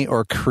donate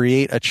or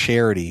create a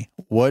charity.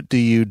 What do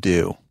you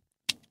do?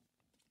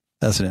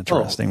 That's an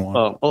interesting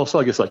one. So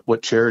I guess like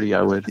what charity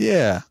I would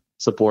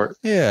support.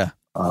 Yeah.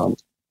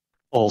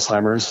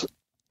 Alzheimer's,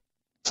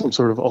 some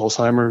sort of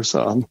Alzheimer's,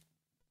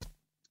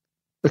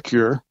 a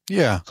cure.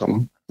 Yeah.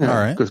 All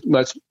right. Because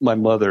that's what my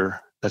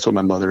mother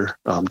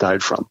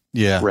died from.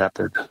 Yeah.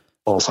 Rapid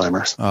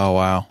Alzheimer's. Oh,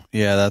 wow.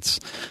 Yeah, that's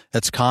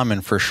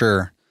common for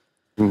sure.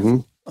 Mm-hmm.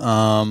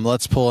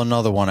 Let's pull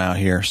another one out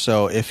here.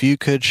 So if you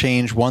could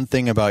change one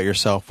thing about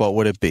yourself, what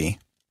would it be?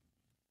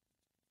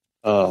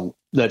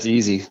 That's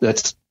easy.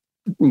 That's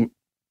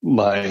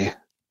my,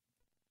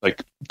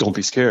 don't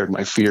be scared.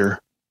 My fear.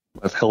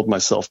 I've held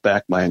myself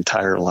back my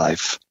entire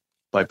life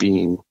by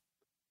being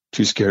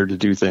too scared to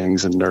do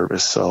things and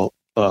nervous. So,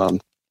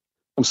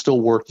 I'm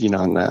still working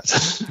on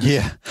that.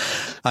 Yeah.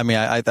 I mean,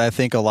 I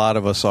think a lot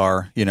of us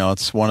are,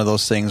 it's one of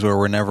those things where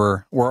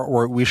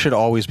we should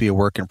always be a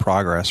work in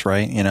progress,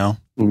 right?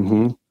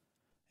 Mm-hmm.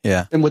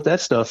 Yeah. And with that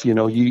stuff,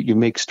 you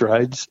make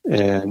strides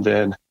and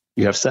then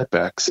you have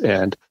setbacks,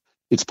 and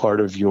it's part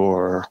of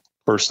your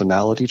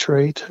personality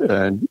trait,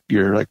 and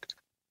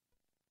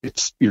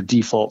it's your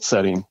default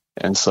setting.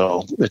 And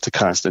so it's a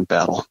constant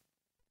battle.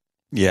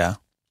 Yeah.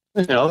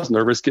 I was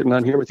nervous getting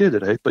on here with you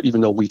today, but even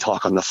though we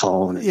talk on the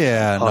phone,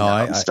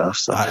 and stuff,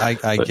 so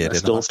I get it.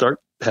 Still start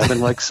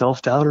having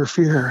self-doubt or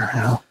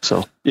fear,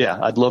 So yeah,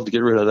 I'd love to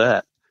get rid of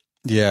that.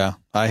 Yeah,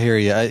 I hear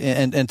you.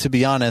 And to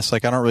be honest, I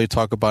don't really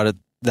talk about it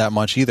that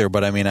much either,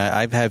 but I mean,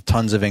 I've had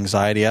tons of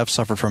anxiety. I've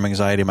suffered from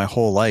anxiety my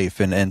whole life,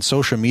 and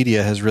social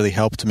media has really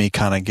helped me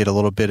kind of get a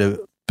little bit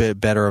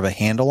better of a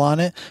handle on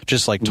it,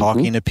 just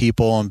talking to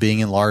people and being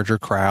in larger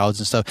crowds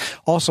and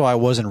stuff. Also, I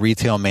was in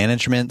retail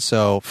management,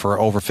 so for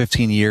over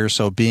 15 years,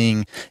 so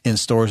being in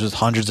stores with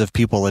hundreds of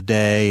people a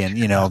day and,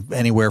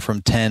 anywhere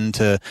from 10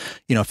 to,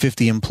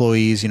 50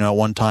 employees, at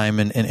one time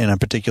in a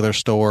particular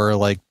store,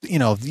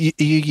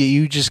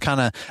 you just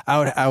kind of,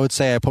 I would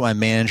say I put my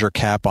manager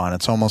cap on.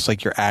 It's almost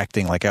like you're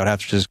acting. I would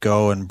have to just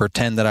go and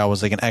pretend that I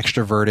was an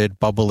extroverted,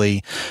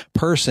 bubbly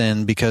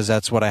person, because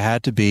that's what I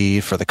had to be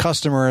for the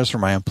customers, for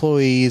my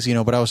employees,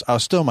 but I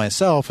was still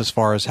myself as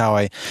far as how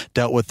I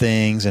dealt with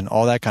things and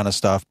all that kind of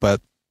stuff.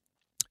 But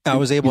I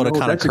was able to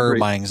kind of curb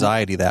my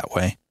anxiety that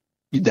way.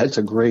 That's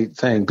a great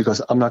thing, because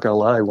I'm not going to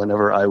lie,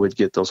 whenever I would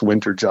get those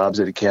winter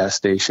jobs at a gas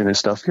station and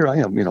stuff, here I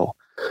am,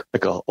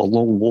 like a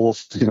lone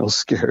wolf,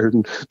 scared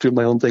and doing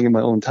my own thing in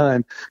my own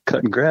time,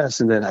 cutting grass.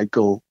 And then I'd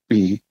go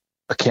be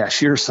a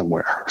cashier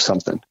somewhere or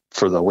something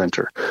for the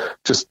winter,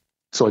 just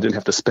so I didn't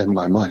have to spend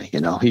my money.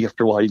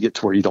 After a while you get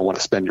to where you don't want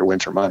to spend your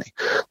winter money.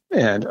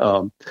 And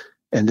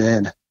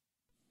then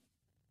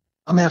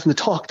I'm having to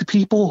talk to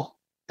people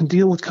and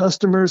deal with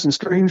customers and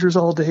strangers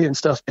all day and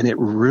stuff. And it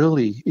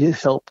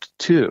helped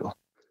too.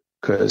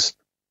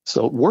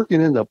 So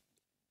working in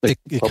it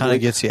kind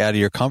of gets you out of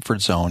your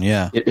comfort zone.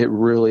 Yeah. It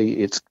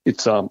really, it's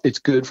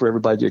good for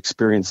everybody to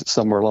experience it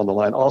somewhere along the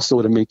line.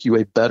 Also to make you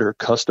a better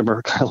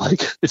customer, kind of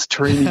like it's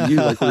training you,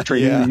 like we're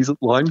training these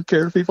lawn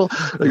care people,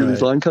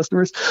 these lawn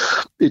customers.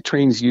 It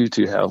trains you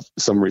to have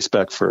some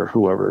respect for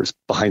whoever's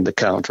behind the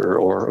counter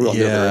or on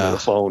the other end of the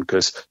phone,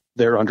 because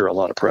they're under a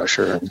lot of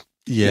pressure. And,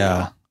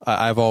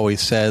 I've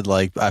always said,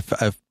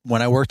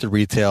 when I worked at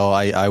retail,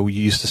 I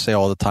used to say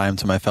all the time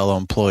to my fellow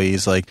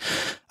employees,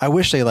 I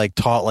wish they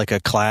taught a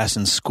class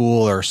in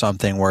school or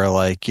something where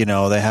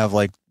they have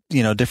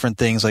different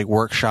things like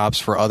workshops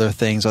for other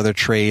things, other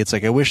trades.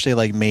 I wish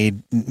they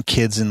made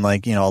kids in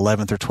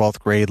 11th or 12th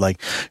grade,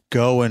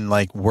 go and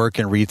work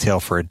in retail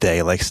for a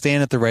day,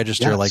 stand at the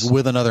register,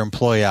 with another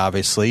employee,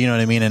 obviously, you know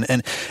what I mean?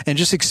 And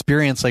just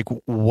experience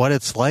what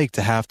it's like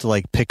to have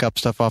to pick up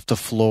stuff off the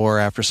floor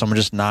after someone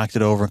just knocked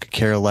it over and could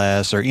care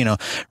less, or,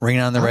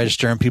 ringing on the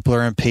register and people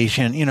are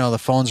impatient, the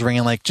phone's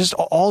ringing, just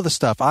all the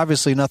stuff.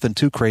 Obviously nothing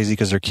too crazy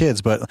because they're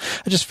kids, but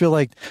I just feel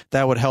like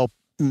that would help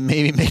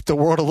maybe make the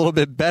world a little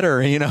bit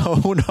better,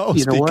 who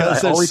knows?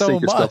 Because I always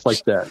think of stuff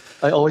like that.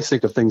 I always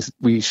think of things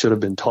we should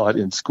have been taught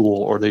in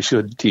school, or they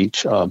should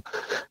teach.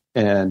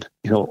 And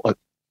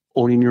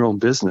owning your own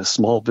business,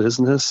 small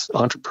business,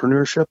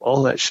 entrepreneurship,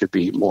 all that should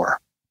be more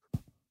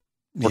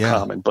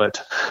common.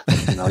 But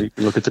you can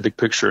look at the big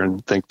picture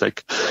and think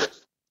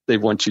they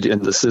want you to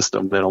end the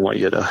system. They don't want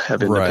you to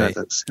have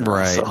independence.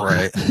 Right. All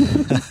right.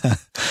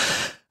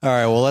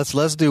 Well,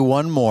 let's do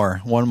one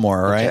more. All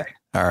right. Okay.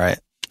 All right.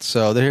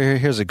 So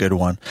here's a good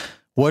one.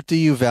 What do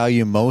you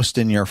value most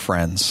in your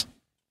friends?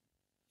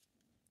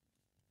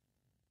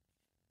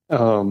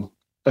 The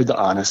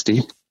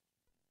honesty.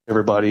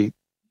 Everybody,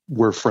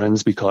 we're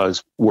friends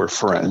because we're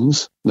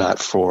friends, not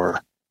for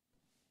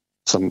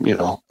some,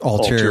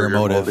 ulterior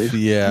motive.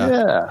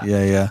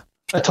 Yeah.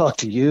 I talk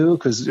to you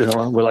because,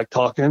 we're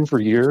talking for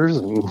years,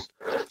 and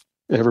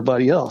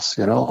everybody else,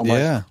 all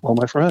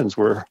my friends,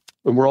 we're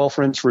all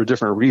friends for a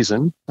different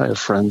reason. I have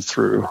friends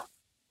through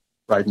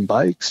riding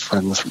bikes,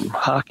 friends from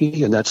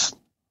hockey, and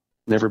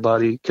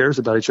everybody cares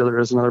about each other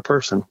as another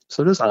person.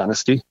 So there's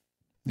honesty,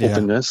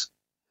 openness.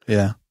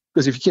 Yeah.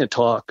 Because if you can't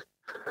talk,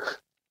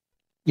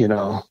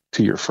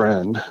 to your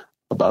friend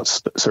about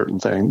certain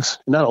things,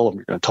 not all of them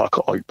you're going to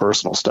talk all your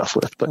personal stuff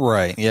with, but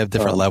right. You have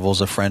different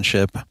levels of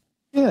friendship.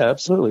 Yeah,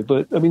 absolutely.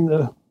 But I mean,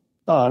 the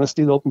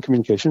honesty, the open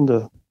communication,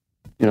 the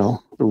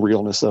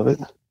realness of it.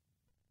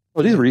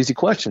 Well, these were easy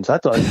questions. I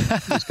thought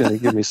he was going to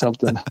give me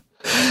something.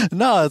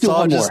 No,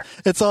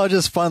 it's all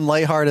just fun,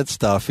 lighthearted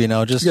stuff.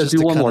 Just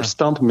do one more.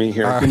 Stump me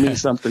here. Give me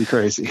something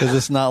crazy. Because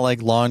it's not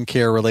lawn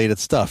care related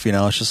stuff.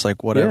 It's just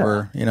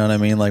whatever. You know what I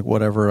mean?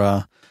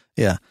 Whatever.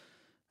 Yeah.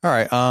 All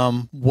right.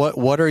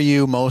 What are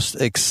you most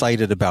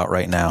excited about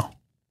right now?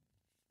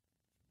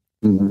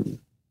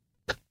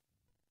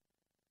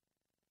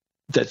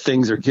 That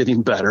things are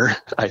getting better.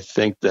 I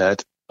think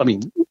that,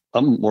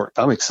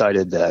 I'm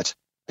excited that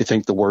I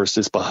think the worst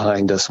is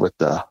behind us with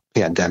the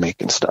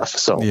pandemic and stuff.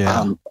 So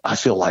I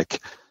feel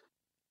like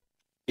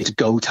it's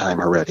go time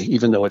already,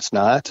 even though it's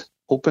not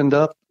opened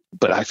up,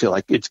 but I feel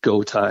like it's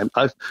go time.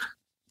 I'm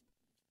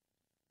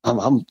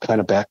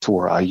kind of back to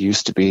where I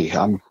used to be.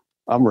 I'm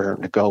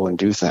raring to go and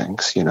do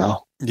things,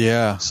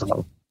 Yeah.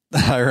 So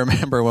I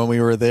remember when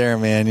we were there,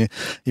 man,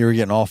 you were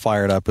getting all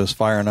fired up. It was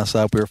firing us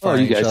up. We were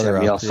firing each other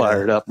up. You guys had me all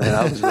fired up, man.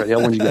 I was ready. I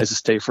wanted you guys to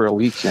stay for a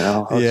week, I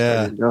was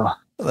ready to go.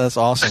 That's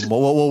awesome.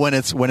 Well, when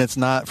it's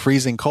not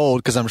freezing cold,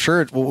 because I'm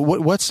sure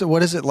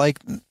what is it like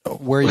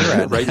where you're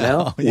at right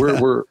now?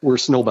 We're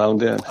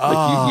snowbound in.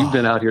 Like you've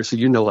been out here, so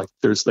like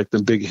there's like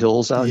the big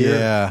hills out here.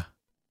 Yeah.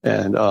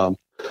 And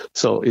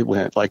so it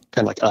went kind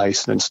of like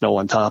ice and then snow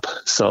on top.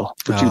 So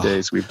for 2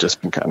 days, we've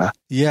just been kind of.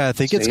 Yeah, I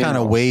think it's kind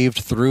of waved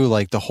through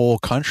like the whole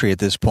country at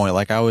this point.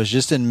 Like I was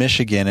just in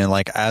Michigan, and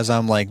like as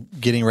I'm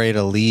like getting ready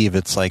to leave,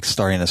 it's like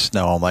starting to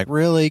snow. I'm like,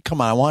 really? Come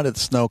on! I wanted it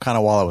to snow kind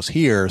of while I was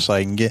here, so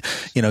I can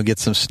get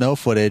some snow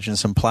footage and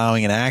some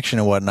plowing in action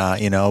and whatnot.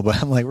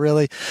 But I'm like,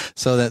 really?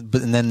 So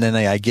then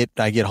I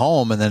get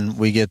home, and then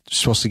we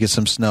supposed to get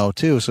some snow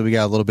too. So we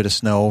got a little bit of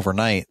snow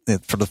overnight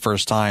for the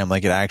first time.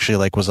 Like it actually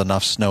like was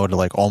enough snow to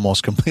like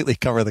almost completely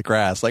cover the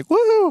grass. Like,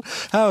 woo!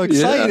 How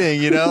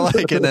exciting!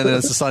 Like, and then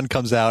as the sun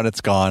comes out,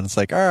 it's gone. It's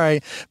like, all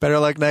right, better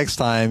luck next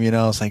time.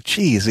 It's like,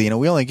 geez, we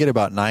only get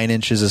about 9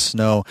 inches of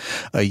snow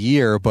a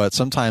year, but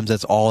sometimes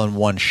that's all in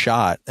one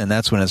shot, and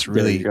that's when it's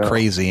really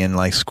crazy. And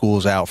like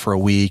school's out for a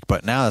week,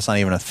 but now that's not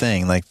even a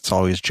thing. Like it's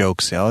always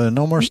jokes,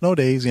 no more snow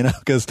days,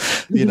 because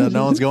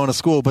no one's going to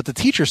school, but the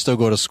teachers still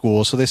go to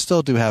school, so they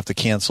still do have to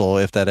cancel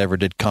if that ever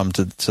did come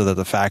to, so that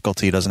the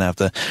faculty doesn't have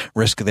to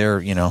risk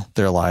their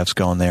their lives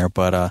going there.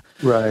 But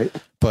right.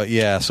 But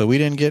yeah, so we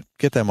didn't get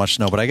that much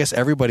snow, but I guess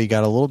everybody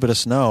got a little bit of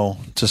snow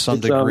to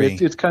some degree.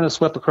 It's kind of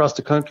swept across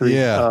the country.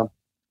 Yeah.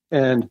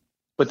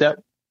 But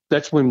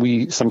that's when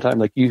we sometimes,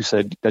 like you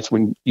said, that's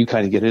when you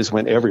kind of get it, is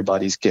when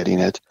everybody's getting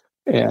it.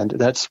 And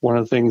that's one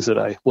of the things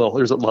that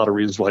there's a lot of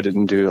reasons why I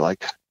didn't do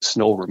like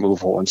snow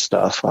removal and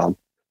stuff.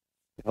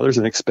 There's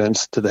an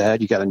expense to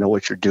that. You got to know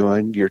what you're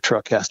doing. Your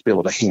truck has to be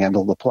able to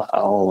handle the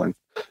plow and,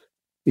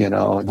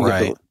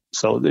 right.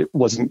 So it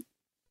wasn't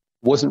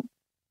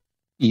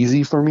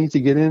easy for me to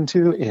get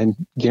into and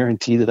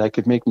guarantee that I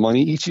could make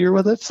money each year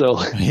with it. So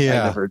I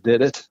never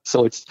did it.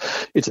 So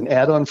it's an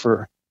add-on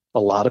for a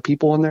lot of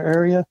people in their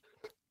area,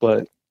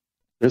 but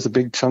there's a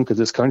big chunk of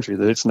this country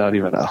that it's not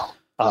even a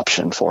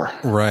option for.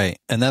 Right.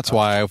 And that's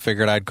why I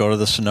figured I'd go to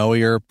the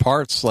snowier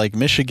parts like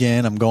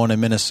Michigan. I'm going to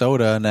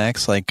Minnesota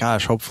next. Like,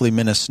 gosh, hopefully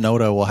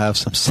Minnesota will have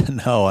some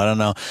snow. I don't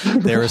know.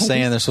 They were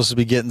saying they're supposed to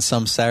be getting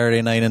some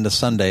Saturday night into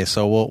Sunday.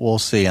 So we'll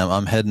see.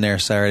 I'm heading there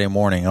Saturday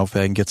morning.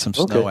 Hopefully I can get some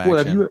snow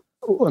action.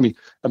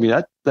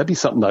 That'd be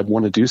something I'd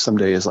want to do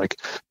someday, is like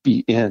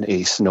be in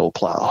a snow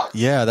plow.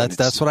 Yeah,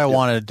 that's what I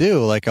wanted to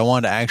do. Like I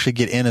wanted to actually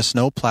get in a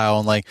snow plow,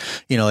 and like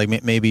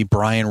maybe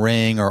Brian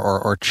Ring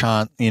or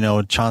Chance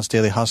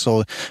Daily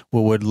Hustle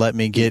would let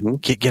me get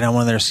on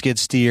one of their skid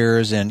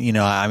steers. And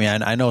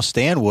I know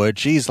Stan would.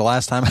 Geez, the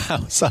last time I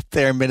was up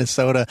there in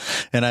Minnesota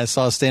and I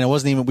saw Stan,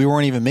 we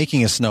weren't even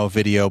making a snow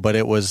video, but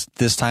it was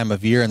this time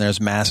of year, and there's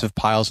massive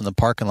piles in the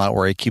parking lot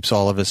where he keeps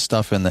all of his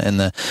stuff in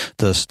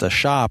the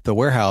shop, the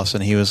warehouse.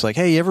 And he was like,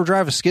 "Hey, you ever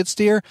drive a skid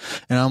steer?"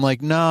 And I'm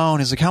like, "No."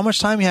 And he's like, "How much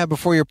time you have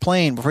before you got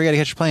to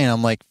catch your plane?"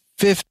 I'm like,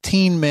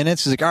 15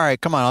 minutes. He's like, "All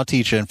right, come on, I'll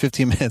teach you in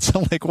 15 minutes.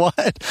 I'm like,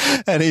 "What?"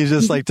 And he's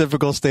just like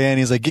typical Stan.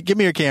 He's like, give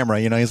me your camera.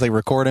 He's like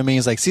recording me.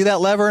 He's like, "See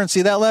that lever and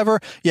see that lever?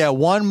 Yeah,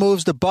 one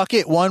moves the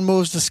bucket, one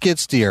moves the skid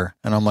steer."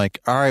 And I'm like,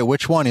 "All right,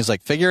 which one?" He's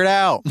like, "Figure it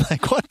out." I'm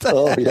like, "What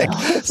the heck?"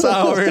 Yeah.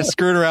 So we're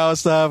screwing around with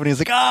stuff. And he's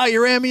like,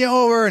 "You ran me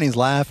over." And he's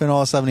laughing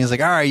all stuff. And he's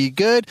like, "All right, you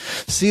good?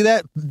 See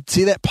that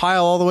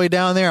pile all the way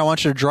down there? I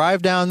want you to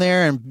drive down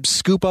there and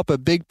scoop up a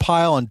big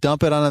pile and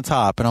dump it on the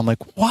top." And I'm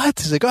like, "What?"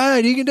 He's like, "Go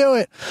ahead, you can do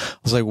it." I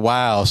was like, wow.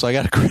 So I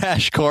got a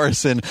crash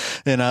course, and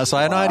so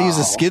I know how to use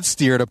a skid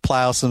steer to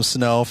plow some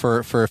snow for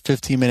a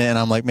 15 minute. And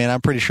I'm like, man, I'm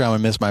pretty sure I'm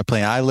gonna miss my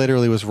plane. I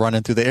literally was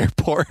running through the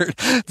airport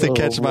to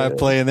catch my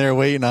plane. They're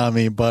waiting on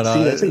me. But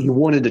that's it. You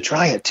wanted to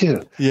try it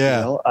too.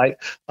 Yeah.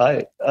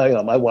 I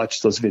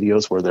watched those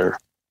videos where they're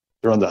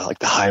on the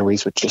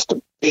highways with just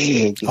a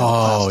big,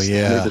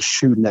 they're just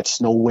shooting that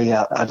snow way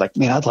out. I'd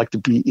like to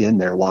be in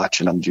there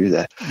watching them do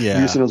that. Yeah.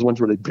 You see those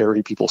ones where they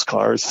bury people's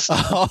cars?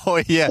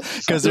 Oh yeah,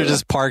 because they're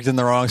just parked in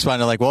the wrong spot.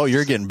 And they're like, "Well,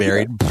 you're getting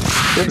buried."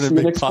 In a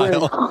big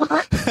pile.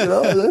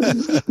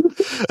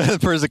 The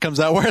person comes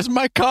out, "Where's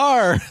my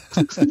car?"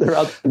 They're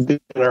out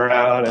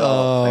around.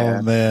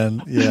 Oh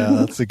man, yeah,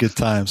 that's a good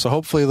time. So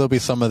hopefully there'll be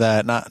some of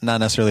that. Not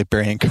necessarily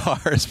burying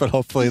cars, but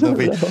hopefully there'll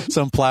be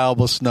some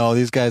plowable snow.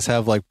 These guys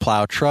have like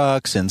plow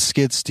trucks and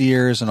skid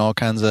steers and all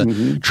kinds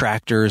of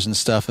tractors and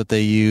stuff that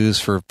they use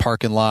for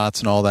parking lots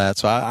and all that.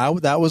 So I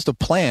that was the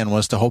plan,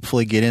 was to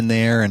hopefully get in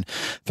there and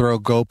throw a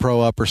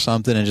GoPro up or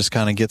something and just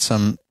kind of get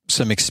some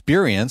some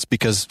experience,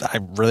 because I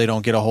really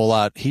don't get a whole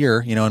lot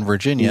here, you know, in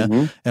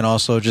Virginia, and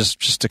also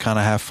just to kind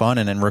of have fun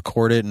and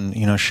record it and,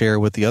 you know, share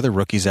with the other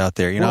rookies out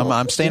there. You know,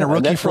 I'm staying a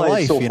rookie for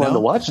life. It's so fun to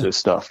watch this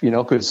stuff, you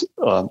know, because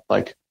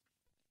like,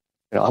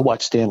 you know, I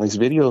watch Stanley's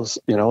videos,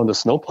 you know, and the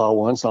snowplow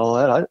ones, all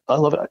that. I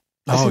love it.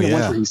 I see the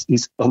ones where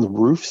he's on the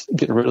roofs,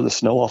 getting rid of the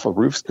snow off of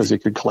roofs because he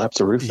could collapse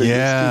a roof.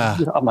 Yeah.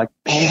 You know, I'm like,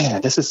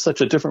 man, this is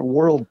such a different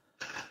world.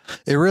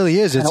 It really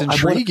is. It's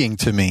intriguing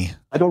to me.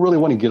 I don't really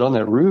want to get on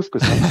that roof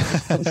because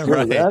I'm scared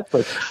of that,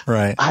 but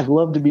I'd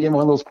love to be in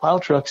one of those plow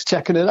trucks,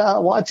 checking it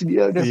out, watching, you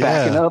know, they're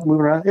backing up,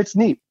 moving around. It's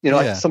neat. You know,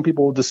 like some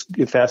people just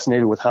get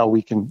fascinated with how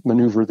we can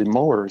maneuver the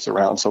mowers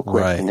around so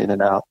quick and in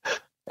and out.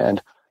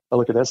 And I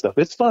look at that stuff.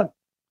 It's fun.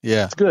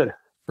 Yeah. It's good.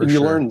 And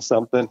you learn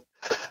something.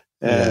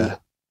 And,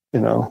 you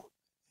know,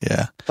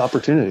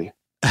 opportunity.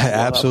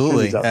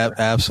 Absolutely.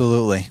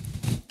 Absolutely.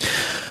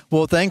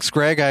 Well, thanks,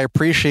 Greg. I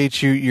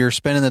appreciate you're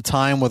spending the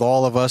time with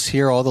all of us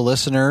here, all the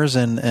listeners,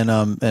 and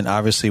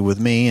obviously with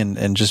me,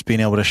 and just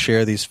being able to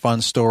share these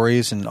fun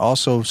stories and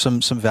also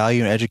some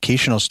value and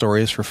educational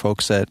stories for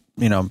folks that,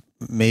 you know,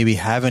 maybe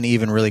haven't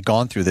even really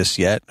gone through this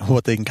yet,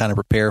 what they can kind of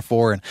prepare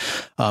for. And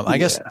I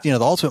guess, you know,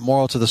 the ultimate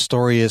moral to the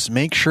story is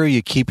make sure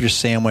you keep your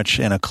sandwich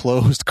in a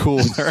closed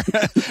cooler.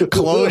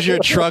 Close your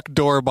truck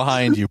door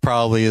behind you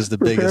probably is the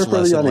biggest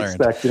lesson learned.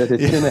 Prepare for the unexpected.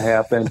 It's going to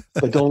happen,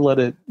 but don't let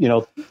it, you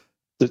know,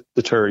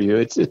 deter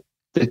you.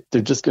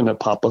 They're just going to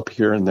pop up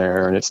here and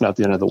there, and it's not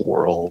the end of the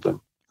world.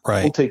 And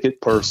don't take it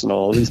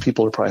personal. These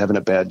people are probably having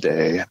a bad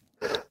day.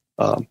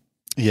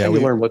 We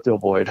learn what to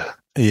avoid.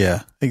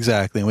 Yeah,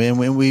 exactly.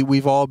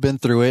 We've all been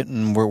through it,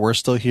 and we're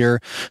still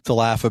here to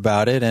laugh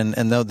about it. And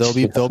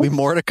there'll be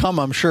more to come,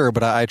 I'm sure.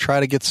 But I try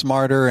to get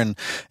smarter and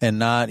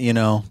not, you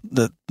know,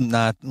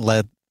 not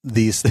let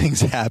these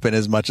things happen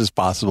as much as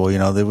possible. You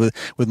know,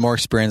 with more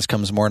experience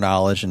comes more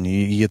knowledge, and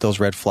you get those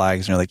red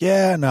flags, and you're like,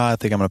 I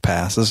think I'm going to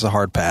pass. This is a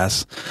hard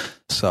pass.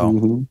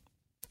 So,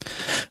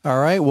 all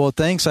right. Well,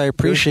 thanks. I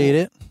appreciate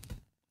it.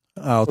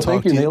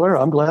 Thank you, Naylor.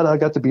 I'm glad I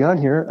got to be on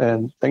here,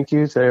 and thank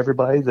you to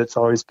everybody that's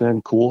always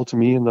been cool to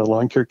me in the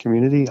lawn care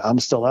community. I'm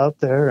still out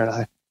there,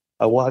 and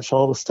I watch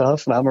all the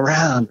stuff, and I'm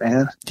around,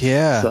 man.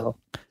 Yeah. So.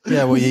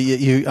 Yeah. Well,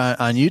 you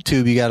on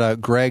YouTube, you got a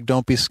Greg,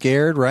 Don't Be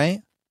Scared,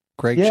 right?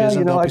 Greg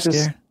Chisholm, Don't Be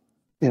Scared.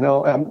 You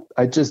know,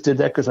 I just did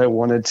that because I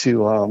wanted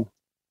to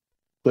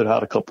put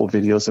out a couple of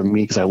videos of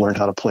me because I learned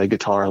how to play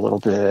guitar a little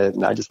bit,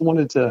 and I just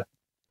wanted to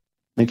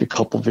make a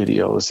couple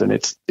videos, and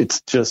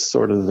it's just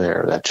sort of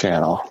there, that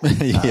channel.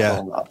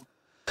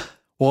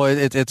 Well,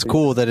 it's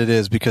cool that it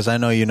is, because I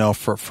know, you know,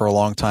 for a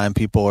long time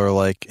people are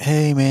like,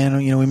 hey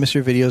man, you know, we miss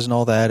your videos and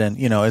all that. And,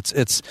 you know,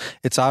 it's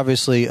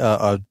obviously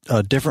a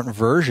different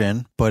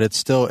version, but it's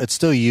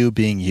still you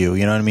being you,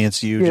 you know what I mean?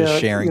 It's you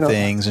just sharing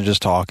things and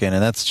just talking,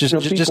 and that's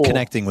just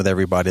connecting with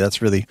everybody.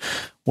 That's really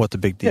what the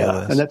big deal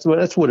is. And that's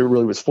what it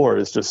really was for,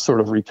 is just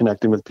sort of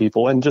reconnecting with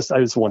people. And I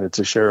just wanted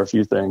to share a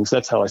few things.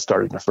 That's how I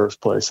started in the first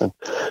place. And,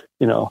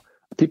 you know,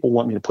 people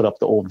want me to put up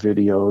the old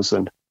videos,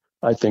 and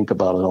I think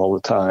about it all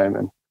the time.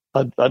 And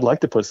I'd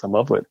like to put some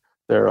up, but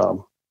they're,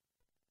 you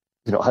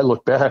know, I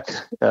look back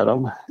at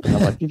them and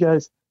I'm like, you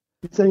guys,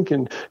 you're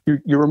thinking,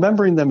 you're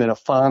remembering them in a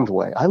fond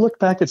way. I look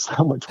back at some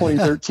of my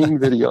 2013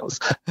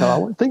 videos. Now, I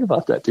wouldn't think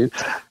about that, dude.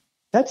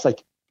 That's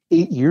like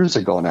 8 years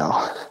ago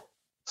now.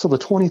 So the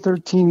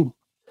 2013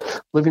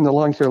 Living the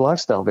Lawn Care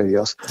Lifestyle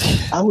videos,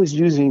 I was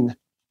using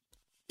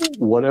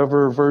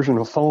whatever version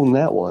of phone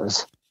that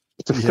was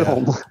to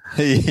film.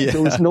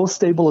 There was no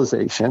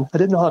stabilization. I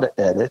didn't know how to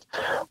edit.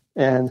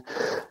 And,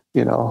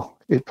 you know,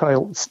 it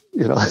probably,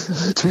 you know,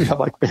 to me, I'm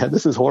like, man,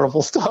 this is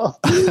horrible stuff.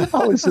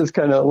 I was just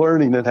kind of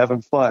learning and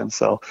having fun.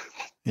 So,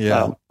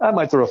 I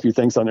might throw a few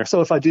things on there.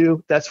 So if I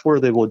do, that's where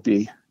they would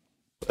be.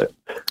 But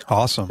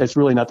awesome. It's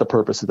really not the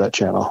purpose of that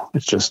channel.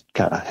 It's just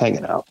kind of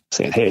hanging out,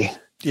 saying, hey.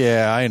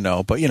 Yeah, I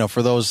know. But, you know,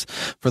 for those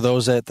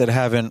that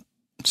haven't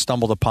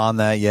stumbled upon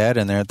that yet,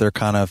 and they're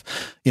kind of,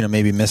 you know,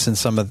 maybe missing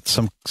some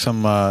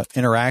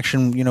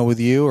interaction, you know, with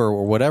you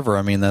or whatever.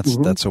 I mean,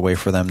 that's a way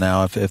for them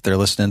now if they're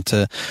listening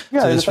to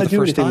and this if I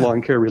do anything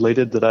lawn care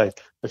related that I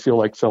feel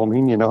like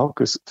filming, you know,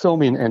 because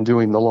filming and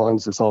doing the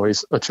lawns is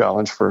always a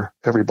challenge for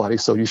everybody.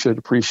 So you should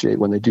appreciate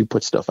when they do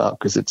put stuff out,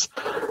 because it's,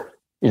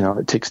 you know,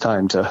 it takes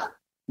time to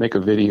make a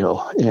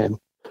video and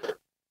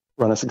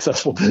run a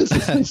successful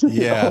business.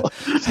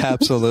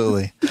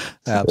 Absolutely.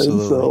 And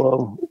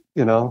so,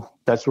 you know,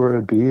 that's where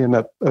it'd be. And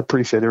I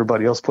appreciate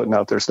everybody else putting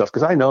out their stuff,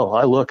 because I know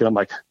I look and I'm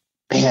like,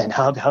 man,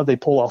 how'd they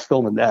pull off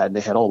filming that? And they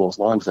had all those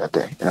lawns that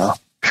day, you know?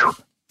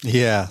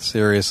 Yeah,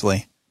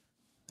 seriously.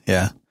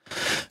 Yeah.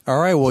 All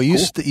right. Well, you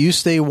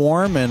stay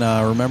warm, and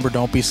remember,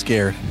 don't be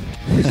scared.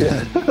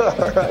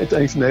 All right.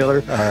 Thanks,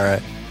 Naylor. All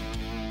right.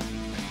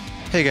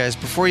 Hey guys,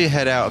 before you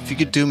head out, if you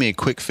could do me a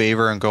quick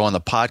favor and go on the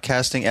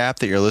podcasting app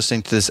that you're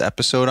listening to this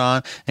episode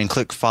on and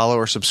click follow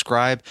or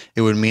subscribe,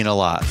 it would mean a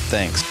lot.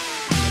 Thanks.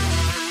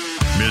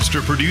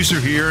 Mr. Producer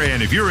here,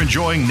 and if you're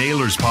enjoying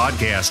Naylor's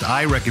podcast,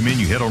 I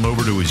recommend you head on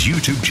over to his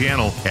YouTube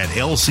channel at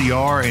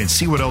LCR and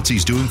see what else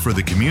he's doing for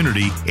the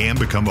community and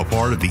become a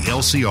part of the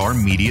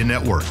LCR Media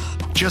Network.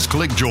 Just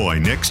click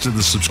join next to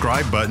the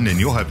subscribe button and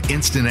you'll have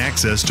instant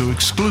access to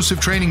exclusive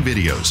training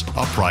videos,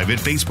 a private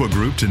Facebook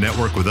group to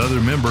network with other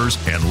members,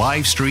 and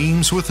live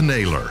streams with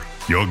Naylor.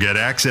 You'll get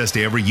access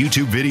to every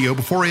YouTube video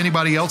before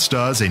anybody else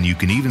does, and you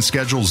can even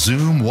schedule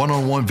Zoom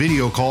one-on-one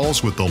video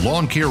calls with the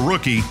Lawn Care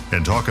Rookie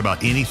and talk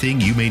about anything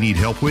you may need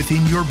help with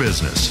in your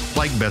business,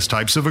 like best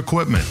types of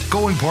equipment,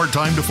 going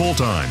part-time to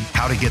full-time,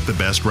 how to get the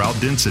best route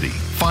density,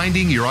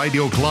 finding your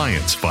ideal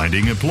clients,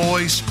 finding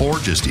employees, or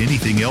just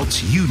anything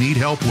else you need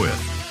help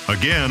with.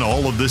 Again,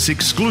 all of this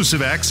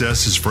exclusive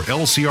access is for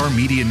LCR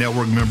Media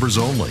Network members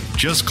only.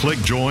 Just click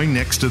join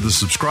next to the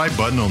subscribe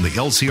button on the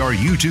LCR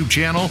YouTube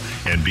channel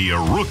and be a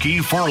rookie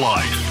for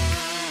life.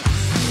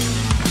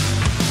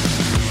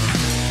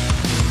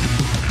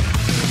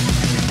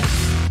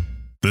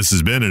 This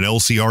has been an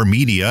LCR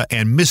Media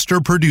and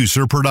Mr.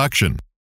 Producer production.